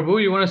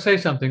 Mahaprabhu, you want to say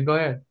something? Go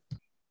ahead.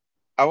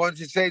 I want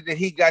to say that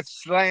he got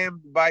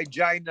slammed by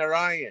Jai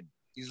Narayan.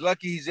 He's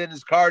lucky he's in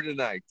his car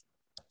tonight.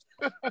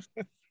 I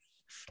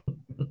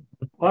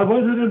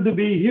wanted him to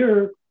be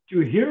here to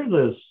hear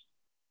this.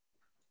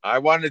 I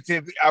wanted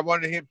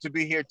him to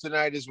be here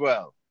tonight as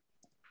well.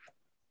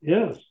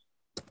 Yes.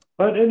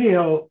 But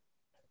anyhow,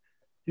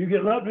 you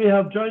can let me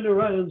have China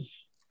Ryan's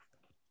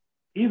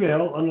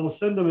email and I'll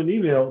send him an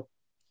email.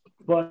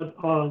 But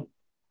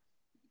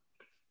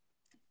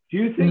do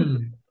you think Hmm.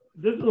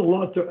 this is a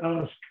lot to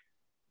ask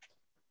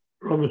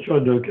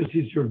Ramachandra because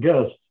he's your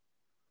guest?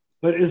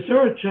 But is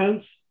there a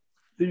chance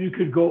that you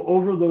could go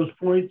over those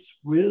points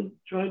with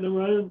China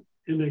Ryan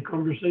in a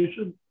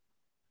conversation?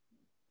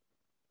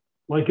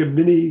 Like a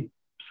mini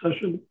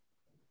session?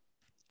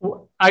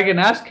 I can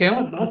ask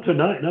him. Not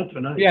tonight, not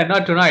tonight. Yeah,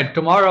 not tonight.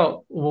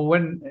 Tomorrow,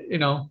 when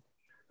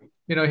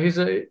he's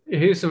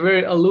a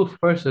very aloof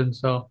person.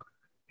 So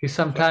he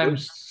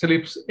sometimes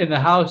sleeps in the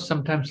house,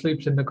 sometimes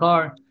sleeps in the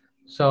car.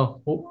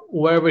 So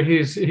wherever he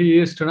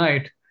is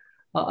tonight,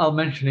 I'll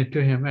mention it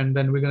to him, and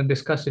then we're gonna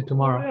discuss it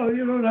tomorrow. Well,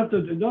 you don't have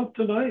to, not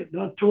tonight,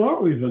 not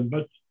tomorrow even,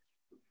 but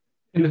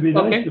it'd be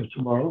nice if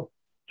tomorrow.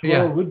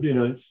 Tomorrow Yeah. would be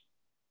nice.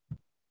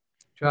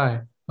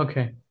 Try.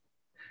 Okay.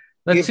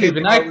 Let's Give see.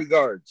 him our Vinayak.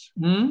 regards.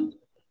 Hmm?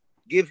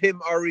 Give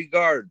him our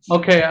regards.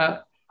 Okay,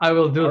 I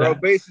will do Our that.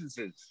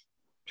 obeisances.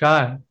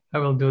 Try. I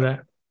will do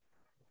that.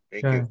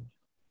 Thank Try. you.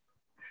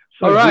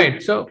 So All you-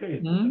 right. So, okay.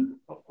 hmm?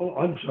 Oh,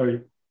 I'm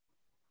sorry.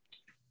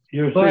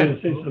 You're Go saying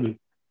ahead. to say something.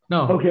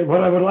 No. Okay,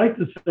 what I would like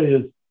to say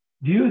is,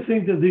 do you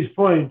think that these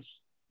points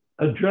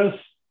address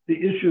the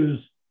issues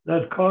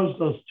that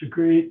caused us to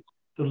create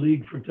the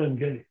League for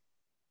 10K?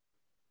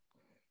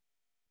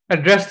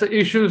 Address the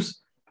issues.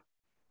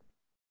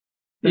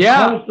 That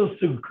Yeah. caused us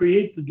to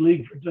create the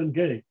League for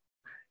 10K.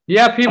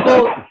 Yeah,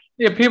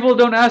 people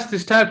don't ask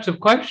these types of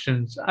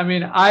questions. I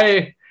mean,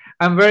 I'm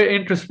a very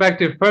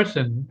introspective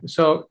person,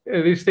 so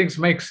these things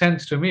make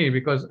sense to me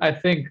because I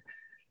think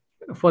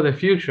for the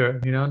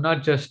future,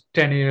 not just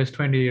 10 years,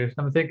 20 years.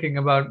 I'm thinking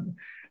about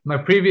my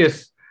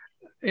previous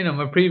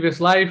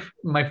life,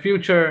 my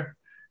future,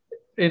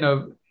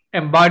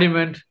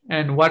 embodiment,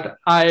 and what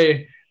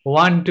I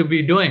want to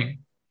be doing,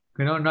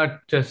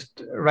 not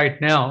just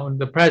right now in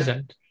the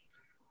present.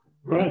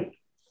 Right.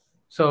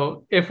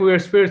 So if we're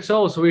spirit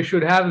souls, we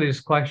should have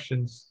these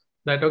questions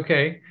that,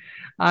 okay,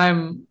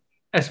 I'm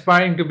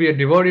aspiring to be a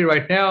devotee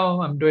right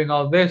now. I'm doing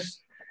all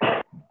this,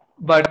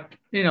 but,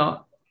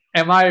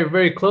 am I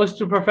very close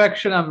to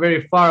perfection? I'm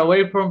very far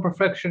away from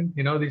perfection.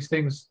 These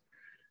things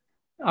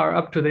are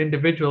up to the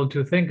individual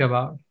to think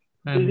about.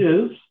 It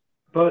is,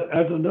 but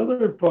at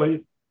another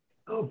point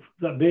of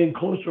that being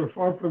close or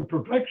far from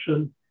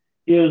perfection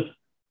is,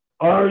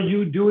 are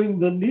you doing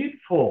the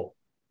needful?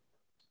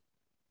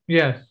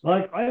 Yes.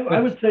 Like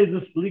I would say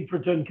this League for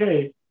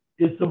 10K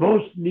is the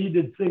most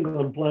needed thing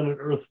on planet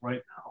Earth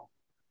right now.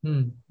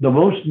 Hmm. The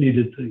most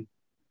needed thing.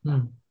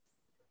 Hmm.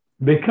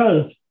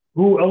 Because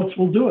who else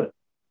will do it?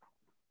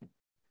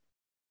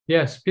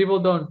 Yes, people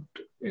don't,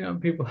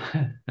 people.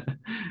 I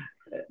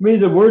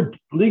mean, the word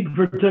League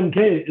for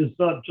 10K is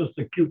not just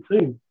a cute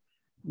thing.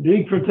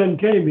 League for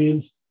 10K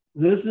means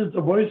this is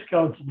the Boy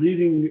Scouts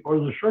leading, or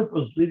the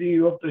Sherpas leading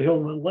you up the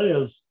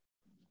Himalayas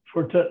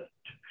to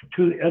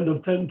the end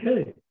of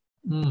 10K.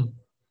 Hmm.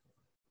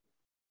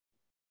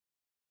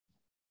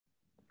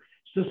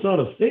 It's just not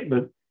a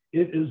statement.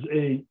 It is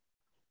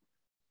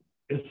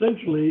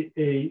essentially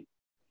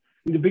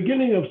the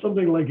beginning of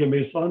something like a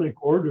Masonic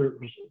order or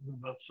something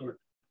of that sort.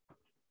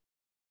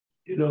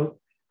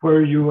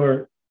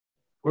 Where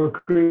we're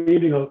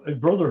creating a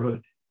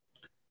brotherhood.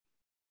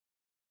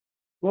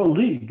 Well,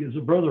 league is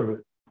a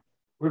brotherhood.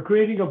 We're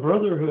creating a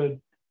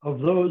brotherhood of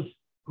those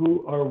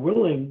who are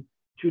willing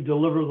to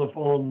deliver the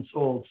fallen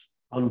souls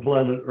on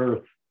planet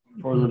Earth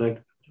for the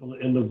next, till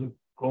the end of the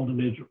golden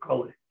age of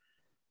Kali.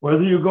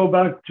 Whether you go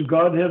back to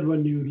Godhead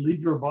when you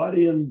leave your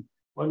body in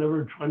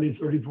whatever, 20,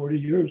 30, 40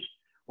 years,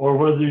 or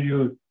whether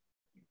you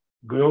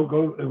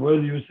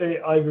whether you say,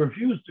 I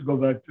refuse to go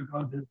back to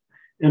Godhead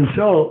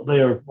until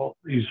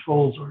these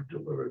souls are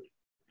delivered.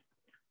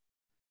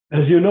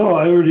 As you know,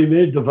 I already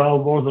made the vow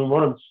more than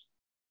once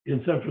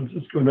in San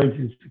Francisco in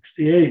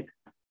 1968.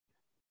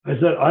 I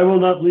said, I will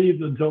not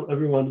leave until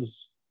everyone is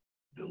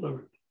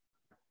delivered.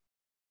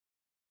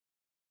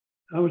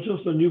 I was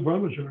just a new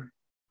brahmachari.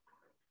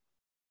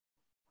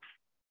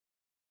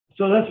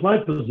 So that's my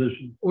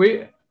position.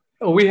 We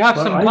have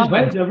But some I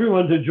comments. invite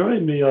everyone to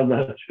join me on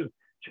that,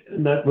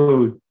 in that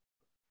mood.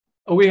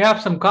 We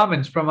have some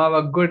comments from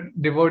our good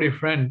devotee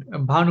friend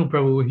Bhanu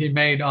Prabhu. He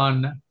made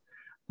on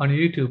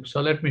YouTube.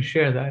 So let me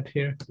share that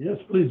here. Yes,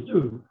 please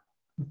do.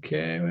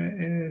 Okay,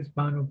 where is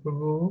Bhanu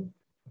Prabhu?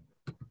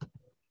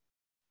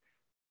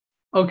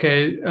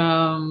 Okay,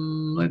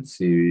 let's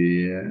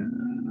see.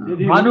 Did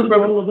he Bhanu listen to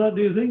Prabhu, all of that,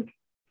 do you think?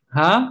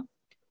 huh?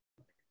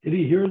 Did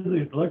he hear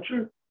the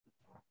lecture?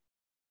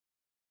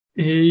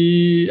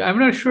 I'm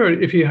not sure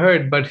if he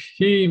heard, but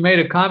he made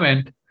a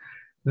comment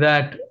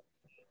that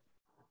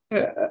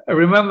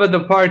remember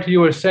the part you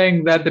were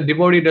saying that the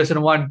devotee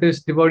doesn't want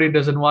this, devotee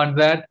doesn't want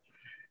that.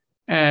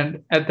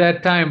 And at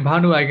that time,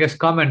 Bhanu, I guess,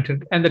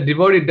 commented, and the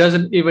devotee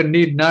doesn't even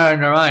need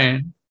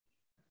Narayan.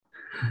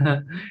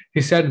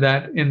 He said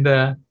that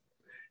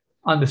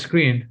on the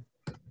screen.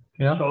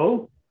 Yeah.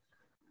 So?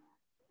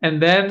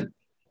 And then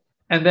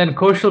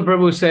Kaushal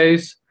Prabhu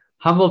says,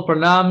 humble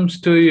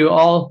pranams to you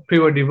all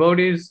pure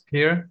devotees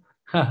here.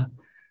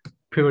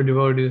 Pure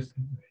devotees.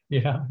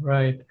 Yeah,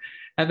 right.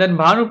 And then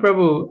Bhanu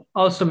Prabhu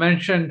also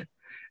mentioned,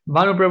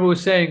 Bhanu Prabhu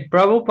saying,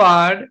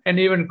 Prabhupada and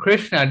even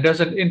Krishna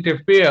doesn't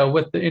interfere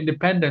with the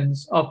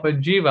independence of a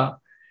jiva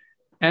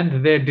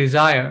and their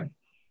desire.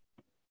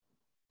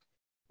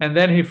 And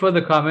then he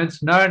further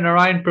comments,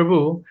 Narayan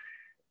Prabhu,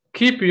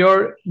 keep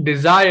your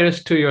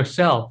desires to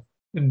yourself.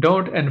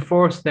 Don't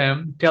enforce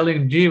them,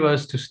 telling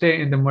jivas to stay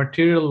in the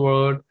material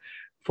world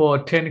for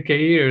 10K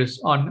years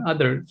on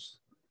others.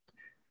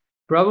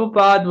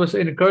 Prabhupada was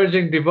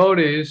encouraging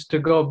devotees to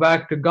go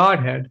back to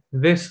Godhead,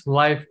 this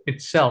life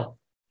itself.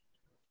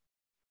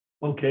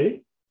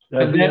 Okay.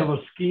 Does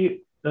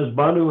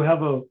Bhanu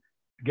have a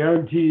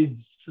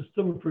guaranteed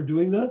system for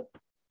doing that?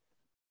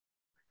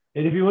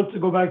 And if he wants to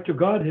go back to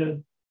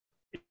Godhead,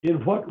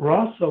 in what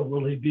rasa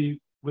will he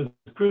be with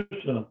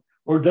Krishna?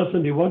 Or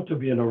doesn't he want to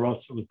be in a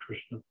rasa with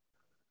Krishna?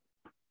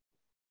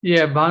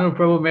 Yeah, Bhanu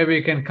Prabhu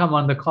maybe can come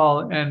on the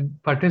call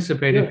and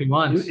participate if he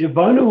wants. If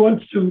Bhanu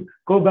wants to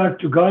go back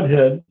to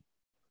Godhead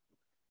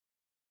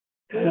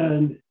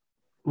and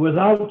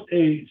without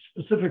a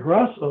specific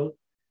rasa,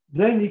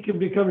 then he can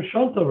become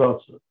Shanta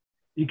rasa.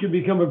 He can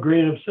become a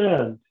grain of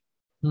sand.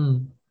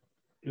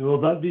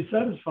 Will that be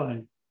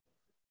satisfying?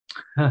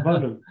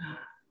 Bhanu?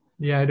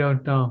 Yeah, I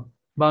don't know.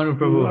 Bhanu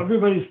Prabhu.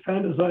 Everybody's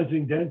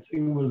fantasizing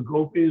dancing with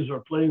gopis or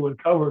playing with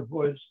cowherd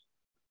boys,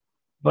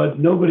 but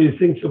nobody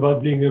thinks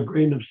about being a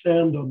grain of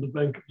sand on the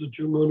bank of the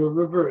Jamuna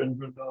River in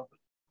Vrindavan,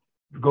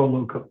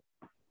 Goloka.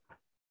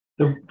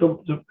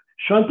 The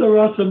Shanta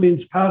rasa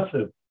means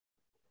passive.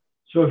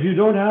 So if you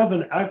don't have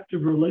an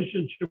active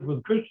relationship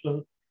with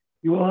Krishna,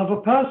 you will have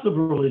a passive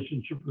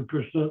relationship with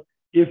Krishna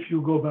if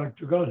you go back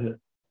to Godhead.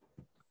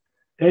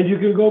 And you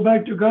can go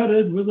back to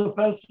Godhead with a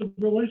passive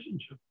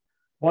relationship.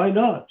 Why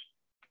not?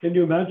 Can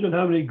you imagine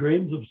how many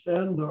grains of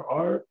sand there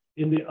are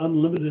in the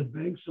unlimited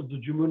banks of the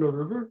Jamuna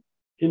River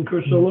in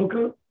Krishna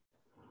Loka?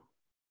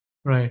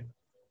 Right.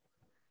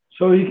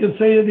 So he can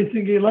say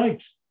anything he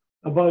likes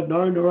about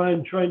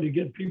Narayan trying to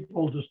get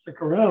people to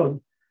stick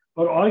around.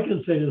 But all I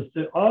can say is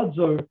the odds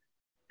are,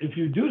 if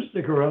you do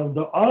stick around,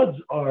 the odds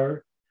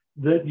are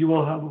that you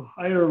will have a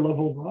higher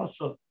level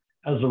rasa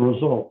as a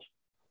result.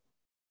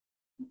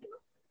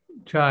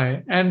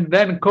 Chai. And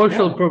then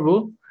Kaushal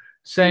Prabhu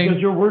saying,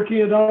 because you're working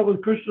it out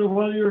with Krishna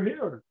while you're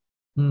here.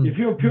 If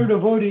you're a pure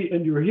devotee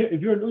and you're here,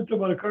 if you're an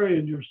Uttamadakari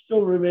and you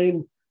still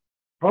remain,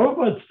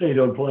 Prabhupada stayed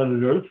on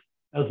planet Earth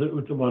as an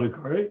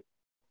Uttamadakari.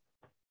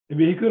 I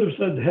mean, he could have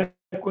said,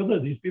 heck with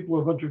it, these people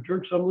are a bunch of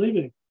jerks, I'm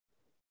leaving.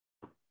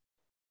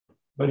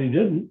 But he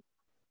didn't.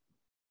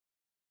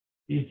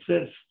 He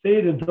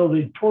stayed until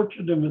they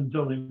tortured him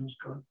until he was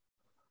gone,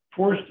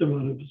 forced him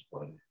out of his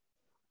body.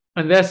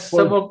 And there's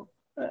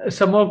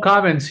some more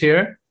comments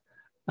here.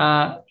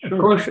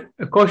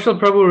 Kaushal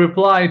Prabhu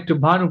replied to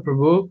Bhanu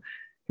Prabhu.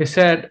 He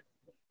said,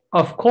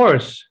 of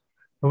course,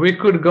 we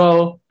could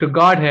go to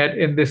Godhead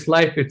in this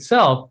life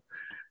itself,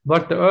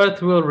 but the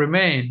earth will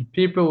remain.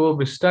 People will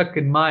be stuck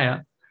in Maya.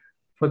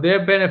 For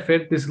their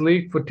benefit, this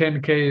league for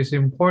 10K is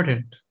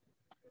important.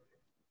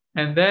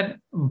 And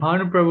then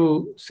Bhanu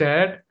Prabhu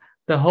said,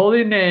 the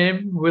holy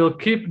name will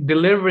keep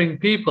delivering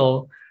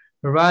people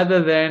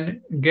rather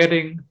than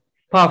getting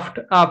puffed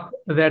up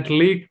that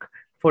leak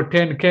for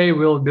 10K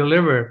will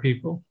deliver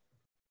people.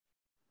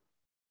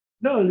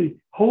 No, the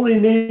holy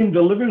name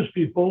delivers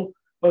people,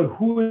 but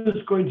who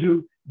is going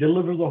to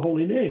deliver the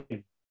holy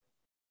name?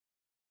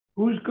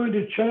 Who's going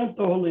to chant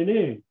the holy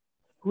name?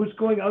 Who's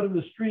going out in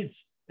the streets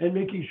and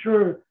making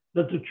sure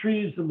that the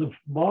trees and the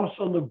moss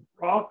on the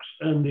rocks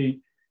and the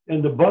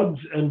bugs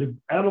and the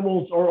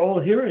animals are all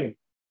hearing?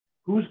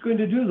 Who's going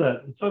to do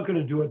that? It's not going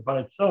to do it by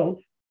itself.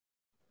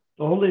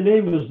 The holy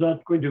name is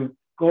not going to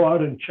go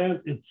out and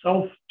chant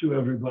itself to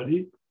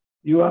everybody.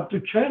 You have to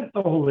chant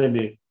the holy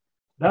name.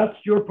 That's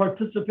your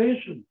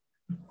participation.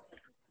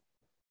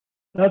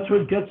 That's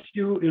what gets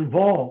you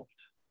involved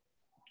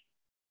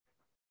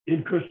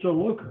in Krishna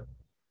Loka.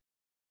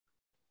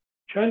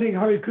 Chanting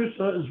Hare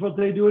Krishna is what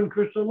they do in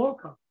Krishna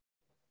Loka.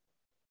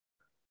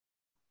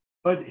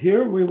 But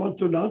here we want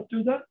to not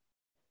do that?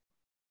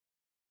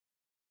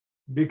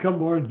 Become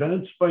more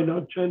advanced by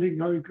not chanting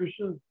Hare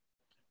Krishna?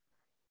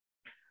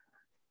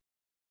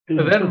 In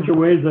such a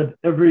way that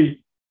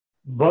every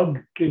bug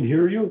can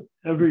hear you,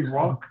 every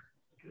rock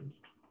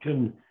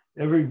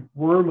every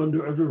worm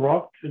under every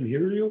rock can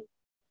hear you,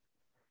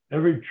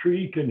 every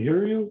tree can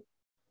hear you.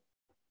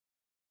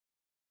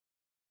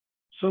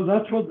 So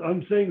that's what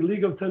I'm saying,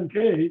 League of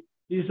 10K.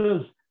 He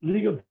says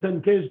League of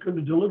 10K is going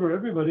to deliver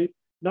everybody.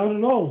 Not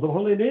at all. The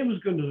holy name is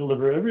going to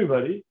deliver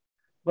everybody.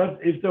 But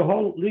if the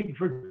whole League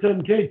for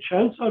 10K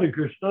chants Hare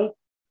Krishna,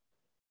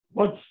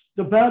 what's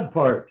the bad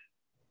part?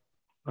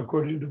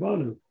 According to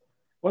Bhanu.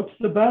 What's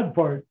the bad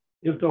part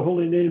if the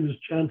holy name is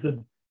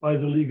chanted by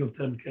the League of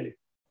 10K?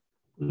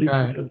 League of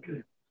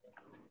 10K.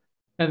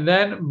 And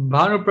then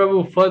Bhanu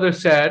Prabhu further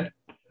said,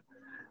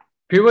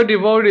 pure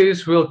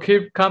devotees will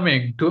keep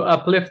coming to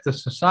uplift the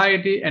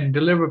society and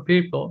deliver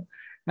people,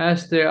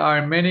 as there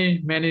are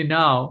many, many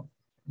now.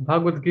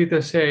 Bhagavad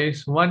Gita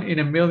says, 1 in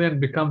a million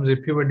becomes a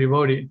pure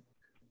devotee.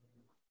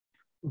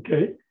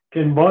 Okay.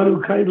 Can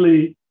Bhanu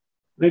kindly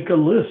make a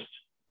list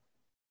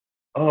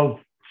of,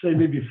 say,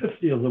 maybe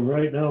 50 of them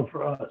right now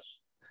for us?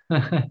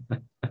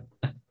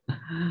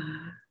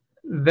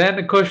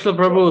 Then Kushla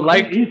Prabhu,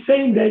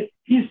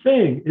 he's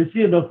saying, is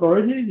he an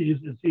authority?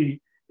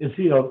 Is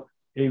he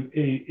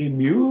a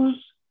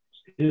muse?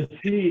 Is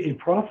he a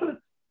prophet?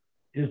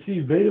 Is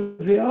he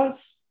Vedavyas?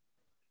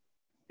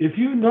 If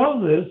you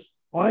know this,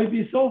 why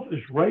be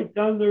selfish? Write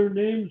down their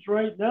names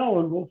right now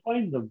and we'll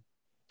find them.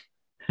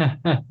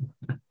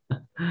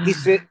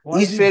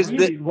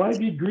 Why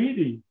be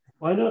greedy?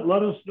 Why not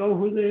let us know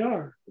who they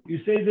are? You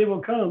say they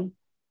will come.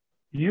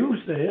 You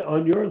say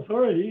on your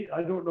authority,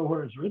 I don't know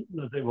where it's written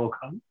that they will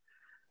come,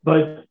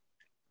 but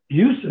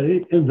you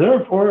say, and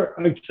therefore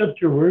I accept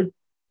your word,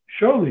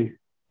 show me.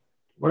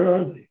 Where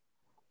are they?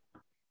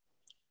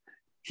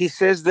 He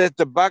says that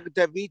the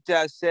Bhagavad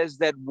Gita says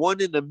that 1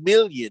 in a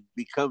million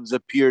becomes a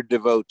pure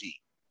devotee.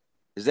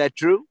 Is that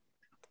true?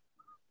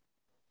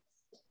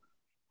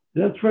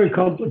 That's a very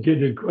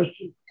complicated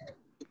question.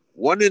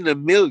 1 in a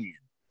million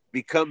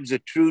becomes a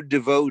true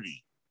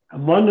devotee.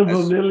 And 1 of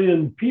a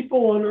million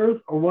people on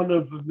earth, or 1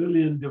 of a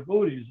million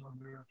devotees on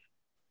earth?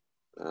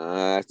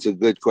 That's a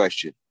good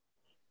question.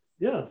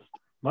 Yes.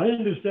 My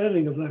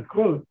understanding of that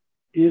quote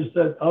is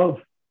that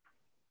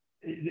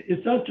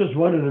it's not just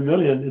 1 in a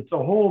million, it's a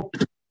whole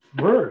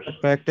verse.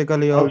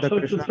 Practically all the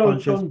Krishna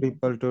conscious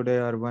people today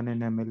are 1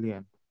 in a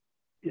million.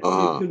 You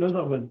know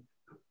that one.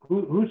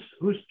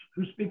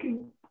 Who's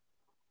speaking?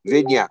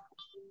 Vinyak.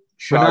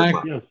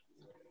 Sharma. Yes.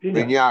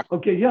 Vinyak.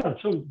 Okay, yeah.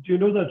 So do you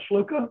know that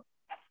shloka?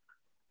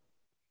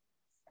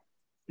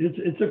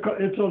 It's a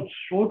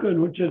shloka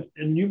in which it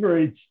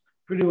enumerates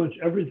pretty much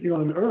everything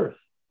on earth.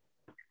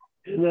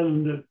 And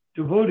then the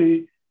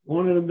devotee,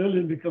 1 in a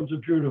million becomes a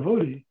pure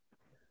devotee.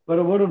 But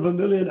a 1 of a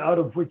million out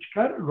of which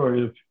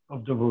category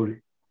of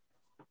devotee?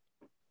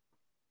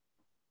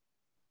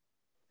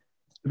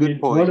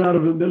 Good point. 1 out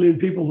of a million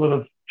people that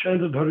have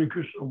chanted Hare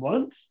Krishna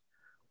once,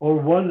 or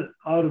 1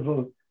 out of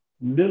a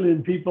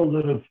million people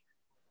that have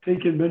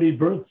taken many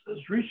births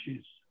as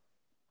rishis.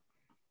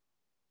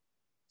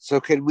 So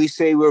can we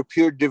say we're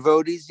pure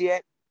devotees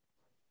yet?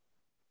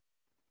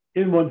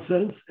 In one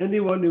sense,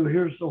 anyone who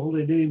hears the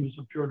holy name is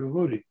a pure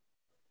devotee.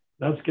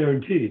 That's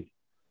guaranteed.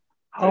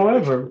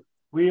 However,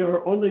 we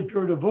are only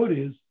pure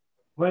devotees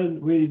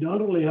when we not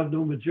only have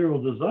no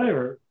material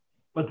desire,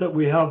 but that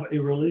we have a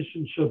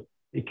relationship,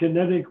 a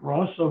kinetic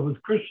rasa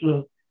with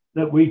Krishna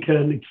that we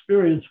can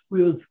experience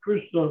with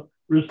Krishna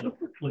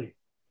reciprocally.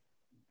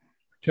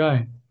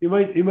 Jai. You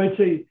might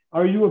say,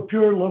 are you a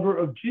pure lover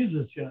of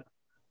Jesus yet?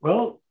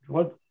 Well,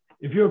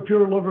 if you're a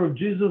pure lover of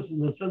Jesus in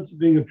the sense of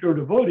being a pure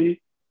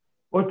devotee,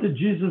 what did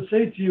Jesus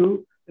say to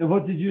you? And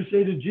what did you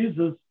say to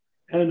Jesus?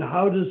 And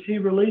how does he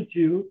relate to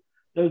you?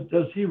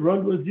 Does he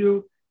run with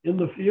you in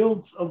the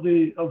fields of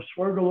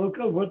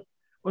Swargaloka?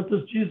 What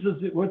did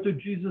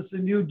Jesus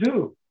and you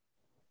do?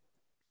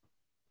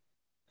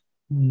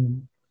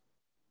 You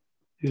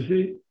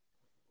see?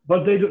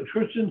 But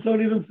Christians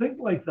don't even think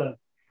like that.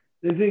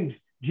 They think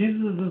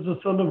Jesus is the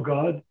Son of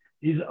God.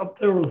 He's up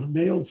there with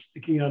nails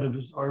sticking out of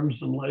his arms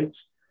and legs,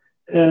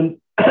 and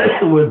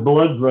with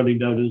blood running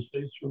down his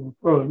face from the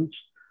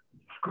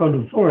crown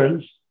of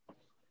thorns,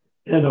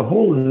 and a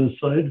hole in his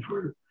side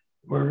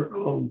where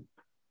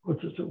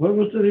What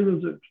was the name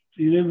of the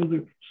name of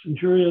the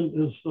centurion?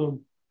 Is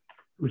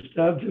who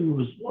stabbed him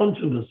was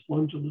Longinus.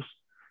 Longinus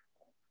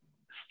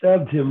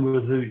stabbed him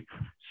with a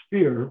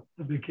spear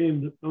that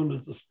became known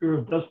as the spear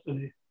of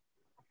destiny,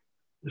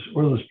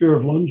 or the spear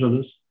of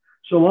Longinus.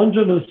 So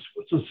Longinus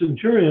was a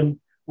centurion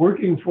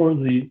working for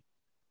the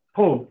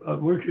Pope,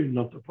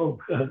 not the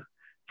Pope,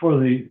 for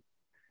the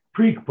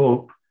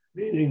pre-Pope,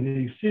 meaning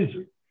the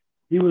Caesar.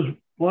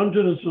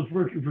 Longinus was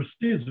working for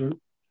Caesar,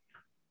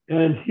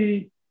 and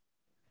he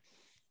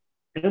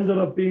ended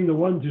up being the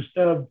one to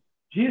stab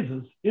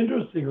Jesus.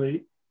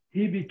 Interestingly,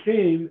 he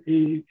became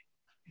a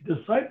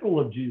disciple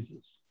of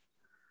Jesus.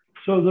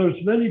 So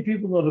there's many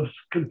people that have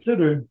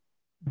considered,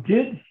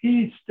 did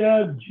he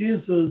stab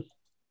Jesus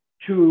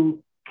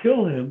to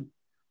kill him,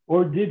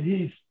 or did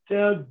he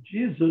stab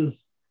Jesus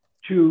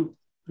to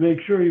make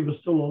sure he was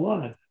still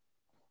alive?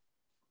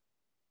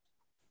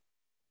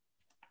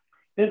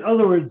 In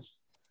other words,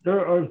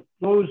 there are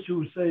those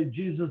who say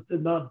Jesus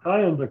did not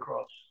die on the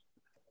cross,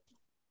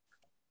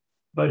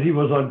 but he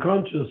was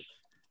unconscious.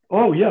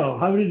 Oh yeah,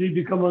 how did he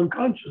become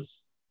unconscious?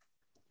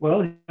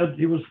 Well,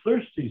 he was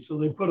thirsty, so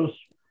they put a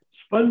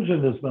sponge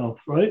in his mouth,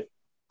 right?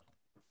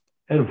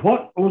 And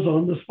what was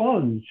on the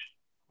sponge?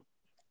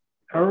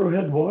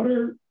 Arrowhead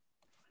water,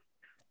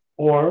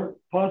 or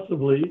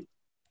possibly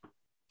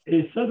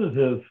a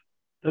sedative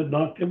that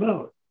knocked him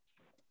out,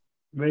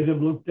 made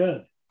him look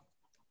dead.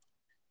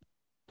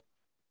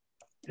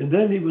 And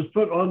then he was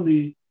put on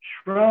the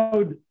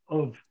shroud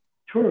of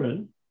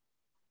Turin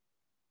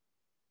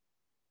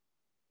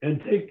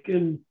and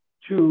taken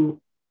to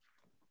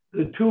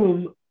the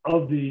tomb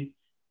of the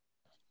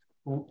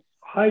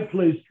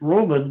high-placed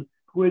Roman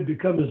who had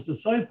become his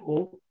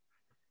disciple,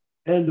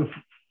 and the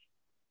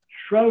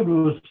shroud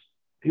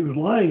he was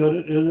lying on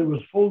it, and it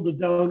was folded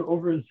down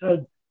over his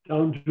head,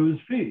 down to his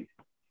feet.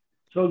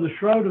 So the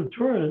shroud of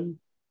Turin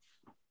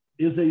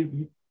is a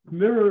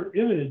mirror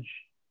image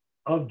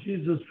of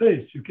Jesus'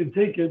 face. You can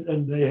take it,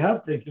 and they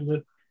have taken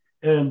it,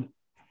 and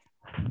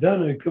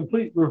done a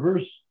complete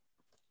reverse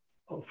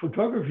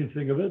photography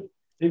thing of it,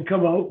 and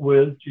come out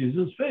with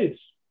Jesus' face,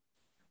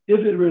 if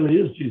it really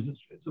is Jesus'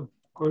 face. Of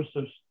course,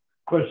 there's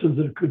questions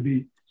that it could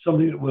be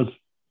something that was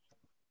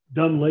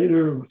done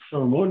later,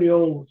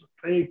 ceremonial, was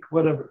it fake,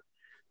 whatever.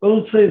 But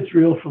let's say it's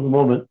real for the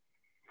moment.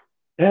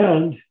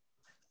 And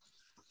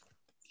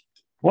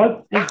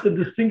what is the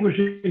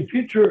distinguishing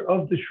feature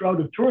of the Shroud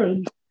of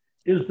Turin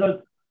is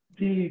that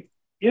the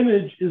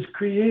image is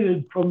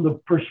created from the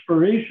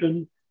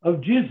perspiration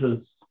of Jesus.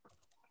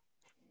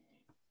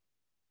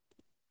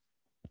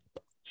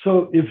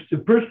 So if the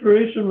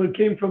perspiration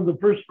came from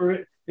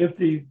if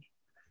the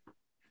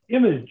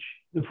image,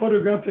 the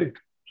photographic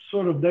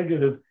sort of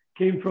negative,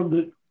 came from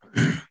the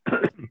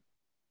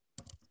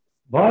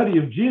body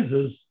of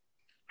Jesus,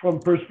 from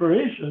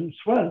perspiration,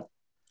 sweat,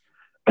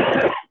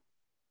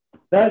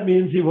 that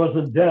means he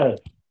wasn't dead.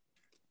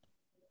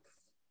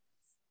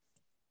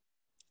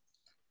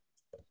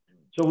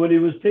 So when he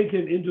was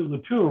taken into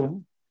the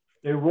tomb,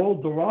 they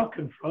rolled the rock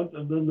in front,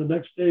 and then the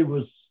next day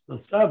was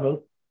the Sabbath,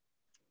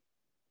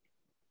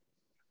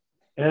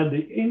 and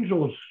the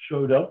angels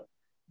showed up.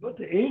 But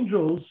the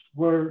angels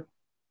were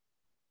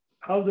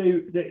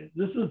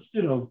this is,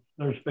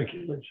 their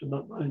speculation,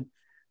 not mine.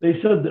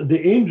 They said that the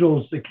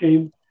angels that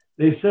came,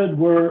 they said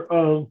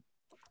were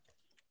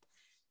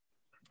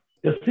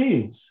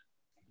Essenes.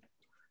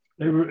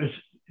 They were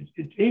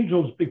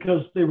angels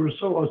because they were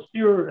so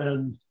austere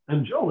and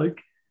angelic,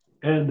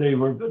 and they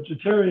were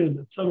vegetarian,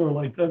 etc.,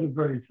 like that, and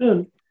very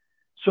thin,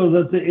 so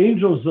that the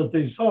angels that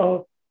they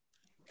saw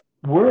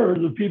were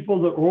the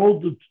people that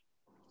rolled the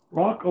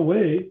rock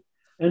away,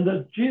 and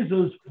that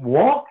Jesus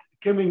walked,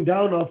 coming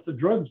down off the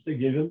drugs they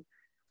gave him,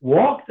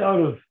 walked out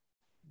of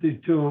the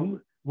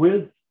tomb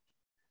with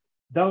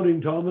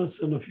Doubting Thomas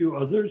and a few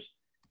others,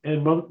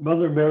 and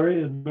Mother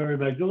Mary and Mary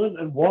Magdalene,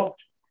 and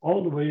walked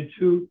all the way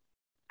to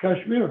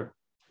Kashmir,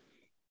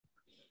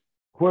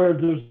 where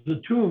there's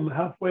a tomb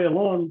halfway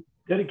along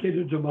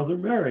dedicated to Mother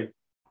Mary.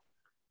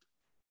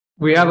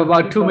 We have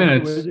about 2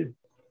 minutes.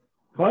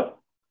 What?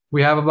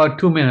 We have about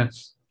 2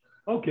 minutes.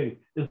 Okay.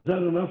 Is that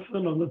enough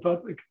then on the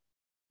topic?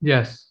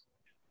 Yes.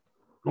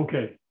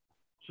 Okay.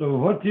 So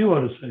what do you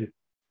want to say?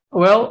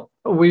 Well,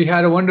 we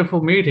had a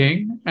wonderful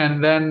meeting,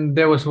 and then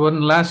there was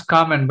one last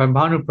comment by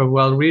Bhanu Prabhu.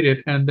 I'll read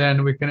it, and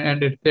then we can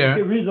end it there.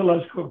 Okay, read the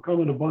last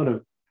comment of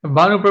Bhanu.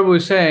 Bhanu Prabhu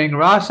is saying,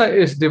 Rasa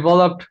is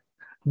developed,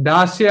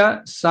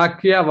 Dasya,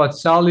 Sakya,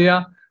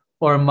 Vatsalya,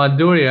 or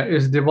Madhurya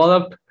is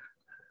developed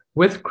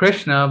with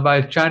Krishna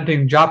by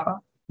chanting japa.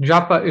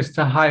 Japa is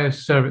the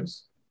highest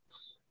service.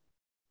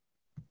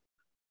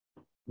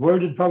 Where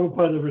did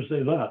Prabhupada ever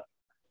say that?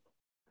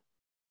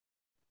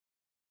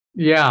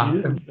 Yeah. He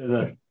didn't say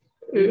that.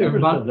 He never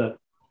said that.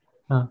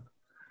 Huh.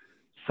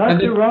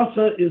 Sakya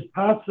rasa is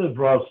passive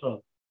rasa.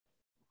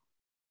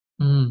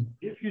 Mm.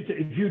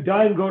 If you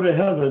die and go to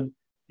heaven,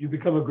 you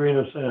become a grain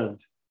of sand,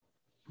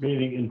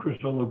 meaning in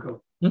Krishna Loka.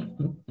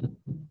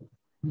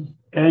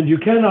 And you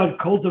cannot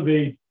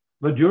cultivate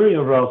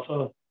Madhurya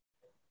rasa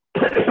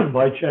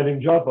by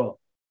chanting japa.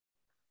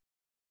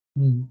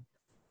 Mm.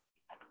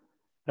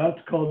 That's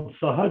called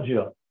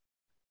sahaja,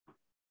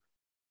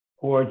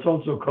 or it's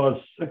also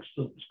called sex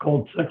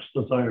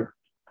desire.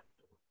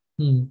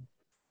 Mm.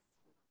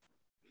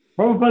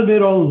 Prabhupada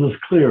made all of this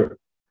clear.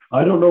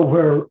 I don't know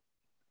where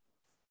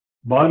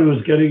Bhanu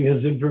is getting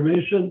his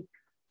information,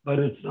 but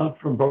it's not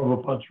from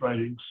Prabhupada's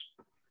writings,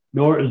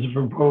 nor is it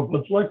from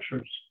Prabhupada's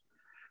lectures.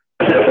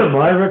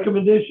 My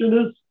recommendation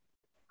is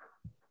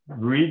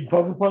read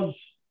Prabhupada's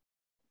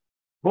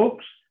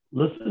books,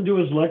 listen to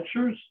his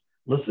lectures,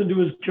 listen to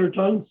his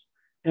kirtans,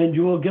 and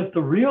you will get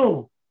the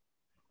real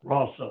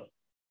rasa.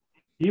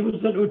 He was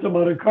an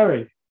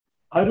Uttamadhikari.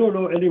 I don't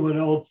know anyone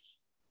else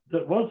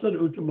that was an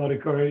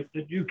Uttamadhikari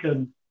that you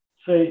can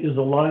say is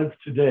alive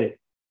today.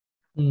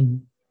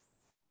 Mm.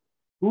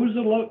 Who's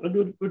an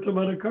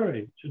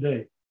Uttamadhikari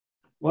today?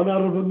 1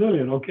 out of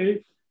 1,000,000,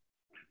 okay?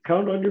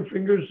 Count on your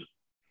fingers,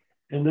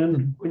 and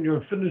then when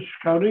you're finished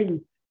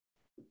counting,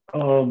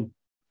 when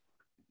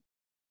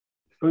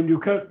you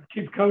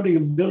keep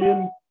counting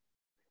 1,000,000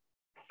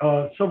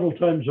 several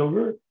times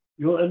over,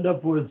 you'll end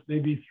up with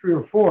maybe 3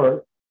 or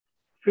 4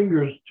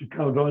 fingers to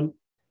count on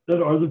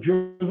that are the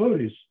pure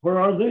devotees. Where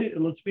are they?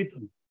 And let's meet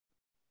them.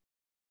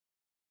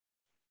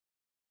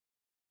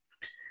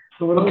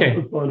 So what else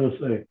does Bhanu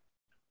say?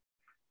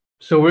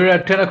 So we're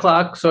at 10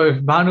 o'clock. So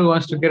if Bhanu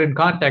wants to get in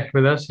contact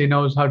with us, he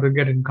knows how to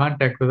get in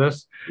contact with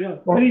us. Yeah.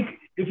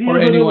 If he or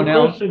has anyone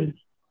another else. question,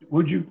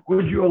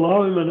 would you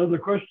allow him another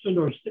question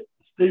or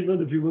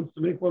statement if he wants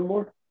to make one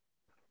more?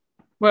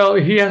 Well,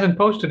 he hasn't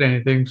posted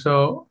anything,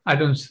 so I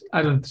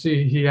don't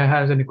see he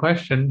has any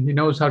question. He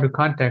knows how to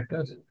contact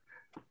us.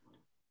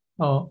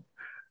 Oh,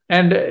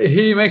 and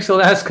he makes a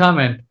last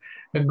comment.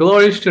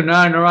 Glories to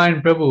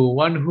Narayan Prabhu,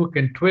 one who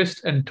can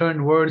twist and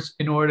turn words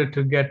in order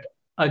to get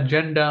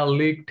agenda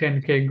leak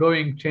 10K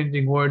going,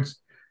 changing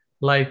words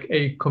like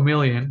a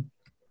chameleon.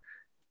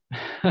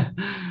 I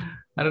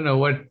don't know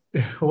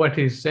what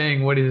he's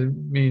saying, what he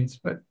means,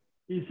 but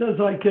He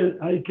says I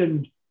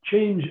can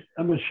change.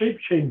 I'm a shape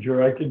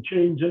changer. I can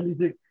change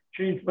anything,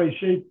 change my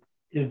shape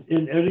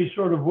in any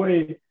sort of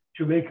way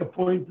to make a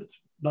point that's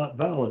not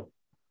valid.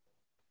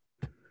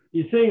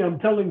 He's saying I'm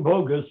telling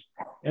bogus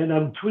and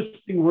I'm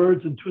twisting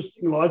words and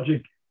twisting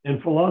logic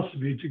and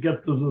philosophy to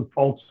get to the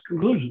false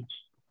conclusions.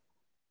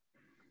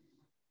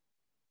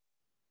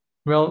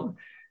 well,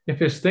 if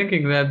he's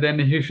thinking that, then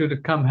he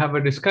should come have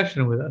a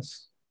discussion with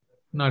us.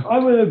 I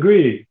would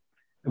agree.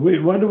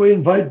 Why don't we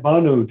invite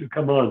Bhanu to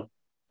come on?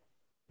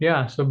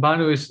 Yeah, so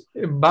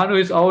Bhanu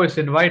is always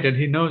invited.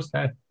 He knows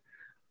that.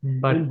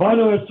 But And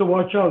Bhanu has to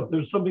watch out.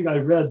 There's something I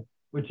read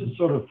which is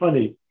sort of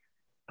funny.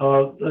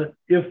 That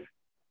if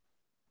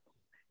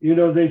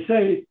they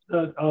say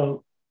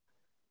that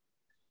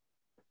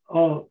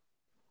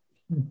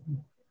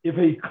if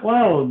a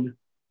clown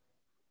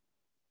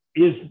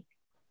is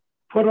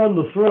put on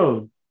the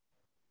throne,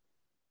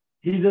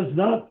 he does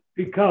not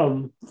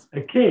become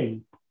a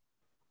king,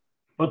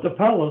 but the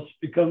palace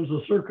becomes a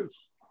circus.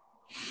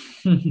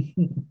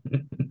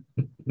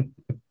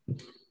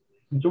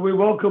 So we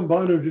welcome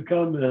Bhanu to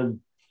come and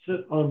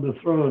sit on the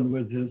throne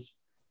with his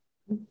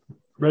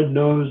red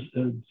nose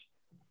and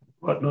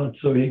whatnot,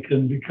 so he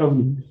can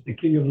become the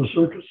king of the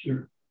circus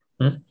here.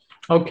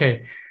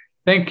 Okay.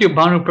 Thank you,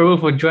 Bhanu Prabhu,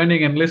 for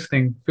joining and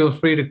listening. Feel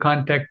free to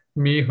contact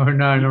me or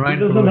Narayan He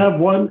doesn't Prabhu. have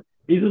one.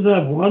 He doesn't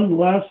have one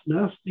last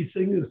nasty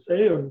thing to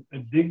say, or a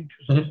dig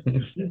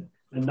to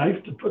a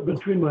knife to put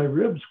between my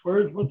ribs.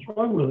 What's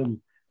wrong with him?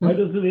 Why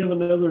doesn't he have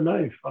another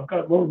knife? I've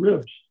got more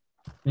ribs.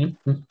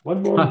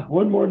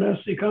 One more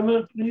nasty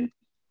comment, please.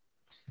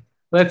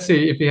 Let's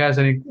see if he has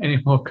any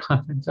more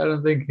comments. I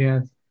don't think he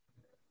has.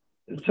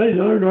 Say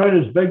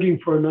Narayan is begging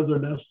for another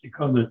nasty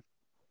comment.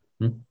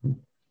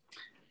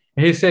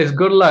 He says,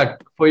 good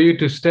luck for you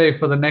to stay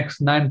for the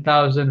next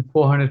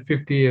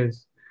 9,450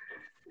 years.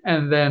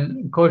 And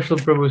then Kaushal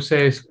Prabhu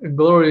says,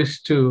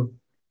 glories to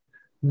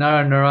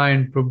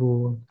Narayan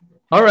Prabhu.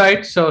 All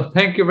right, so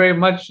thank you very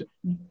much,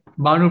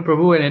 Bhanu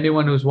Prabhu, and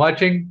anyone who's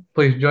watching.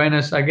 Please join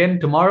us again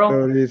tomorrow.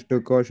 Glories to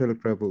Kaushal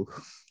Prabhu.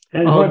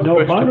 And what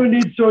Bhanu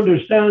needs to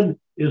understand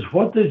is,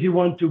 what does he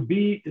want to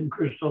be in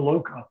Krishna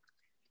Loka?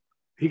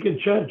 He can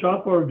chant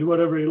japa or do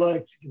whatever he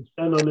likes. He can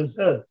stand on his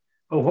head.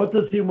 But what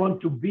does he want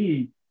to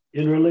be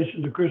in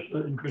relation to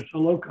Krishna in Krishna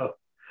Loka?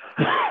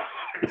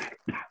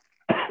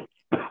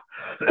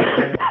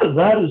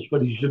 That is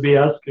what he should be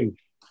asking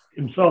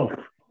himself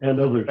and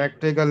others.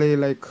 Practically,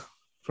 like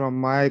from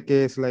my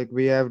case, like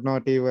we have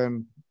not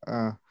even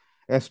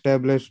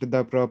established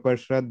the proper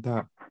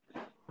Shraddha.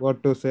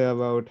 What to say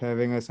about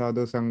having a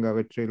sadhu sangha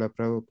with Srila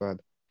Prabhupada?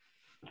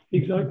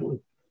 Exactly.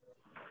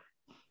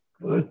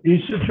 But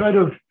he should try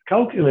to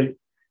calculate,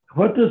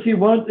 what does he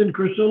want in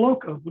Krishna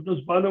Loka? What does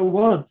Bhanu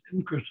want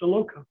in Krishna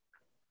Loka?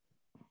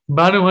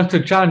 Bhanu wants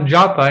to chant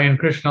japa in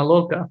Krishna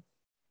Loka.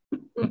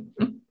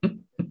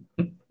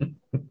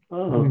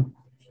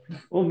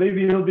 Well,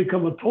 maybe he'll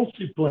become a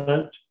tulsi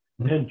plant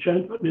and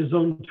chant on his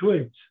own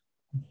twigs.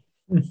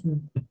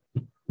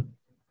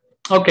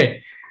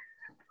 Okay.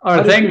 All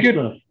right, thank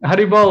you.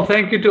 Haribol,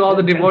 thank you to all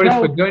the devotees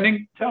for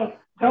joining. Tell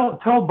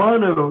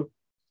Bhanu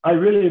I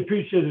really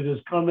appreciated his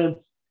comments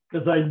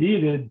because I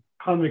needed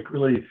comic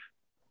relief.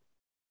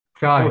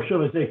 Right. Or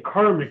should I say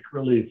karmic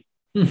relief?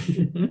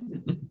 Haribol,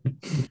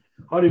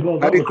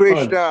 that Hare was fun.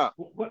 Krishna.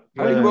 When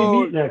do we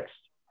meet next?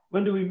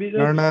 When do we meet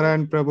next?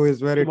 Narnaran Prabhu is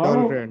very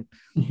Tomorrow? tolerant.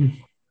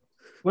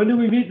 When do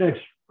we meet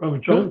next,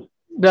 Ramachandra?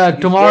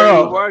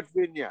 Tomorrow. What,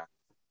 Vinya?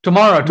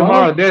 Tomorrow.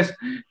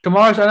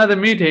 Tomorrow's another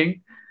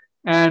meeting,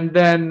 and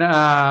then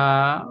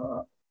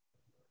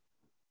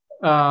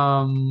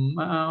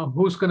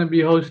who's going to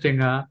be hosting?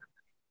 You,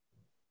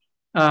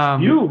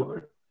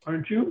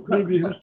 aren't you going to be hosting?